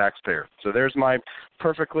U.S. taxpayer. So there's my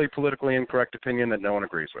perfectly politically incorrect opinion that no one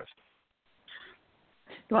agrees with.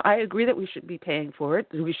 Well, I agree that we should be paying for it.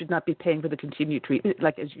 We should not be paying for the continued treatment.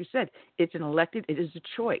 Like, as you said, it's an elected, it is a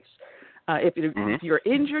choice. If you're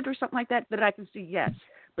injured or something like that, then I can see yes.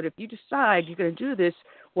 But if you decide you're going to do this,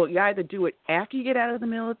 well, you either do it after you get out of the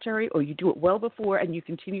military or you do it well before and you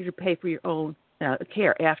continue to pay for your own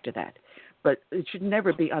care after that. But it should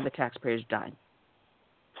never be on the taxpayer's dime.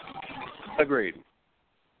 Agreed.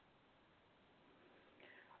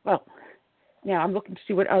 Well, now I'm looking to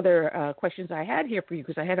see what other questions I had here for you,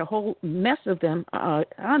 because I had a whole mess of them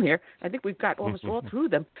on here. I think we've got almost all through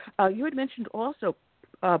them. You had mentioned also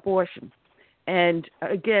abortion. And,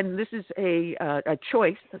 again, this is a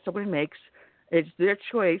choice that someone makes. It's their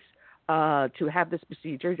choice to have this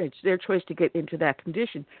procedure. It's their choice to get into that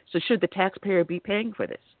condition. So should the taxpayer be paying for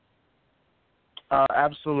this?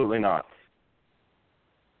 Absolutely not.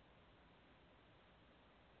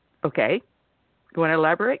 Okay. You want to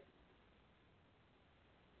elaborate?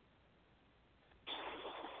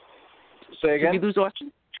 Say again? Did we lose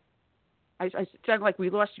Austin? I sounded like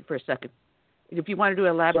we lost you for a second. If you wanted to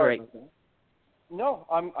elaborate. Sorry. No,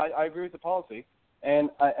 I agree with the policy, and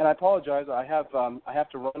I apologize. I have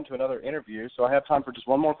to run to another interview, so I have time for just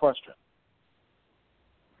one more question.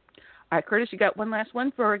 All right, Curtis, you got one last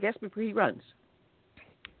one for our guest before he runs.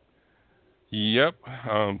 Yep.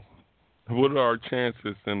 What are our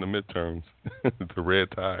chances in the midterms? The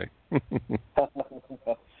red tie.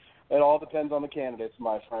 It all depends on the candidates,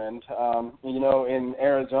 my friend. In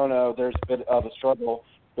Arizona, there's a bit of a struggle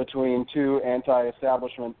between two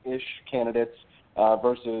anti-establishment-ish candidates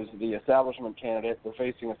versus the establishment candidate. We're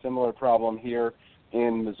facing a similar problem here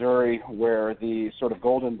in Missouri, where the sort of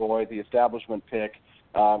golden boy, the establishment pick,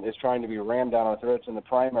 is trying to be rammed down our throats in the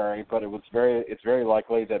primary. But it's very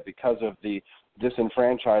likely that because of the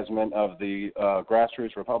disenfranchisement of the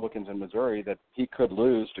grassroots Republicans in Missouri, that he could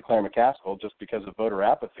lose to Claire McCaskill just because of voter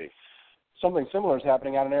apathy. Something similar is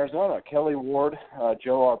happening out in Arizona. Kelly Ward,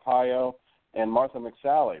 Joe Arpaio, and Martha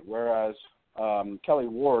McSally, whereas Kelly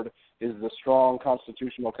Ward is the strong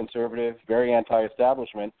constitutional conservative, very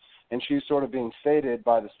anti-establishment, and she's sort of being faded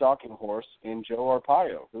by the stalking horse in Joe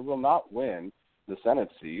Arpaio, who will not win the Senate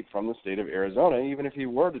seat from the state of Arizona, even if he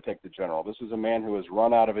were to take the general. This is a man who has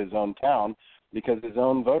run out of his own town because his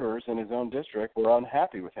own voters in his own district were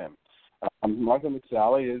unhappy with him. Martha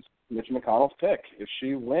McSally is Mitch McConnell's pick. If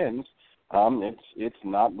she wins, it's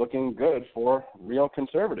not looking good for real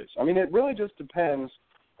conservatives. I mean, it really just depends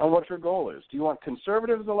on what your goal is. Do you want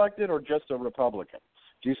conservatives elected or just a Republican?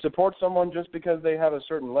 Do you support someone just because they have a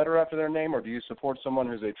certain letter after their name, or do you support someone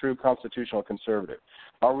who's a true constitutional conservative?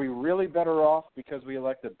 Are we really better off because we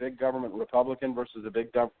elect a big government Republican versus a big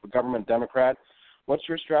government Democrat? What's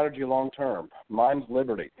your strategy long term? Mine's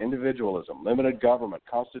liberty, individualism, limited government,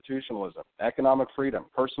 constitutionalism, economic freedom,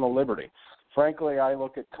 personal liberty. Frankly, I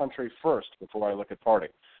look at country first before I look at party.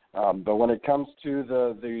 But when it comes to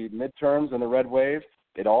the midterms and the red wave,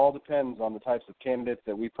 it all depends on the types of candidates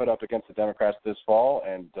that we put up against the Democrats this fall.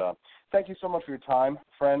 And thank you so much for your time,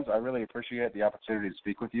 friends. I really appreciate the opportunity to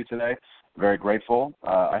speak with you today. Very grateful.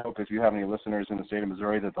 I hope if you have any listeners in the state of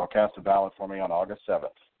Missouri that they'll cast a ballot for me on August 7th.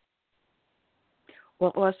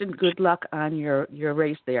 Well, Austin, good luck on your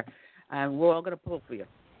race there. We're all going to pull for you.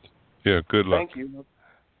 Yeah, good luck. Thank you.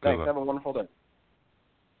 Thanks. Have a wonderful day.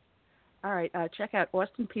 All right, check out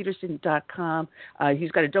austinpeterson.com.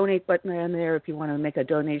 He's got a donate button on there if you want to make a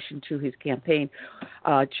donation to his campaign.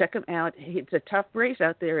 Check him out. It's a tough race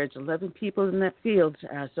out there. It's 11 people in that field,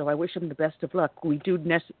 so I wish him the best of luck. We do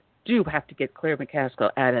have to get Claire McCaskill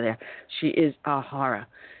out of there. She is a horror.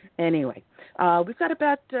 Anyway, we've got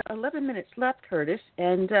about 11 minutes left, Curtis,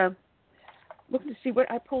 and looking to see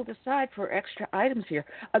what I pulled aside for extra items here.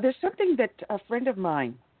 There's something that a friend of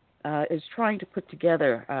mine is trying to put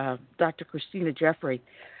together, Dr. Christina Jeffrey,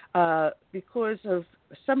 because of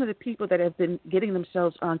some of the people that have been getting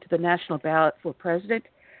themselves onto the national ballot for president.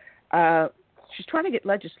 She's trying to get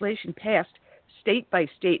legislation passed state by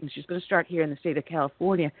state, and she's going to start here in the state of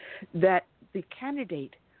California, that the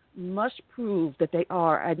candidate must prove that they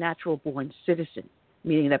are a natural-born citizen,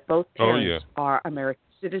 meaning that both parents are American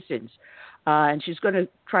citizens. And she's going to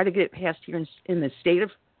try to get it passed here in the state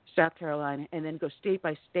of South Carolina, and then go state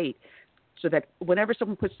by state, so that whenever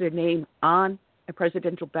someone puts their name on a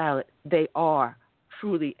presidential ballot, they are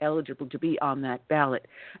truly eligible to be on that ballot.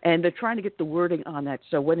 And they're trying to get the wording on that.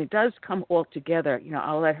 So when it does come all together,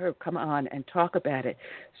 I'll let her come on and talk about it.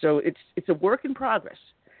 So it's a work in progress,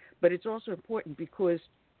 but it's also important because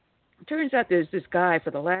turns out there's this guy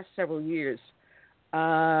for the last several years.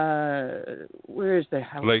 Where's the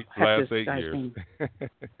hell? Last 8 years.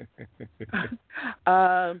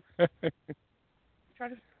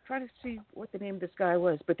 Try to see what the name of this guy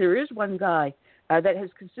was, but there is one guy that has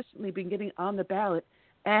consistently been getting on the ballot,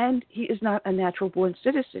 and he is not a natural-born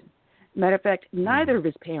citizen. Matter of fact, neither of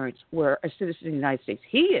his parents were a citizen of the United States.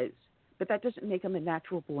 He is, but that doesn't make him a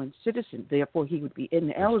natural-born citizen. Therefore, he would be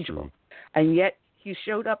ineligible. And yet, he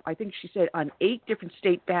showed up, I think she said, on 8 different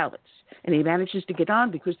state ballots, and he manages to get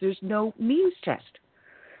on because there's no means test,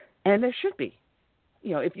 and there should be.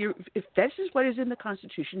 You know, if this is what is in the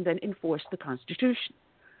Constitution, then enforce the Constitution.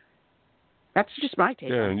 That's just my take.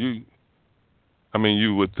 Yeah, and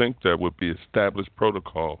you would think that would be established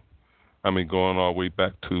protocol. I mean, going all the way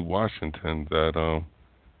back to Washington, that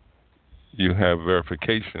you have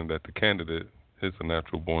verification that the candidate is a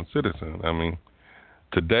natural-born citizen. I mean,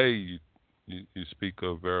 today you speak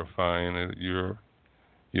of verifying that you're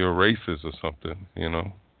racist or something, you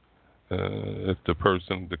know. If the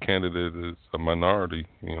candidate is a minority,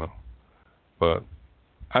 you know. But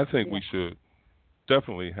I think we should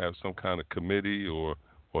definitely have some kind of committee or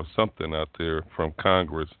something out there from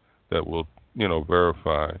Congress that will, you know,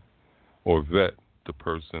 verify or vet the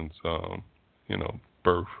person's, you know,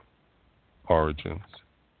 birth origins.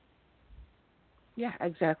 Yeah,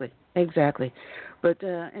 exactly. But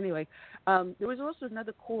anyway, there was also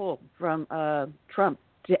another call from Trump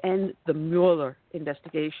to end the Mueller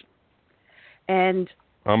investigation. And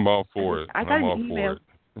I'm all for it. I got an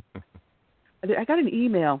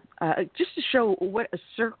email just to show what a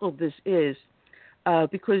circle this is,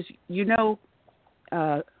 because, you know,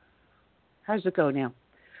 how's it go now?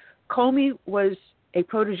 Comey was a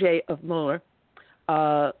protege of Mueller.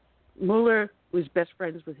 Mueller was best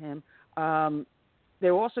friends with him.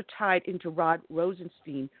 They were also tied into Rod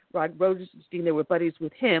Rosenstein. They were buddies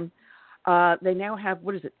with him. They now have,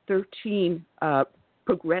 13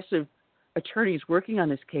 progressive attorneys working on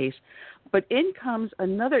this case. But in comes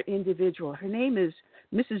another individual. Her name is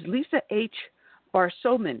Mrs. Lisa H.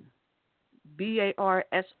 Barsoman,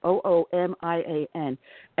 Barsoomian.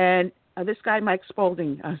 And this guy, Mike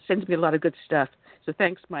Spaulding, sends me a lot of good stuff. So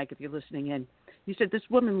thanks, Mike, if you're listening in. He said this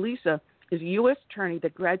woman, Lisa, is a U.S. attorney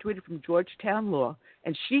that graduated from Georgetown Law,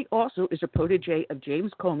 and she also is a protege of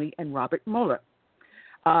James Comey and Robert Mueller.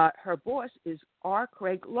 Her boss is R.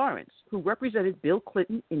 Craig Lawrence, who represented Bill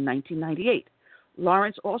Clinton in 1998.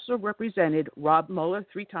 Lawrence also represented Rob Mueller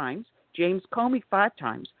 3 times, James Comey 5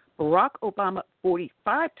 times, Barack Obama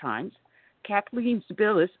 45 times, Kathleen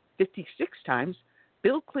Sebelius 56 times,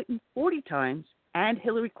 Bill Clinton 40 times, and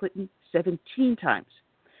Hillary Clinton 17 times.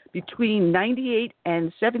 Between 98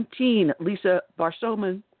 and 17, Lisa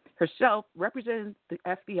Barsoman herself represented the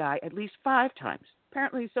FBI at least 5 times.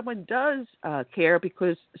 Apparently someone does care,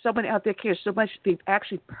 because someone out there cares so much they've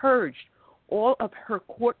actually purged all of her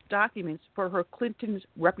court documents for her Clinton's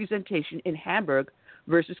representation in Hamburg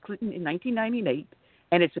versus Clinton in 1998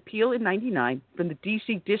 and its appeal in 99 from the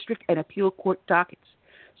D.C. District and Appeal Court dockets.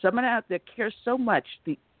 Someone out there cares so much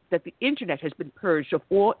that the Internet has been purged of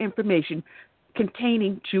all information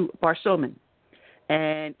containing to Barsoman.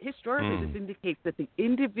 And historically, this indicates that the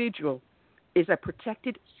individual is a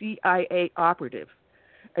protected CIA operative.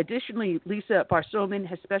 Additionally, Lisa Barsoman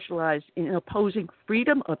has specialized in opposing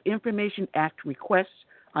Freedom of Information Act requests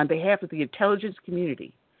on behalf of the intelligence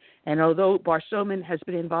community. And although Barsoman has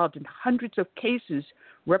been involved in hundreds of cases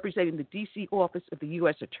representing the D.C. office of the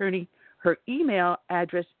U.S. Attorney, her email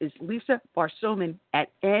address is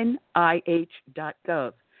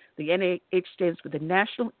lisabarsoman@nih.gov. The NIH stands for the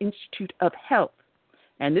National Institute of Health,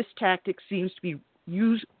 and this tactic seems to be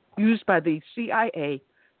used by the CIA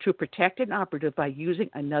to protect an operative by using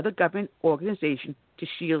another government organization to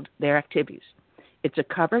shield their activities. It's a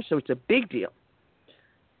cover, so it's a big deal.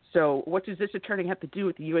 So what does this attorney have to do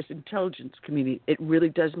with the U.S. intelligence community? It really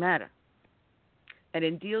does matter. And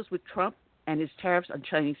in deals with Trump and his tariffs on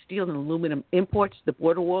Chinese steel and aluminum imports, the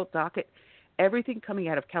border wall docket, everything coming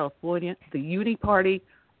out of California, the Uni Party,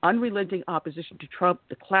 unrelenting opposition to Trump,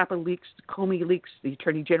 the Clapper leaks, the Comey leaks, the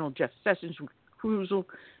Attorney General Jeff Sessions' recusal,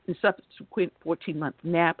 and subsequent 14-month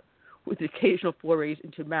nap with occasional forays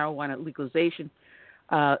into marijuana legalization.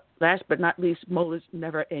 Last but not least, Mueller's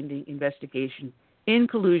never-ending investigation in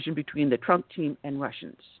collusion between the Trump team and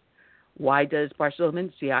Russians. Why does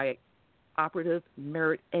Barsoman, CIA operative,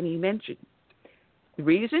 merit any mention? The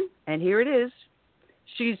reason, and here it is,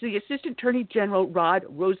 she's the Assistant Attorney General Rod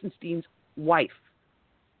Rosenstein's wife.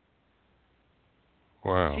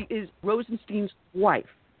 Wow. She is Rosenstein's wife.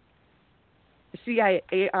 A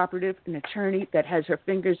CIA operative, an attorney that has her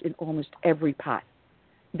fingers in almost every pot.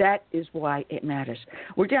 That is why it matters.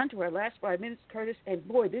 We're down to our last 5 minutes, Curtis, and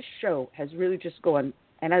boy, this show has really just gone,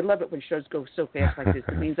 and I love it when shows go so fast like this.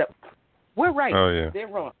 It means that we're right. Oh, yeah. They're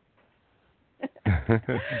wrong.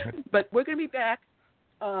 But we're going to be back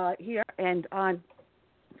here, and on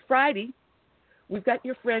Friday, we've got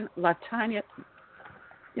your friend LaTanya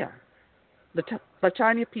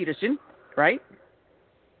Peterson, right?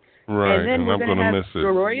 Right, and then we're I'm going to have miss it.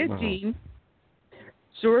 Soraya Dean.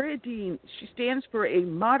 Soraya Dean, she stands for a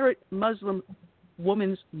moderate Muslim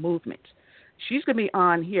women's movement. She's going to be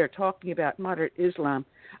on here talking about moderate Islam.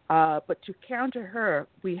 But to counter her,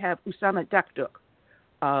 we have Usama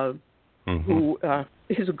Dakduk, who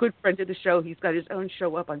is a good friend of the show. He's got his own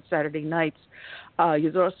show up on Saturday nights.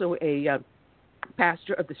 He's also a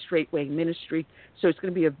pastor of the Straightway Ministry. So it's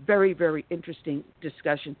going to be a very, very interesting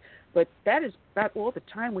discussion. But that is about all the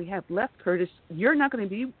time we have left, Curtis. You're not going to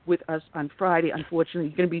be with us on Friday, unfortunately.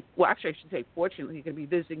 You're going to be, well, actually, I should say, fortunately, you're going to be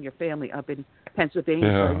visiting your family up in Pennsylvania.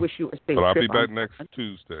 Yeah. So I wish you a safe trip. But I'll be back next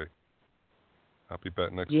Tuesday. I'll be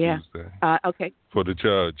back next Tuesday. Okay. For the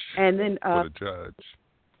judge. And then for the judge.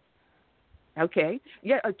 Okay.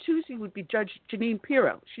 Yeah, Tuesday would be Judge Janine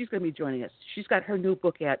Pirro. She's going to be joining us. She's got her new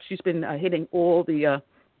book out. She's been hitting all the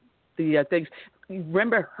things.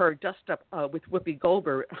 Remember her dust up with Whoopi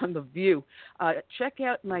Goldberg on The View. Check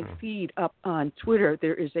out my feed up on Twitter.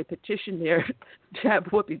 There is a petition there to have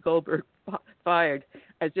Whoopi Goldberg fired,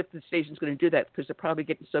 as if the station's going to do that because they're probably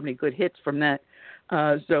getting so many good hits from that.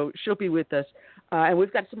 So she'll be with us. And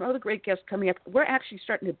we've got some other great guests coming up. We're actually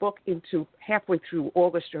starting to book into halfway through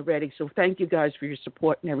August already, so thank you guys for your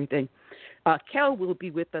support and everything. Kel will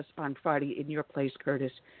be with us on Friday in your place,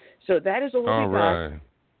 Curtis. So that is all we got.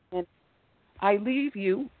 And I leave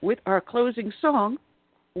you with our closing song,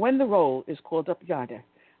 When the Roll is Called Up Yonder.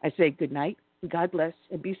 I say good night, God bless,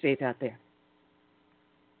 and be safe out there.